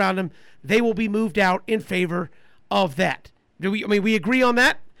loss around them, they will be moved out in favor of that. We agree on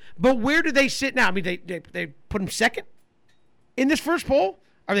that? But where do they sit now? I mean, they put them second in this first poll?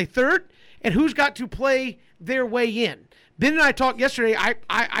 Are they third? And who's got to play their way in? Ben and I talked yesterday.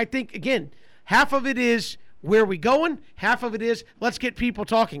 I think, again, half of it is where are we going? Half of it is let's get people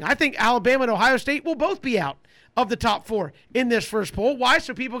talking. I think Alabama and Ohio State will both be out of the top four in this first poll. Why?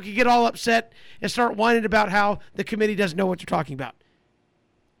 So people can get all upset and start whining about how the committee doesn't know what they're talking about.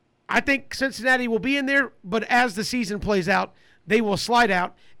 I think Cincinnati will be in there, but as the season plays out, they will slide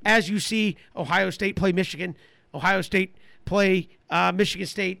out as you see Ohio State play Michigan, Ohio State play Michigan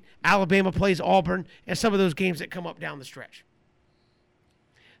State, Alabama plays Auburn, and some of those games that come up down the stretch.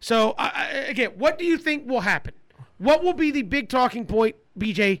 So, again, what do you think will happen? What will be the big talking point,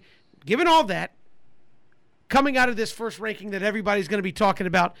 BJ, given all that, coming out of this first ranking that everybody's going to be talking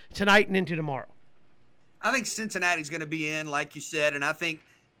about tonight and into tomorrow? I think Cincinnati's going to be in, like you said, and I think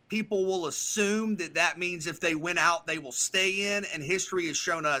people will assume that means if they win out, they will stay in, and history has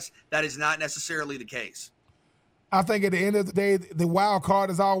shown us that is not necessarily the case. I think at the end of the day, the wild card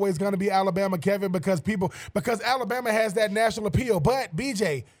is always going to be Alabama, Kevin, because Alabama has that national appeal. But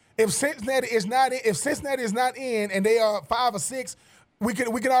BJ, if Cincinnati is not in, and they are 5 or 6, we can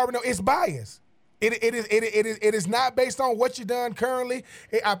already know it's bias. It is not based on what you've done currently.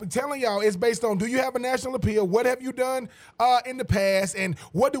 I've been telling y'all, it's based on, do you have a national appeal? What have you done in the past? And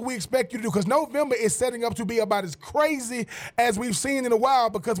what do we expect you to do? Because November is setting up to be about as crazy as we've seen in a while,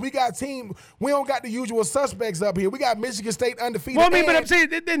 because we don't got the usual suspects up here. We got Michigan State undefeated. Well, but I'm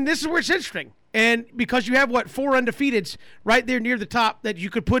saying, and this is where it's interesting. And because you have, 4 undefeateds right there near the top that you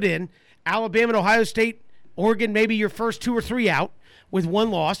could put in, Alabama and Ohio State, Oregon, maybe your first 2 or 3 out with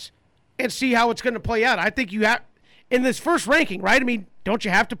 1 loss, and see how it's going to play out. I think you have, in this first ranking, right? I mean, don't you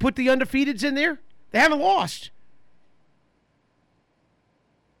have to put the undefeateds in there? They haven't lost.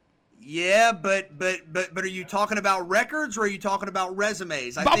 Yeah, but are you talking about records or are you talking about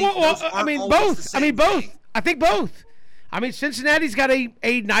resumes? Both. I think both. I mean, Cincinnati's got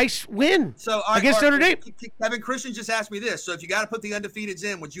a nice win against Notre Dame. Kevin Christian just asked me this. So if you got to put the undefeateds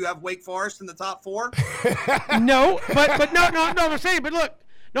in, would you have Wake Forest in the top 4? No, but no, I'm saying, but look.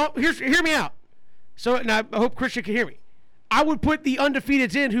 No, hear me out. So, and I hope Christian can hear me. I would put the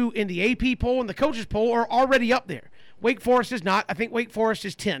undefeateds in who in the AP poll and the coaches poll are already up there. Wake Forest is not. I think Wake Forest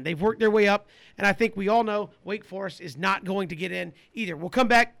is 10. They've worked their way up, and I think we all know Wake Forest is not going to get in either. We'll come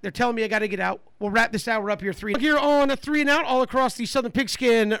back. They're telling me I got to get out. We'll wrap this hour up here. Here on 3 and Out, all across the Southern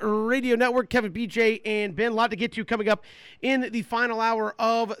Pigskin Radio Network. Kevin, BJ, and Ben. A lot to get to coming up in the final hour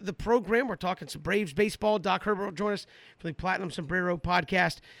of the program. We're talking some Braves baseball. Doc Herbert will join us for the Platinum Sombrero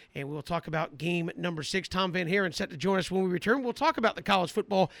podcast, and we'll talk about game number 6. Tom Van Haren set to join us when we return. We'll talk about the College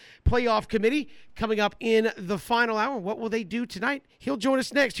Football Playoff Committee coming up in the final hour. What will they do tonight? He'll join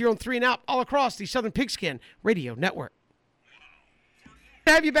us next here on 3 and Out, all across the Southern Pigskin Radio Network.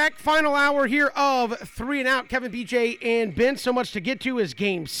 Have you back. Final hour here of 3 and Out. Kevin, BJ, and Ben. So much to get to is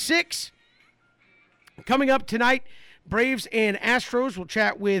game 6. Coming up tonight, Braves and Astros. We'll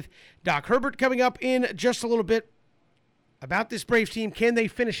chat with Doc Herbert coming up in just a little bit about this Braves team. Can they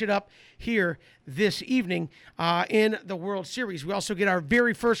finish it up here this evening in the World Series? We also get our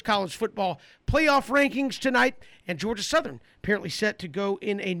very first college football playoff rankings tonight, and Georgia Southern apparently set to go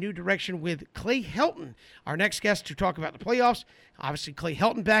in a new direction with Clay Helton, our next guest to talk about the playoffs. Obviously, Clay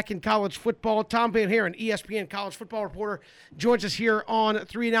Helton back in college football. Tom Van Haren, ESPN college football reporter, joins us here on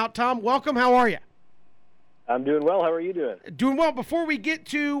 3 and Out. Tom, welcome. How are you? I'm doing well. How are you doing? Doing well. Before we get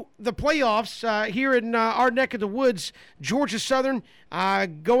to the playoffs here in our neck of the woods, Georgia Southern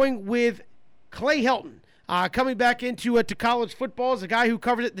going with Clay Helton coming back into to college football as a guy who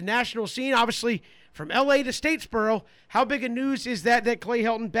covered it, the national scene, obviously from L.A. to Statesboro. How big a news is that Clay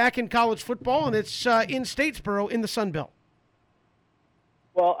Helton back in college football, and it's in Statesboro in the Sun Belt?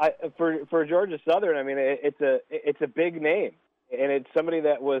 Well, for Georgia Southern, I mean, it's a big name. And it's somebody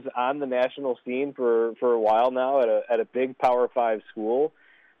that was on the national scene for a while now at a big Power 5 school.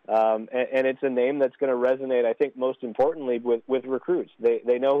 And it's a name that's going to resonate, I think, most importantly with recruits.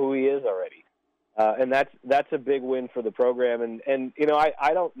 They know who he is already. And that's a big win for the program. And you know,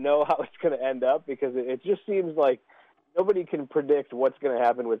 I don't know how it's going to end up because it just seems like nobody can predict what's going to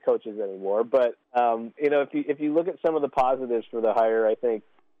happen with coaches anymore. But, you know, if you look at some of the positives for the hire, I think,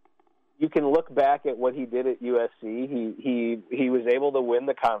 you can look back at what he did at USC. He was able to win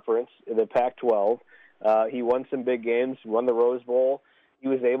the conference, the Pac-12. He won some big games, won the Rose Bowl. He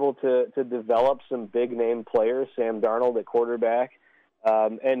was able to develop some big-name players, Sam Darnold at quarterback.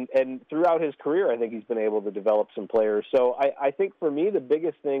 And throughout his career, I think he's been able to develop some players. So I think for me, the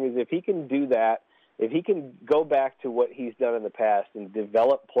biggest thing is if he can do that, if he can go back to what he's done in the past and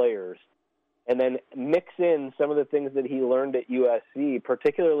develop players, and then mix in some of the things that he learned at USC,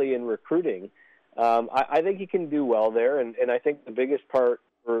 particularly in recruiting, I think he can do well there. And I think the biggest part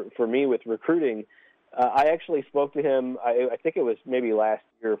for me with recruiting, I actually spoke to him, I think it was maybe last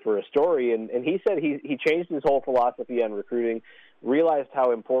year for a story, and he said he changed his whole philosophy on recruiting, realized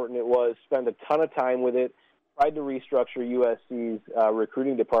how important it was, spent a ton of time with it, tried to restructure USC's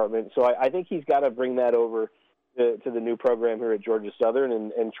recruiting department. So I think he's got to bring that over to the new program here at Georgia Southern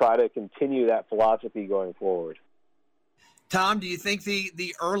and try to continue that philosophy going forward. Tom, do you think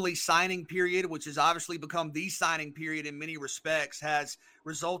the early signing period, which has obviously become the signing period in many respects, has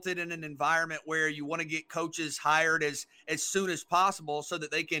resulted in an environment where you want to get coaches hired as soon as possible so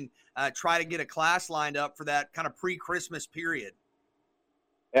that they can try to get a class lined up for that kind of pre-Christmas period?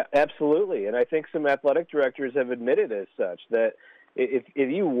 Absolutely. And I think some athletic directors have admitted as such that if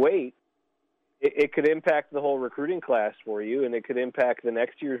you wait, it could impact the whole recruiting class for you, and it could impact the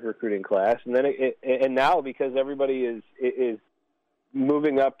next year's recruiting class. And then and now because everybody is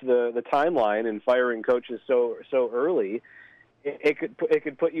moving up the timeline and firing coaches so early, it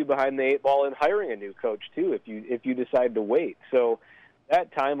could put you behind the 8 ball in hiring a new coach too if you decide to wait. So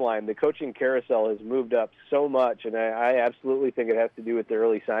that timeline, the coaching carousel has moved up so much, and I absolutely think it has to do with the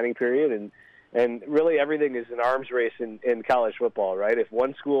early signing period. And really everything is an arms race in college football, right? If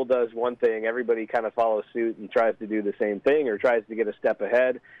one school does one thing, everybody kind of follows suit and tries to do the same thing or tries to get a step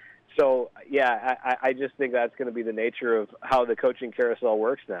ahead. So, yeah, I just think that's going to be the nature of how the coaching carousel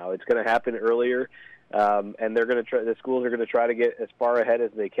works now. It's going to happen earlier, and the schools are going to try to get as far ahead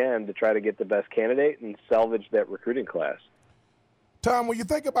as they can to try to get the best candidate and salvage that recruiting class. Tom, when you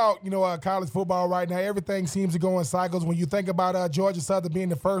think about, college football right now, everything seems to go in cycles. When you think about Georgia Southern being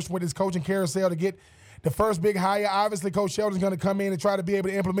the first with his coaching carousel to get the first big hire, obviously Coach Sheldon's going to come in and try to be able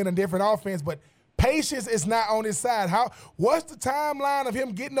to implement a different offense, but patience is not on his side. What's the timeline of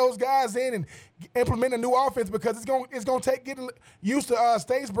him getting those guys in and implementing a new offense? Because it's going to take getting used to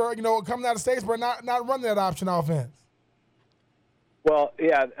Statesboro, coming out of Statesboro, not running that option offense. Well,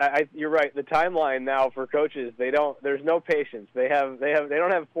 yeah, you're right. The timeline now for coaches, there's no patience. They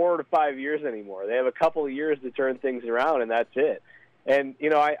don't have 4 to 5 years anymore. They have a couple of years to turn things around, and that's it. And,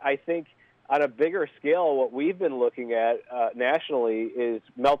 I think on a bigger scale, what we've been looking at nationally is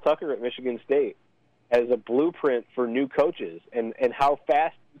Mel Tucker at Michigan State. as a blueprint for new coaches and how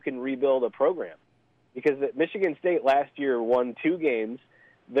fast you can rebuild a program. Because at Michigan State last year won 2 games.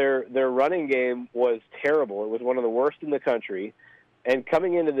 Their running game was terrible. It was one of the worst in the country. And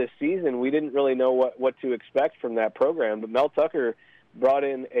coming into this season, we didn't really know what to expect from that program. But Mel Tucker brought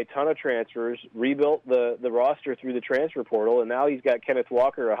in a ton of transfers, rebuilt the roster through the transfer portal, and now he's got Kenneth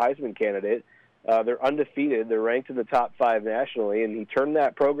Walker, a Heisman candidate. They're undefeated. They're ranked in the top 5 nationally, and he turned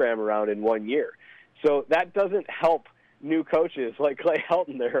that program around in 1 year. So that doesn't help new coaches like Clay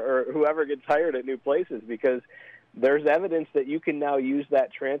Helton there or whoever gets hired at new places, because there's evidence that you can now use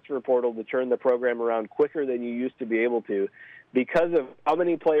that transfer portal to turn the program around quicker than you used to be able to because of how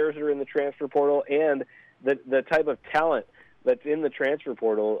many players are in the transfer portal and the type of talent that's in the transfer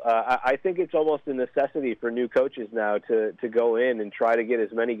portal. I think it's almost a necessity for new coaches now to go in and try to get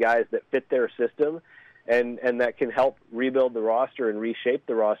as many guys that fit their system and that can help rebuild the roster and reshape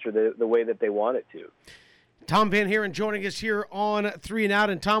the roster the way that they want it to. Tom Van Haren joining us here on 3 and Out.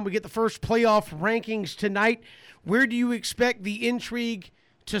 And Tom, we get the first playoff rankings tonight. Where do you expect the intrigue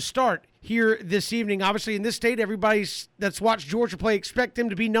to start here this evening? Obviously, in this state, everybody that's watched Georgia play expect them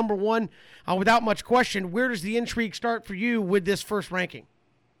to be number 1 without much question. Where does the intrigue start for you with this first ranking?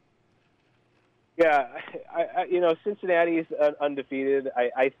 Yeah, Cincinnati's undefeated.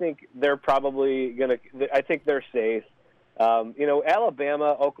 I think they're probably going to – I think they're safe.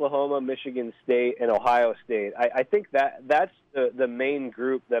 Alabama, Oklahoma, Michigan State, and Ohio State. I think that's the main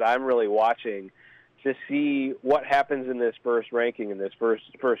group that I'm really watching to see what happens in this first ranking, in this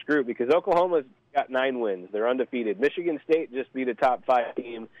first group, because Oklahoma's got 9 wins. They're undefeated. Michigan State just beat a top 5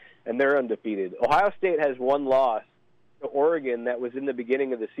 team, and they're undefeated. Ohio State has 1 loss to Oregon that was in the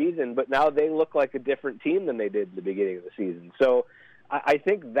beginning of the season, but now they look like a different team than they did in the beginning of the season. So I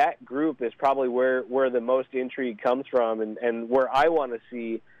think that group is probably where the most intrigue comes from and where I want to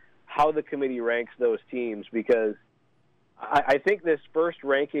see how the committee ranks those teams, because I think this first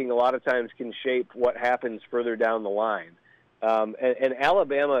ranking a lot of times can shape what happens further down the line. And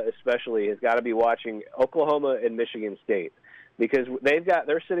Alabama especially has got to be watching Oklahoma and Michigan State, because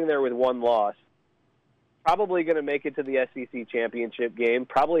they're sitting there with 1 loss, probably going to make it to the SEC championship game,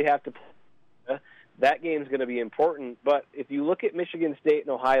 probably have to play. That game's going to be important. But if you look at Michigan State and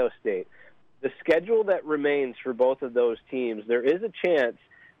Ohio State, the schedule that remains for both of those teams, there is a chance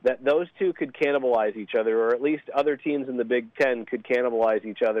that those two could cannibalize each other, or at least other teams in the Big Ten could cannibalize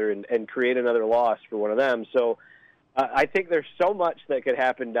each other and create another loss for one of them. So I think there's so much that could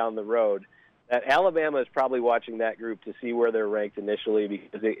happen down the road that Alabama is probably watching that group to see where they're ranked initially,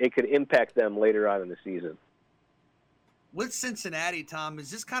 because it could impact them later on in the season. With Cincinnati, Tom, is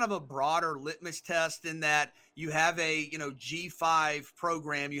this kind of a broader litmus test in that you have a G5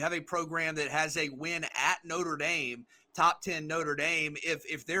 program, you have a program that has a win at Notre Dame, top 10 Notre Dame.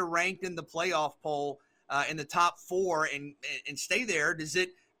 If they're ranked in the playoff poll in the top 4 and stay there, does it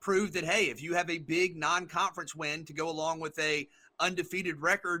prove that, hey, if you have a big non-conference win to go along with a undefeated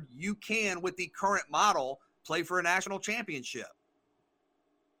record, you can, with the current model, play for a national championship?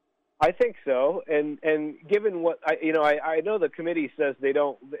 I think so, and given what I know the committee says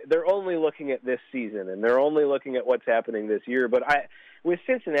they're only looking at this season and they're only looking at what's happening this year. But with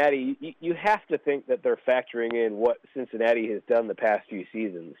Cincinnati, you have to think that they're factoring in what Cincinnati has done the past few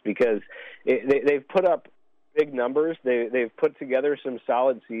seasons, because they've put up big numbers. They've put together some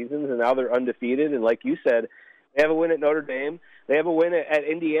solid seasons, and now they're undefeated. And like you said, they have a win at Notre Dame. They have a win at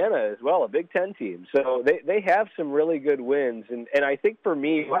Indiana as well, a Big Ten team. So they have some really good wins. And I think for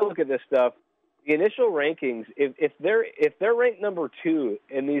me, when I look at this stuff, the initial rankings, if they're ranked number 2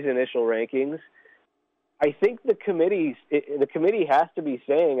 in these initial rankings, I think the committee has to be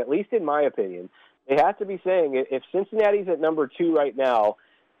saying, at least in my opinion, they have to be saying if Cincinnati's at number 2 right now,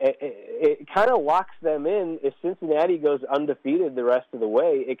 it kind of locks them in. If Cincinnati goes undefeated the rest of the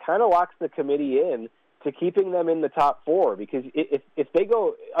way, it kind of locks the committee in to keeping them in the top 4, because if they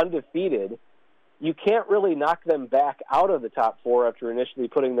go undefeated, you can't really knock them back out of the top 4 after initially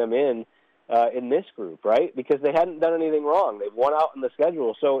putting them in this group, right? Because they hadn't done anything wrong. They've won out in the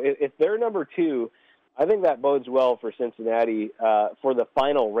schedule. So if they're number 2, I think that bodes well for Cincinnati for the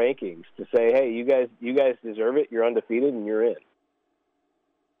final rankings to say, hey, you guys deserve it. You're undefeated and you're in.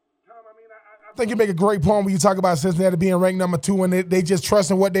 I think you make a great point when you talk about Cincinnati being ranked number 2 and they just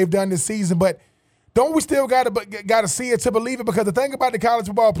trust in what they've done this season. But don't we still got to see it to believe it? Because the thing about the college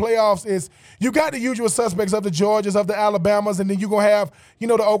football playoffs is you got the usual suspects of the Georgias, of the Alabamas, and then you're going to have, the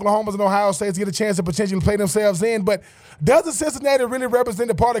Oklahomas and Ohio States get a chance to potentially play themselves in. But doesn't Cincinnati really represent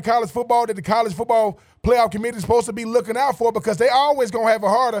the part of college football that the college football playoff committee is supposed to be looking out for? Because they always going to have it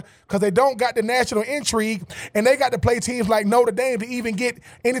harder because they don't got the national intrigue, and they got to play teams like Notre Dame to even get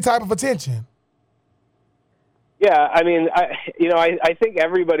any type of attention. Yeah, I mean, I think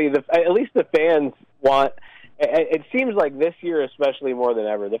everybody, at least the fans want. It seems like this year, especially more than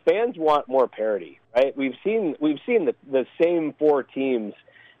ever, the fans want more parity, right? We've seen the same four teams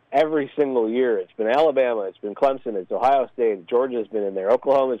every single year. It's been Alabama, it's been Clemson, it's Ohio State, Georgia's been in there,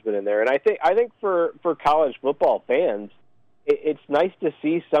 Oklahoma's been in there, and I think for college football fans, it's nice to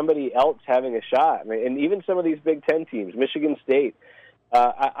see somebody else having a shot. I mean, and even some of these Big Ten teams, Michigan State.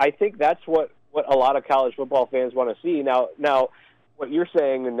 I think that's what a lot of college football fans want to see. Now, what you're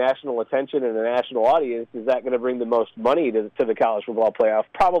saying, the national attention and the national audience, is that going to bring the most money to the college football playoff?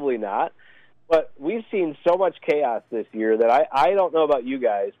 Probably not. But we've seen so much chaos this year that I don't know about you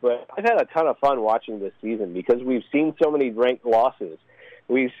guys, but I've had a ton of fun watching this season because we've seen so many ranked losses.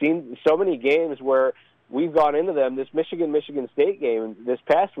 We've seen so many games where we've gone into them, this Michigan State game this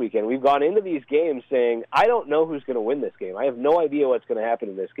past weekend, we've gone into these games saying, I don't know who's going to win this game. I have no idea what's going to happen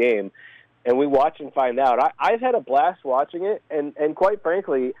in this game. And we watch and find out. I've had a blast watching it, and quite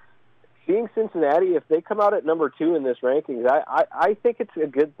frankly, seeing Cincinnati, if they come out at number 2 in this rankings, I think it's a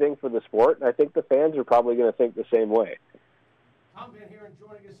good thing for the sport, and I think the fans are probably going to think the same way. Tom Van Haren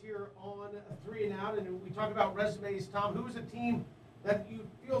joining us here on 3 and Out, and we talk about resumes. Tom, who's a team that you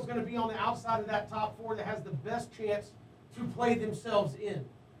feel is going to be on the outside of that top 4 that has the best chance to play themselves in?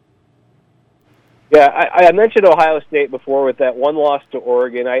 Yeah, I mentioned Ohio State before with that one loss to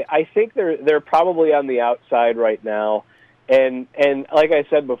Oregon. I think they're probably on the outside right now. And like I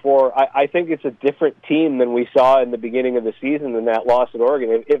said before, I think it's a different team than we saw in the beginning of the season than that loss at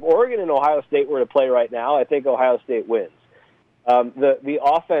Oregon. If Oregon and Ohio State were to play right now, I think Ohio State wins. The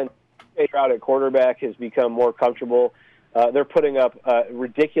offense out at quarterback has become more comfortable. They're putting up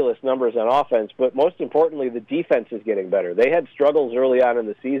ridiculous numbers on offense, but most importantly, the defense is getting better. They had struggles early on in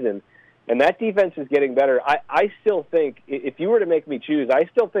the season, and that defense is getting better. I still think, if you were to make me choose, I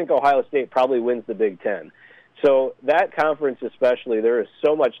still think Ohio State probably wins the Big Ten. So that conference especially, there is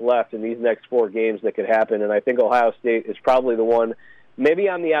so much left in these next 4 games that could happen, and I think Ohio State is probably the one, maybe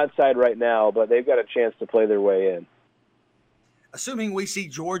on the outside right now, but they've got a chance to play their way in. Assuming we see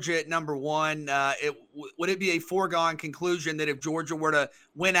Georgia at number 1, would it be a foregone conclusion that if Georgia were to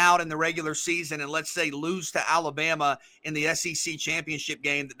win out in the regular season and, let's say, lose to Alabama in the SEC championship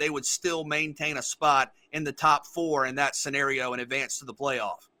game, that they would still maintain a spot in the top 4 in that scenario and advance to the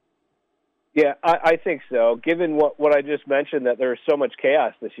playoff? Yeah, I think so. Given what I just mentioned, that there's so much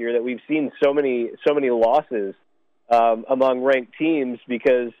chaos this year, that we've seen so many losses among ranked teams,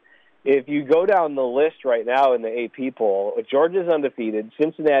 because if you go down the list right now in the AP poll, Georgia's undefeated,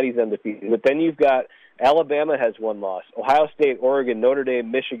 Cincinnati's undefeated, but then you've got Alabama has 1 loss, Ohio State, Oregon, Notre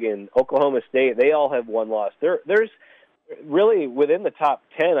Dame, Michigan, Oklahoma State, they all have 1 loss. There's really, within the top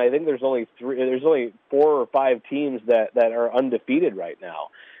 10, I think there's only 4 or 5 teams that are undefeated right now.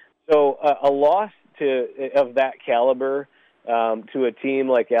 So a loss of that caliber to a team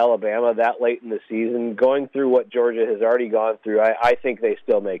like Alabama that late in the season, going through what Georgia has already gone through, I think they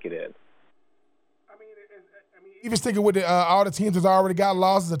still make it in. I mean, even sticking with all the teams that's already got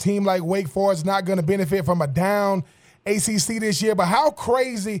losses, a team like Wake Forest is not going to benefit from a down ACC this year. But how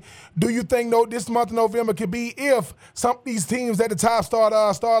crazy do you think this month of November could be if some of these teams at the top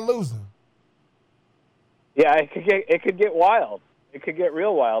start losing? Yeah, it could get wild. It could get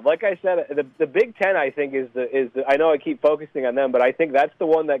real wild. Like I said, the Big Ten, I think, is the I know I keep focusing on them, but I think that's the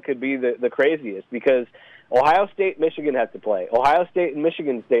one that could be the craziest, because Ohio State, Michigan have to play. Ohio State and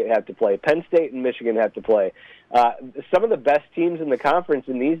Michigan State have to play. Penn State and Michigan have to play. Some of the best teams in the conference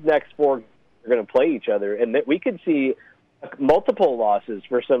in these next 4 are going to play each other, and that we could see multiple losses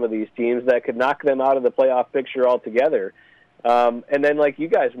for some of these teams that could knock them out of the playoff picture altogether. And then, like you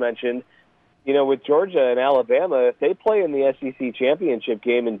guys mentioned, with Georgia and Alabama, if they play in the SEC championship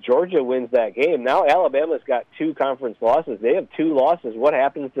game and Georgia wins that game, now Alabama's got 2 conference losses. They have 2 losses. What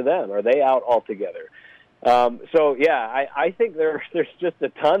happens to them? Are they out altogether? I think there's just a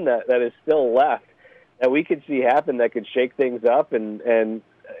ton that is still left that we could see happen that could shake things up, and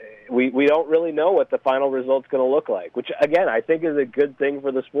we don't really know what the final result's going to look like, which, again, I think is a good thing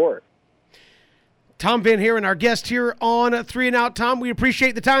for the sport. Tom Van Haren, our guest here on 3 and Out. Tom, we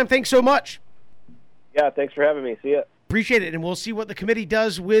appreciate the time. Thanks so much. Yeah, thanks for having me. See ya. Appreciate it, and we'll see what the committee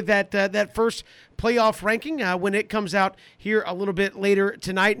does with that first playoff ranking when it comes out here a little bit later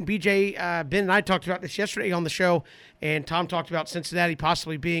tonight. And BJ, Ben and I talked about this yesterday on the show, and Tom talked about Cincinnati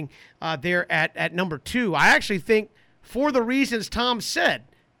possibly being there at number 2. I actually think, for the reasons Tom said,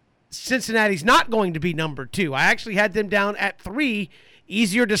 Cincinnati's not going to be number 2. I actually had them down at 3.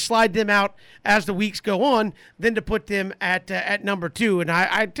 Easier to slide them out as the weeks go on than to put them at number 2. And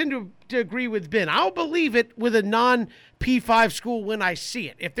I tend to agree with Ben. I'll believe it with a non-P5 school when I see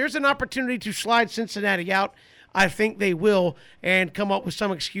it. If there's an opportunity to slide Cincinnati out, I think they will, and come up with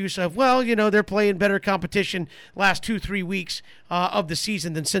some excuse of, well, they're playing better competition last 2-3 weeks of the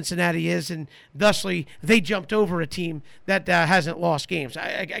season than Cincinnati is, and thusly they jumped over a team that hasn't lost games.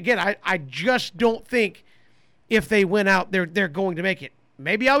 I just don't think if they win out, they're going to make it.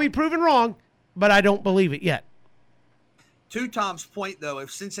 Maybe I'll be proven wrong, but I don't believe it yet. To Tom's point, though,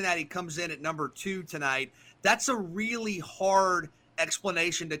 if Cincinnati comes in at number 2 tonight, that's a really hard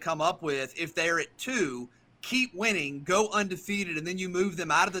explanation to come up with. If they're at 2, keep winning, go undefeated, and then you move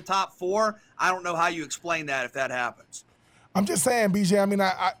them out of the top 4, I don't know how you explain that if that happens. I'm just saying, BJ, I mean,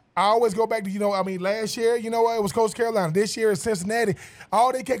 I always go back to, last year, it was Coastal Carolina. This year it's Cincinnati.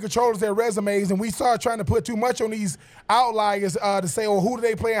 All they can control is their resumes, and we start trying to put too much on these outliers to say, who do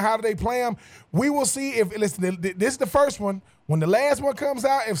they play and how do they play them? We will see if, listen, this is the first one. When the last one comes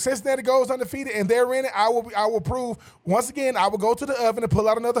out, if Cincinnati goes undefeated and they're in it, I will prove, once again, I will go to the oven and pull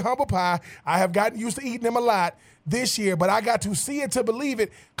out another humble pie. I have gotten used to eating them a lot this year, but I got to see it to believe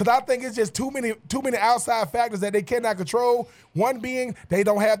it, because I think it's just too many outside factors that they cannot control. One being they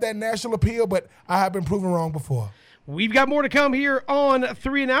don't have that national appeal, but I have been proven wrong before. We've got more to come here on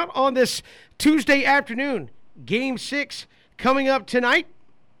 3 and Out on this Tuesday afternoon. Game 6 coming up tonight.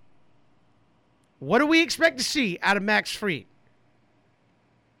 What do we expect to see out of Max Fried?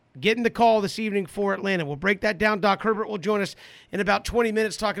 Getting the call this evening for Atlanta. We'll break that down. Doc Herbert will join us in about 20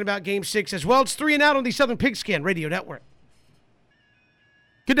 minutes talking about Game 6 as well. It's 3 and Out on the Southern Pigskin Radio Network.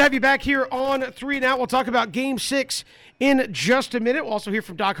 Good to have you back here on 3 and Out. We'll talk about Game 6 in just a minute. We'll also hear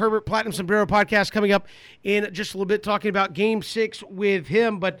from Doc Herbert, Platinum Sombrero podcast coming up in just a little bit, talking about Game 6 with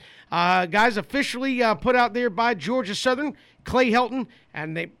him. But guys, officially put out there by Georgia Southern, Clay Helton,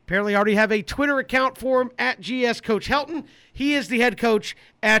 and they apparently already have a Twitter account for him at GS Coach Helton. He is the head coach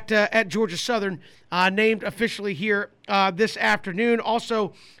at Georgia Southern, named officially here this afternoon.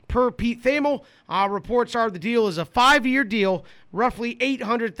 Also, per Pete Thamel, reports are the deal is a 5-year deal, roughly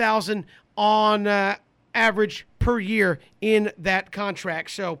 $800,000 on average per year in that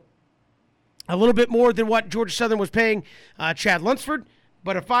contract. So a little bit more than what Georgia Southern was paying Chad Lunsford,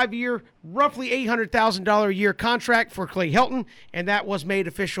 but a 5-year, roughly $800,000 a year contract for Clay Helton, and that was made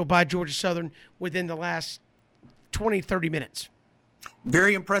official by Georgia Southern within the last 20, 30 minutes.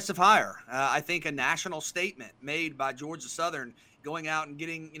 Very impressive hire. I think a national statement made by Georgia Southern, going out and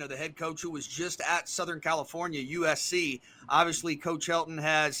getting, the head coach who was just at Southern California, USC. Obviously, Coach Helton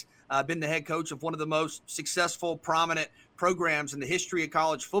has been the head coach of one of the most successful, prominent programs in the history of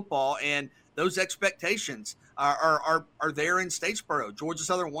college football, and those expectations are there in Statesboro. Georgia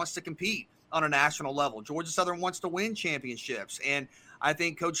Southern wants to compete on a national level. Georgia Southern wants to win championships, and I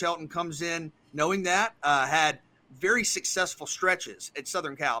think Coach Helton comes in knowing that, had very successful stretches at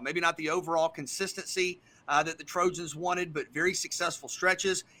Southern Cal. Maybe not the overall consistency that the Trojans wanted, but very successful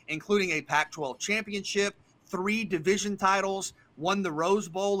stretches, including a Pac-12 championship, 3 division titles, won the Rose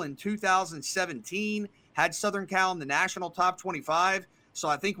Bowl in 2017, had Southern Cal in the national top 25. So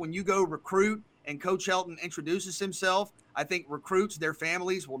I think when you go recruit and Coach Helton introduces himself, I think recruits, their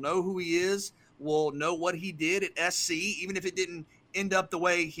families will know who he is, will know what he did at SC, even if it didn't end up the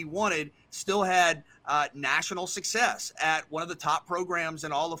way he wanted, still had national success at one of the top programs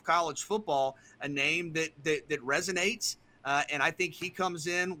in all of college football, a name that resonates. And I think he comes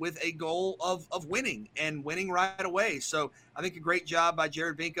in with a goal of winning and winning right away. So I think a great job by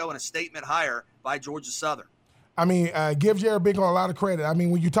Jared Binko and a statement hire by Georgia Southern. I mean, give Jared Binko a lot of credit. I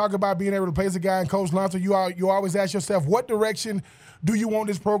mean, when you talk about being able to place a guy in Coach Lunsford, you always ask yourself, what direction do you want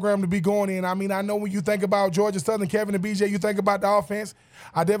this program to be going in? I mean, I know when you think about Georgia Southern, Kevin and BJ, you think about the offense.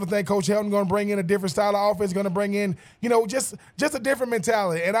 I definitely think Coach Helton going to bring in a different style of offense, going to bring in, just a different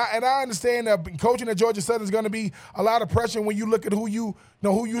mentality. And I understand that coaching at Georgia Southern is going to be a lot of pressure when you look at who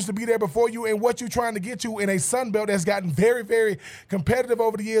who used to be there before you and what you're trying to get to in a Sun Belt that's gotten very, very competitive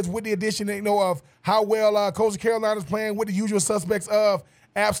over the years with the addition, of how well Coastal Carolina is playing with the usual suspects of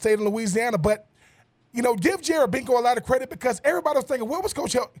App State and Louisiana. But give Jared Binko a lot of credit, because everybody was thinking, where was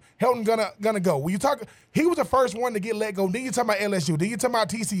Coach Helton gonna go? When you talk, he was the first one to get let go. Then you talk about LSU. Then you talk about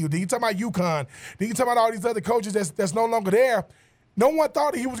TCU. Then you talk about UConn. Then you talk about all these other coaches that's no longer there. No one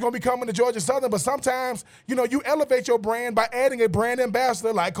thought he was going to be coming to Georgia Southern, but sometimes, you elevate your brand by adding a brand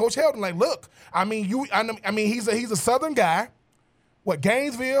ambassador like Coach Helton. Like, look, he's a Southern guy.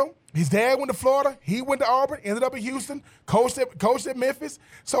 Gainesville. His dad went to Florida. He went to Auburn, ended up in Houston, coached at Memphis.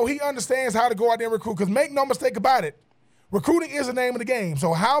 So he understands how to go out there and recruit. Because make no mistake about it, recruiting is the name of the game.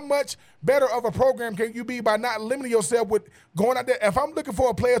 So how much better of a program can you be by not limiting yourself with going out there? If I'm looking for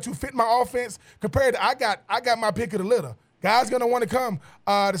a player to fit my offense, compared to I got my pick of the litter. Guys going to want to come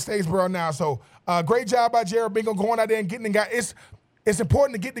to Statesboro now. So great job by Jared Binko going out there and getting the guy. It's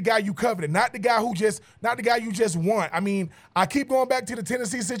important to get the guy you coveted, not the guy you just want. I mean, I keep going back to the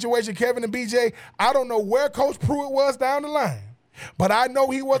Tennessee situation, Kevin and BJ. I don't know where Coach Pruitt was down the line, but I know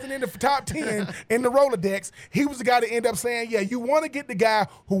he wasn't in the top 10 in the Rolodex. He was the guy to end up saying, yeah, you want to get the guy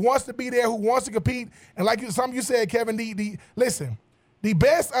who wants to be there, who wants to compete. And like some of you said, Kevin, the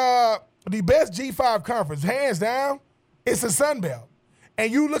best G5 conference, hands down, it's the Sun Belt.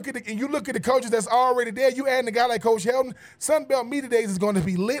 And you look at the coaches that's already there. You adding a guy like Coach Helton. Sun Belt Media Days is going to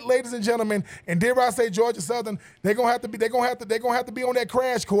be lit, ladies and gentlemen. And dare I say, Georgia Southern, they're gonna have to be on that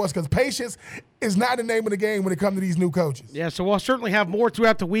crash course because patience is not the name of the game when it comes to these new coaches. Yeah, so we'll certainly have more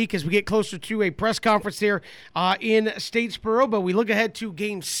throughout the week as we get closer to a press conference there in Statesboro. But we look ahead to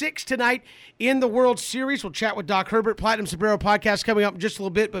Game 6 tonight in the World Series. We'll chat with Doc Herbert. Platinum Sombrero podcast coming up in just a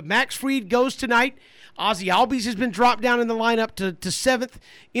little bit. But Max Fried goes tonight. Ozzie Albies has been dropped down in the lineup to 7th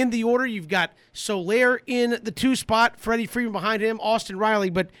in the order. You've got Soler in the 2 spot, Freddie Freeman behind him, Austin Riley.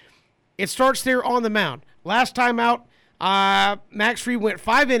 But it starts there on the mound. Last time out, Max Fried went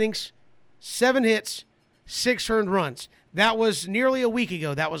 5 innings, 7 hits, 6 earned runs. That was nearly a week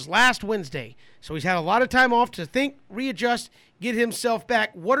ago. That was last Wednesday. So he's had a lot of time off to think, readjust, get himself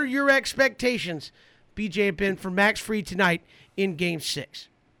back. What are your expectations, BJ and Ben, for Max Fried tonight in Game 6?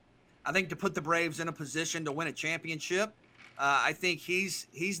 I think to put the Braves in a position to win a championship, I think he's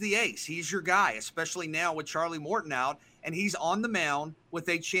the ace. He's your guy, especially now with Charlie Morton out, and he's on the mound with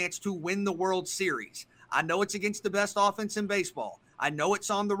a chance to win the World Series. I know it's against the best offense in baseball. I know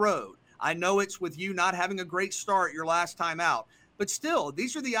it's on the road. I know it's with you not having a great start your last time out. But still,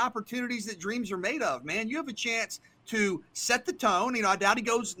 these are the opportunities that dreams are made of, man. You have a chance to set the tone. I doubt he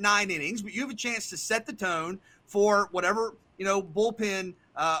goes 9 innings, but you have a chance to set the tone for whatever, bullpen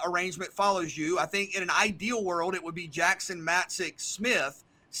arrangement follows you. I think in an ideal world, it would be Jackson, Matzik, Smith,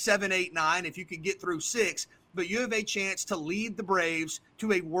 7, 8, 9, if you could get through 6. But you have a chance to lead the Braves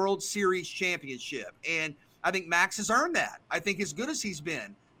to a World Series championship. And I think Max has earned that. I think as good as he's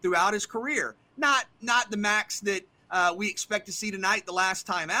been throughout his career. Not the Max that we expect to see tonight the last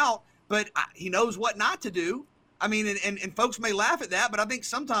time out, but he knows what not to do. I mean, and folks may laugh at that, but I think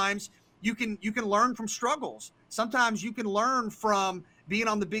sometimes you can learn from struggles. Sometimes you can learn from being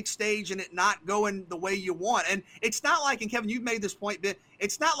on the big stage and it not going the way you want. And it's not like, and Kevin, you've made this point, but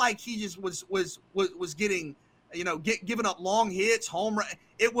it's not like he just was getting, giving up long hits, home run.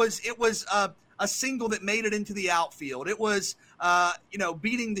 It was a single that made it into the outfield. It was,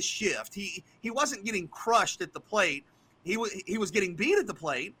 beating the shift. He wasn't getting crushed at the plate. He was getting beat at the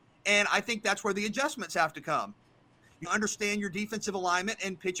plate. And I think that's where the adjustments have to come. You understand your defensive alignment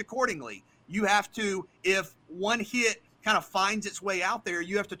and pitch accordingly. You have to, if one hit kind of finds its way out there,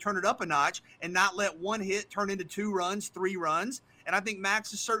 you have to turn it up a notch and not let one hit turn into 2 runs, 3 runs. And I think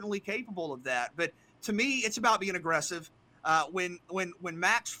Max is certainly capable of that. But to me, it's about being aggressive. When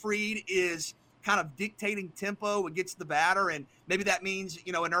Max Fried is kind of dictating tempo against the batter, and maybe that means,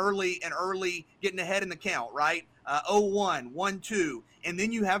 an early getting ahead in the count, right? 0-1, 1-2. And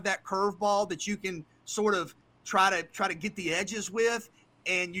then you have that curveball that you can sort of try to get the edges with.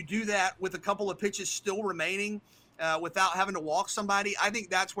 And you do that with a couple of pitches still remaining without having to walk somebody. I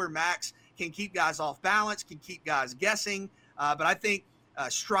think that's where Max can keep guys off balance, can keep guys guessing. But I think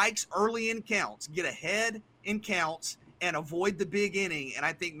strikes early in counts, get ahead in counts, and avoid the big inning. And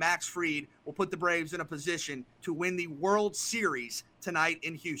I think Max Fried will put the Braves in a position to win the World Series tonight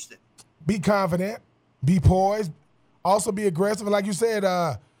in Houston. Be confident, be poised, also be aggressive. And like you said,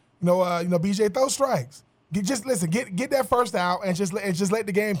 BJ, throw strikes. Get that first out and just let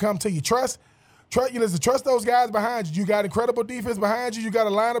the game come to you. Trust those guys behind you. You got incredible defense behind you. You got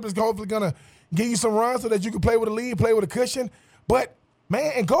a lineup that's hopefully gonna give you some runs so that you can play with a lead, play with a cushion. But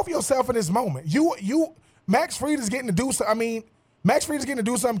man, engulf yourself in this moment. Max Fried is getting to do something. I mean, Max Fried is getting to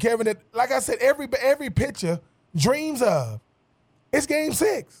do something, Kevin, that, like I said, every pitcher dreams of. It's Game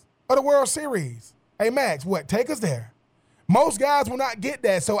 6 of the World Series. Hey, Max, take us there? Most guys will not get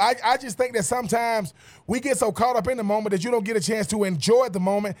that. So I just think that sometimes we get so caught up in the moment that you don't get a chance to enjoy the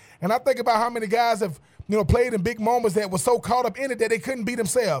moment. And I think about how many guys have played in big moments that were so caught up in it that they couldn't be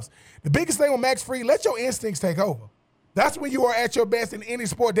themselves. The biggest thing with Max Fried, let your instincts take over. That's when you are at your best in any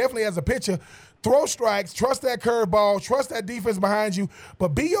sport, definitely as a pitcher. Throw strikes, trust that curveball, trust that defense behind you, but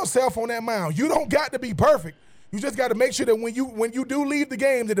be yourself on that mound. You don't got to be perfect. You just got to make sure that when you do leave the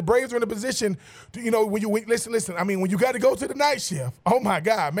game, that the Braves are in a position to, listen. I mean, when you got to go to the night shift, oh my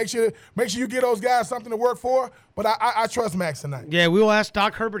God, make sure you get those guys something to work for. But I trust Max tonight. Yeah, we will ask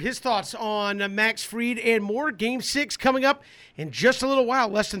Doc Herbert his thoughts on Max Fried and more. Game 6 coming up in just a little while,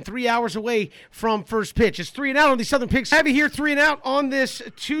 less than 3 hours away from first pitch. It's 3 and Out on the Southern Picks. Have you here 3 and Out on this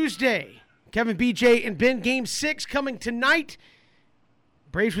Tuesday. Kevin, BJ, and Ben. Game 6 coming tonight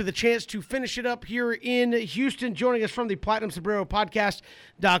Braves with a chance to finish it up here in Houston. Joining us from the Platinum Sombrero podcast,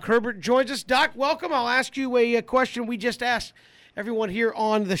 Doc Herbert joins us. Doc, welcome. I'll ask you a question we just asked everyone here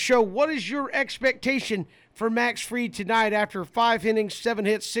on the show. What is your expectation for Max Fried tonight after 5 innings, 7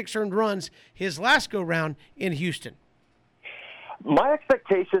 hits, 6 earned runs, his last go-round in Houston? My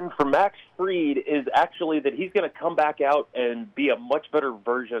expectation for Max Fried is actually that he's going to come back out and be a much better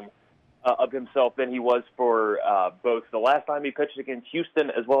version of himself than he was for both the last time he pitched against Houston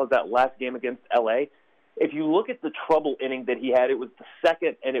as well as that last game against LA. If you look at the trouble inning that he had, it was the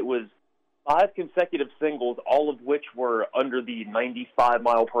second, and it was 5 consecutive singles, all of which were under the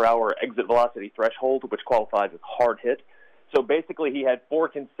 95-mile-per-hour exit velocity threshold, which qualifies as hard hit. So basically he had 4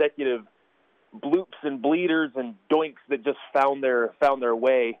 consecutive bloops and bleeders and doinks that just found their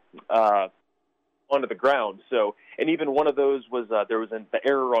way onto the ground. So, and even one of those was there was the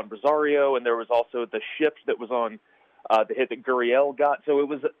error on Rosario, and there was also the shift that was on the hit that Gurriel got. So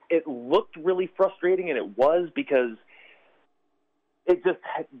it looked really frustrating, and it was because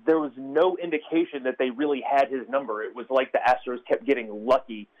there was no indication that they really had his number. It was like the Astros kept getting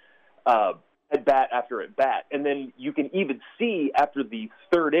lucky at bat after at bat. And then you can even see after the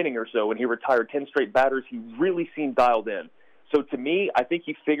 3rd inning or so when he retired 10 straight batters, he really seemed dialed in. So to me, I think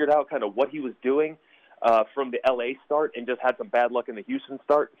he figured out kind of what he was doing from the LA start and just had some bad luck in the Houston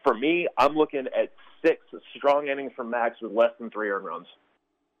start. For me, I'm looking at 6 strong innings from Max with less than 3 earned runs.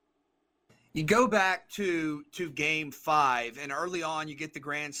 You go back to Game 5, and early on you get the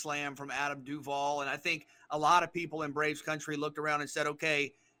grand slam from Adam Duvall, and I think a lot of people in Braves country looked around and said,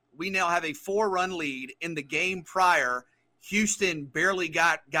 okay, we now have a 4-run lead. In the game prior, Houston barely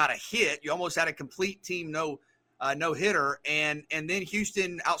got a hit. You almost had a complete team no hitter, and then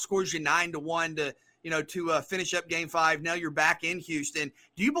Houston outscores you 9-1 to finish up Game 5. Now you're back in Houston.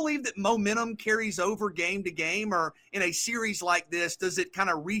 Do you believe that momentum carries over game to game, or in a series like this, does it kind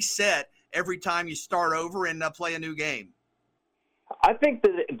of reset every time you start over and play a new game? I think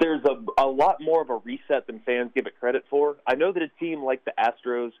that there's a lot more of a reset than fans give it credit for. I know that a team like the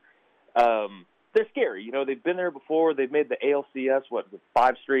Astros, they're scary. You know, they've been there before. They've made the ALCS,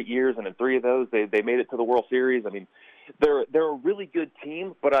 5 straight years, and in 3 of those, they made it to the World Series. I mean, they're a really good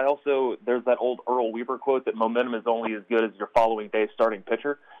team, but there's that old Earl Weaver quote that momentum is only as good as your following day's starting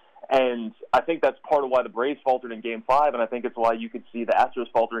pitcher. And I think that's part of why the Braves faltered in Game 5, and I think it's why you could see the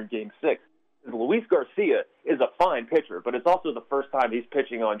Astros falter in Game 6. Luis Garcia is a fine pitcher, but it's also the first time he's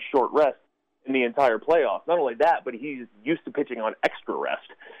pitching on short rest in the entire playoffs. Not only that, but he's used to pitching on extra rest.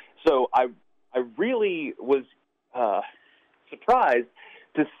 So I really was surprised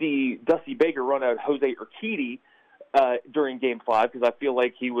to see Dusty Baker run out Jose Urquidy during Game 5, because I feel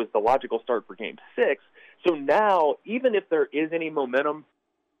like he was the logical start for Game 6. So now, even if there is any momentum,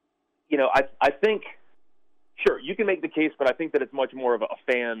 you know, I think, sure, you can make the case, but I think that it's much more of a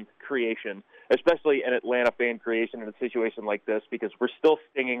fan creation, especially an Atlanta fan creation in a situation like this, because we're still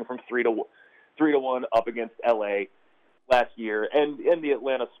stinging from 3-1 up against LA last year, and in the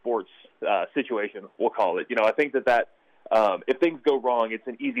Atlanta sports situation, we'll call it. You know, I think that if things go wrong, it's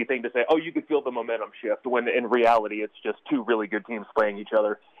an easy thing to say, oh, you could feel the momentum shift, when in reality it's just 2 really good teams playing each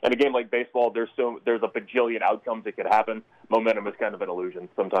other. In a game like baseball, there's a bajillion outcomes that could happen. Momentum is kind of an illusion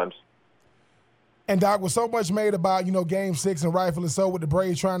sometimes. And Doc, was so much made about, Game 6, and rightfully so, with the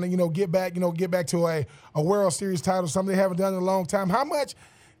Braves trying to, get back to a World Series title, something they haven't done in a long time. How much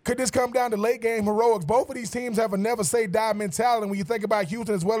could this come down to late game heroics? Both of these teams have a never say die mentality. When you think about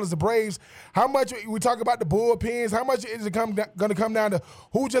Houston as well as the Braves, how much we talk about the bullpens, how much is it going to come down to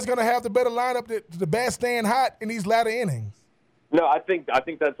who's just going to have the better lineup, the best staying hot in these latter innings? No, I think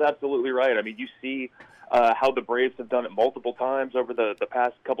that's absolutely right. I mean, you see how the Braves have done it multiple times over the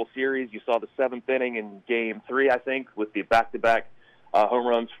past couple series. You saw the 7th inning in Game 3, I think, with the back-to-back home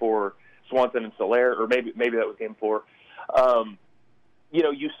runs for Swanson and Soler, or maybe that was Game 4.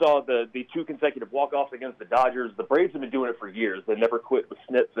 You saw the 2 consecutive walk-offs against the Dodgers. The Braves have been doing it for years. They never quit the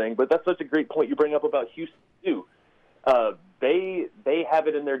snit thing. But that's such a great point you bring up about Houston, too. They have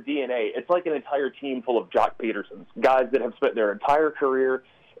it in their DNA. It's like an entire team full of Jock Petersons, guys that have spent their entire career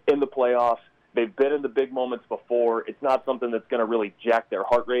in the playoffs. They've been in the big moments before. It's not something that's going to really jack their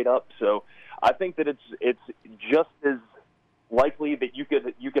heart rate up. So I think that it's just as likely that you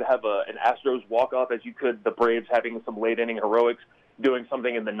could have an Astros walk-off as you could the Braves having some late-inning heroics, doing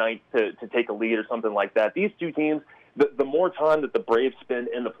something in the 9th to take a lead or something like that. These two teams, the more time that the Braves spend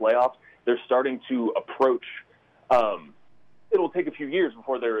in the playoffs, they're starting to approach it'll take a few years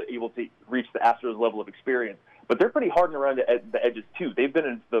before they're able to reach the Astros level of experience. But they're pretty hardened around the edges, too. They've been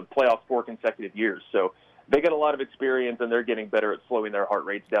in the playoffs 4 consecutive years. So they get a lot of experience, and they're getting better at slowing their heart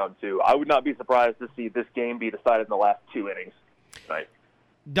rates down, too. I would not be surprised to see this game be decided in the last 2 innings tonight.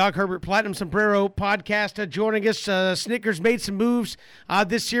 Doug Herbert, Platinum Sombrero podcast, joining us. Snickers made some moves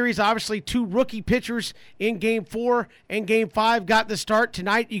this series. Obviously, 2 rookie pitchers in Game 4 and Game 5 got the start.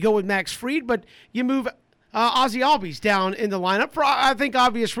 Tonight, you go with Max Fried, but you move Ozzie Albies down in the lineup for, I think,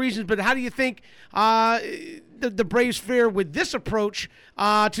 obvious reasons. But how do you think the Braves fare with this approach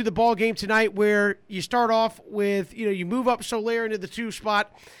to the ball game tonight, where you start off with, you move up Soler into the 2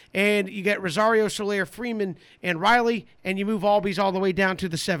 spot, and you get Rosario, Soler, Freeman, and Riley, and you move Albies all the way down to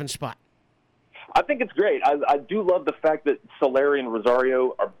the 7 spot? I think it's great. I do love the fact that Soler and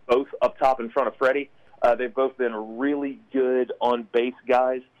Rosario are both up top in front of Freddie. They've both been really good on base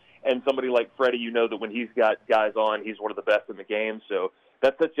guys, and somebody like Freddie, that when he's got guys on, he's one of the best in the game. So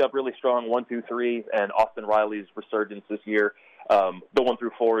that sets you up really strong, 1, 2, 3, and Austin Riley's resurgence this year. The 1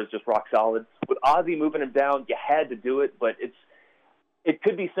 through 4 is just rock solid. With Ozzie moving him down, you had to do it, but it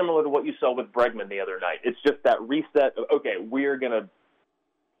could be similar to what you saw with Bregman the other night. It's just that reset of, okay, we're going to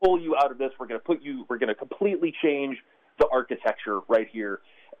pull you out of this. We're going to completely change the architecture right here.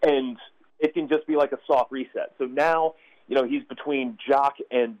 And it can just be like a soft reset. So now, he's between Jock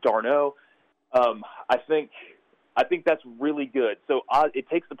and d'Arnaud. I think that's really good. So it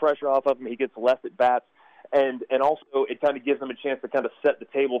takes the pressure off of him. He gets less at bats. And also it kind of gives him a chance to kind of set the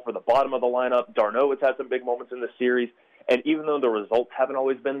table for the bottom of the lineup. d'Arnaud has had some big moments in this series. And even though the results haven't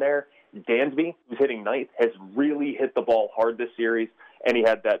always been there, Dansby, who's hitting 9th, has really hit the ball hard this series, and he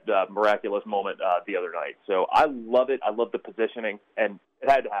had that miraculous moment the other night. So I love it. I love the positioning, and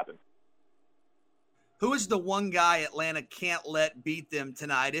it had to happen. Who is the one guy Atlanta can't let beat them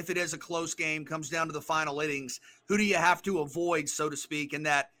tonight? If it is a close game, comes down to the final innings, who do you have to avoid, so to speak, in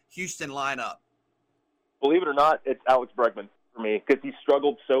that Houston lineup? Believe it or not, it's Alex Bregman for me, because he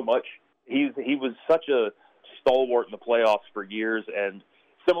struggled so much. He was such a stalwart in the playoffs for years, and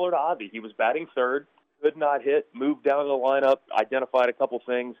similar to Ozzie, he was batting 3rd, could not hit, moved down the lineup, identified a couple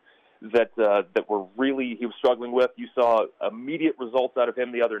things that were really he was struggling with. You saw immediate results out of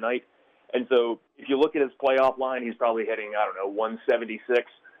him the other night, and so if you look at his playoff line, he's probably hitting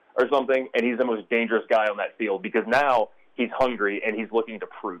 176 or something, and he's the most dangerous guy on that field because now he's hungry and he's looking to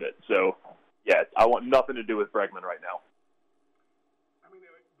prove it. So yeah, I want nothing to do with Bregman right now.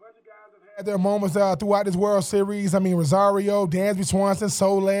 Had their moments throughout this World Series. Rosario, Dansby Swanson,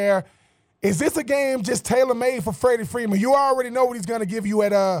 Soler. Is this a game just tailor-made for Freddie Freeman? You already know what he's going to give you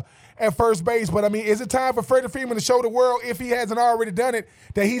at first base, but is it time for Freddie Freeman to show the world, if he hasn't already done it,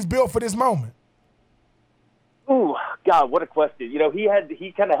 that he's built for this moment? Ooh, God, what a question.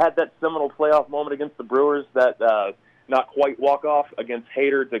 He kind of had that seminal playoff moment against the Brewers, that not quite walk-off against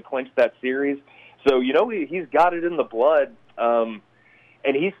Hader to clinch that series. So, he's got it in the blood.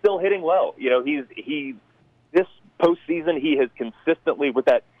 And he's still hitting well. This postseason, he has consistently, with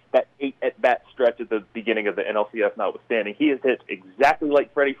that 8 at-bat stretch at the beginning of the NLCS notwithstanding, he has hit exactly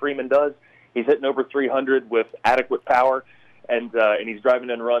like Freddie Freeman does. He's hitting over 300 with adequate power, and he's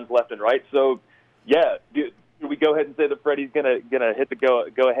driving in runs left and right. So, yeah, do we go ahead and say that Freddie's gonna hit the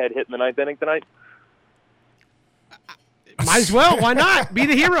go-ahead hit in the 9th inning tonight? Might as well. Why not? Be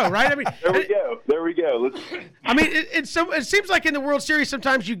the hero, right? There we go. It seems like in the World Series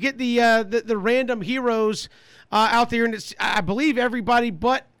sometimes you get the random heroes out there, and I believe everybody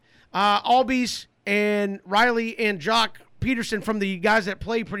but Albies and Riley and Jock Peterson, from the guys that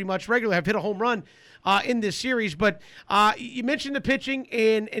play pretty much regularly, have hit a home run in this series. But you mentioned the pitching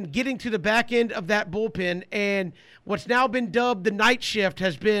and getting to the back end of that bullpen, and what's now been dubbed the night shift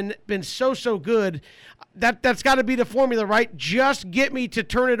has been so good. That's got to be the formula, right? Just get me to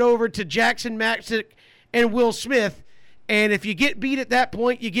turn it over to Jackson Maxick and Will Smith, and if you get beat at that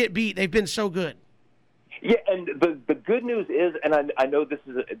point, you get beat. They've been so good. Yeah, and the good news is, and I know this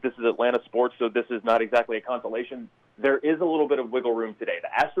is Atlanta sports, so this is not exactly a consolation. There is a little bit of wiggle room today. The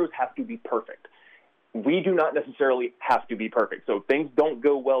Astros have to be perfect. We do not necessarily have to be perfect. So if things don't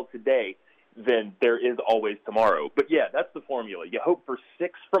go well today, then there is always tomorrow. But yeah, that's the formula. You hope for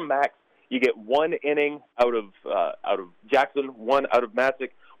 6 from Max. You get 1 inning out of Jackson, 1 out of Maxick,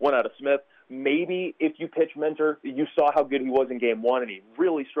 1 out of Smith. Maybe if you pitch Minter, you saw how good he was in Game 1, and he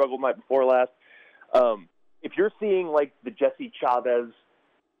really struggled night before last. If you're seeing like the Jesse Chavez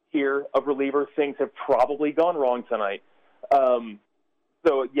tier of reliever, things have probably gone wrong tonight.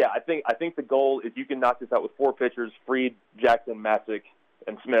 So yeah, I think the goal is you can knock this out with 4 pitchers: Fried, Jackson, Maxick,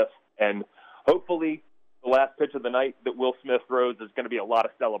 and Smith, and hopefully the last pitch of the night that Will Smith throws is going to be a lot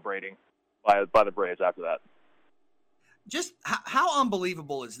of celebrating by the Braves after that. Just how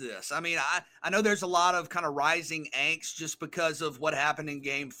unbelievable is this? I know there's a lot of kind of rising angst just because of what happened in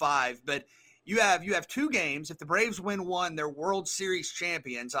Game 5, but you have two games. If the Braves win one, they're World Series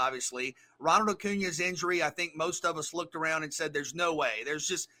champions, obviously. Ronald Acuna's injury, I think most of us looked around and said there's no way. There's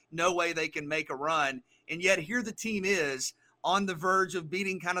just no way they can make a run. And yet here the team is on the verge of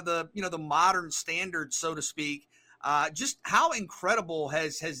beating kind of the modern standards, so to speak. Just how incredible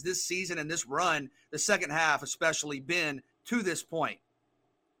has this season and this run, the second half especially, been to this point?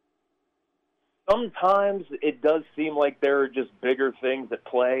 Sometimes it does seem like there are just bigger things at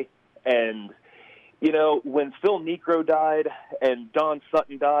play. And, when Phil Niekro died and Don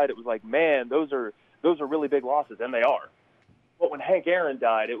Sutton died, it was like, man, those are really big losses, and they are. But when Hank Aaron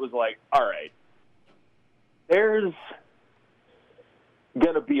died, it was like, all right, there's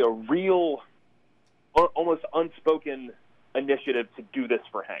going to be a real, almost unspoken initiative to do this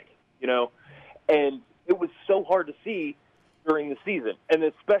for Hank, And it was so hard to see during the season. And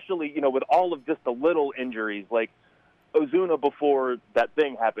especially, with all of just the little injuries, like Ozuna before that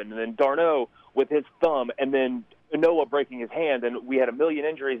thing happened, and then d'Arnaud with his thumb, and then Noah breaking his hand, and we had a million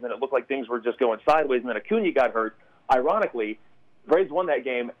injuries, and it looked like things were just going sideways, and then Acuna got hurt. Ironically, Braves won that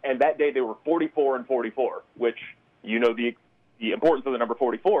game, and that day they were 44-44, which, the importance of the number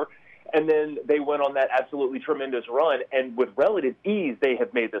 44, and then they went on that absolutely tremendous run, and with relative ease they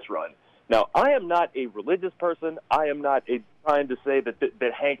have made this run. Now, I am not a religious person. I am not trying to say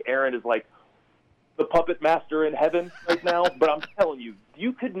that Hank Aaron is like the puppet master in heaven right now, but I'm telling you,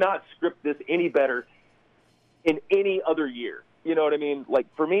 you could not script this any better in any other year. You know what I mean? Like,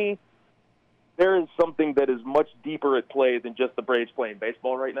 for me, there is something that is much deeper at play than just the Braves playing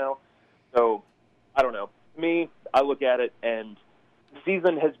baseball right now. So, I don't know. Me, I look at it, and the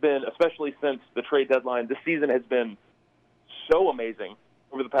season has been, especially since the trade deadline, the season has been so amazing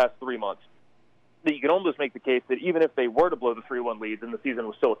over the past 3 months that you can almost make the case that even if they were to blow the 3-1 lead, then the season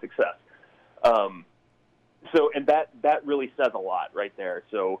was still a success. And that really says a lot right there.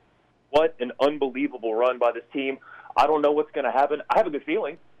 So what an unbelievable run by this team. I don't know what's going to happen. I have a good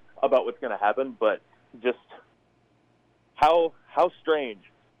feeling about what's going to happen, but just how strange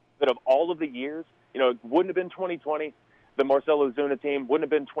that of all of the years, it wouldn't have been 2020, the Marcell Ozuna team, wouldn't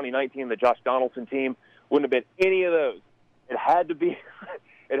have been 2019, the Josh Donaldson team, wouldn't have been any of those. It had to be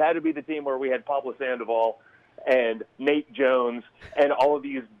the team where we had Pablo Sandoval and Nate Jones and all of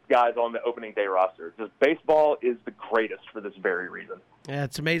these guys on the opening day roster. Just baseball is the greatest for this very reason. Yeah,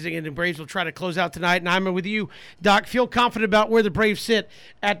 it's amazing, and the Braves will try to close out tonight. And I'm with you, Doc. Feel confident about where the Braves sit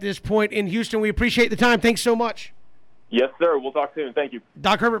at this point in Houston. We appreciate the time. Thanks so much. Yes, sir. We'll talk soon. Thank you.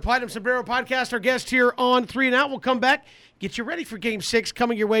 Doc Herbert, Platinum Sombrero Podcast, our guest here on 3 and Out. We'll come back, get you ready for Game 6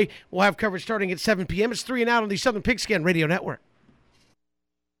 coming your way. We'll have coverage starting at 7 p.m. It's 3 and Out on the Southern Pigskin Radio Network.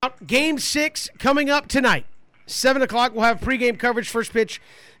 Game 6 coming up tonight. 7 o'clock, we'll have pregame coverage, first pitch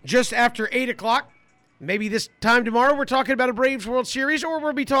just after 8 o'clock. Maybe this time tomorrow we're talking about a Braves World Series, or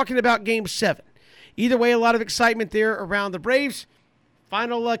we'll be talking about Game 7. Either way, a lot of excitement there around the Braves.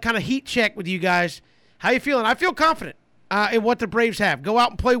 Final kind of heat check with you guys. How you feeling? I feel confident in what the Braves have. Go out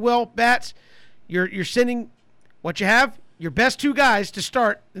and play well, bats. You're sending what you have, your best two guys to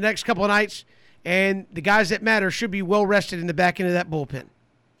start the next couple of nights, and the guys that matter should be well rested in the back end of that bullpen.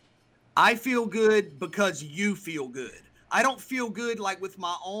 I feel good because you feel good. I don't feel good like with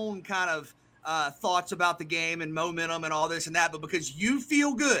my own kind of thoughts about the game and momentum and all this and that, but because you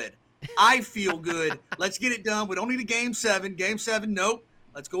feel good, I feel good. Let's get it done. We don't need a Game 7. Game 7, nope.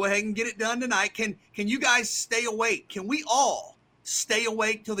 Let's go ahead and get it done tonight. Can you guys stay awake? Can we all stay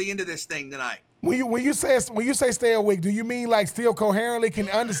awake till the end of this thing tonight? When you say stay awake, do you mean like still coherently can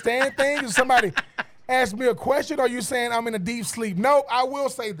understand things? If somebody asks me a question, or are you saying I'm in a deep sleep? No, I will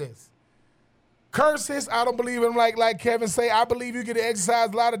say this. Curses, I don't believe in like Kevin say. I believe you get to exercise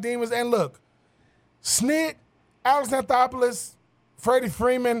a lot of demons. And look, Snit, Alex Anthopoulos, Freddie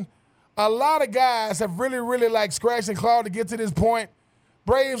Freeman, a lot of guys have really like scratched and clawed to get to this point.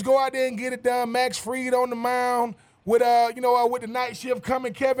 Braves go out there and get it done. Max Fried on the mound with with the night shift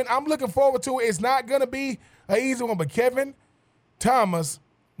coming. Kevin, I'm looking forward to it. It's not gonna be an easy one, but Kevin Thomas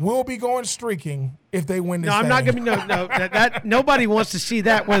will be going streaking if they win this game. I'm not going to be that nobody wants to see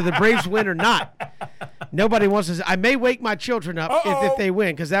that, whether the Braves win or not. Nobody wants to see. I may wake my children up if they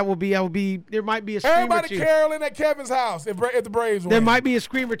win, because there might be a scream Everybody or two. caroling at Kevin's house if the Braves win. There might be a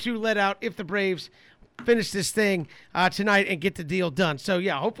scream or two let out if the Braves finish this thing tonight and get the deal done. So,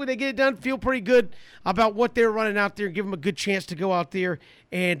 yeah, hopefully they get it done. Feel pretty good about what they're running out there. Give them a good chance to go out there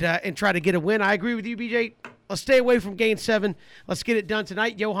and try to get a win. I agree with you, BJ. Let's stay away from Game 7. Let's get it done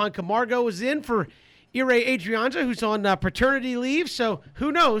tonight. Johan Camargo is in for Ire Adrianza, who's on paternity leave. So who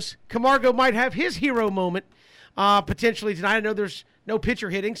knows? Camargo might have his hero moment potentially tonight. I know there's no pitcher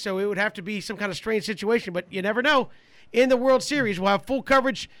hitting, so it would have to be some kind of strange situation, but you never know. in the World Series. We'll have full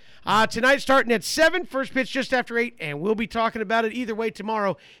coverage tonight starting at 7, first pitch just after 8, and we'll be talking about it either way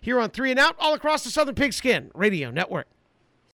tomorrow here on 3 and Out all across the Southern Pigskin Radio Network.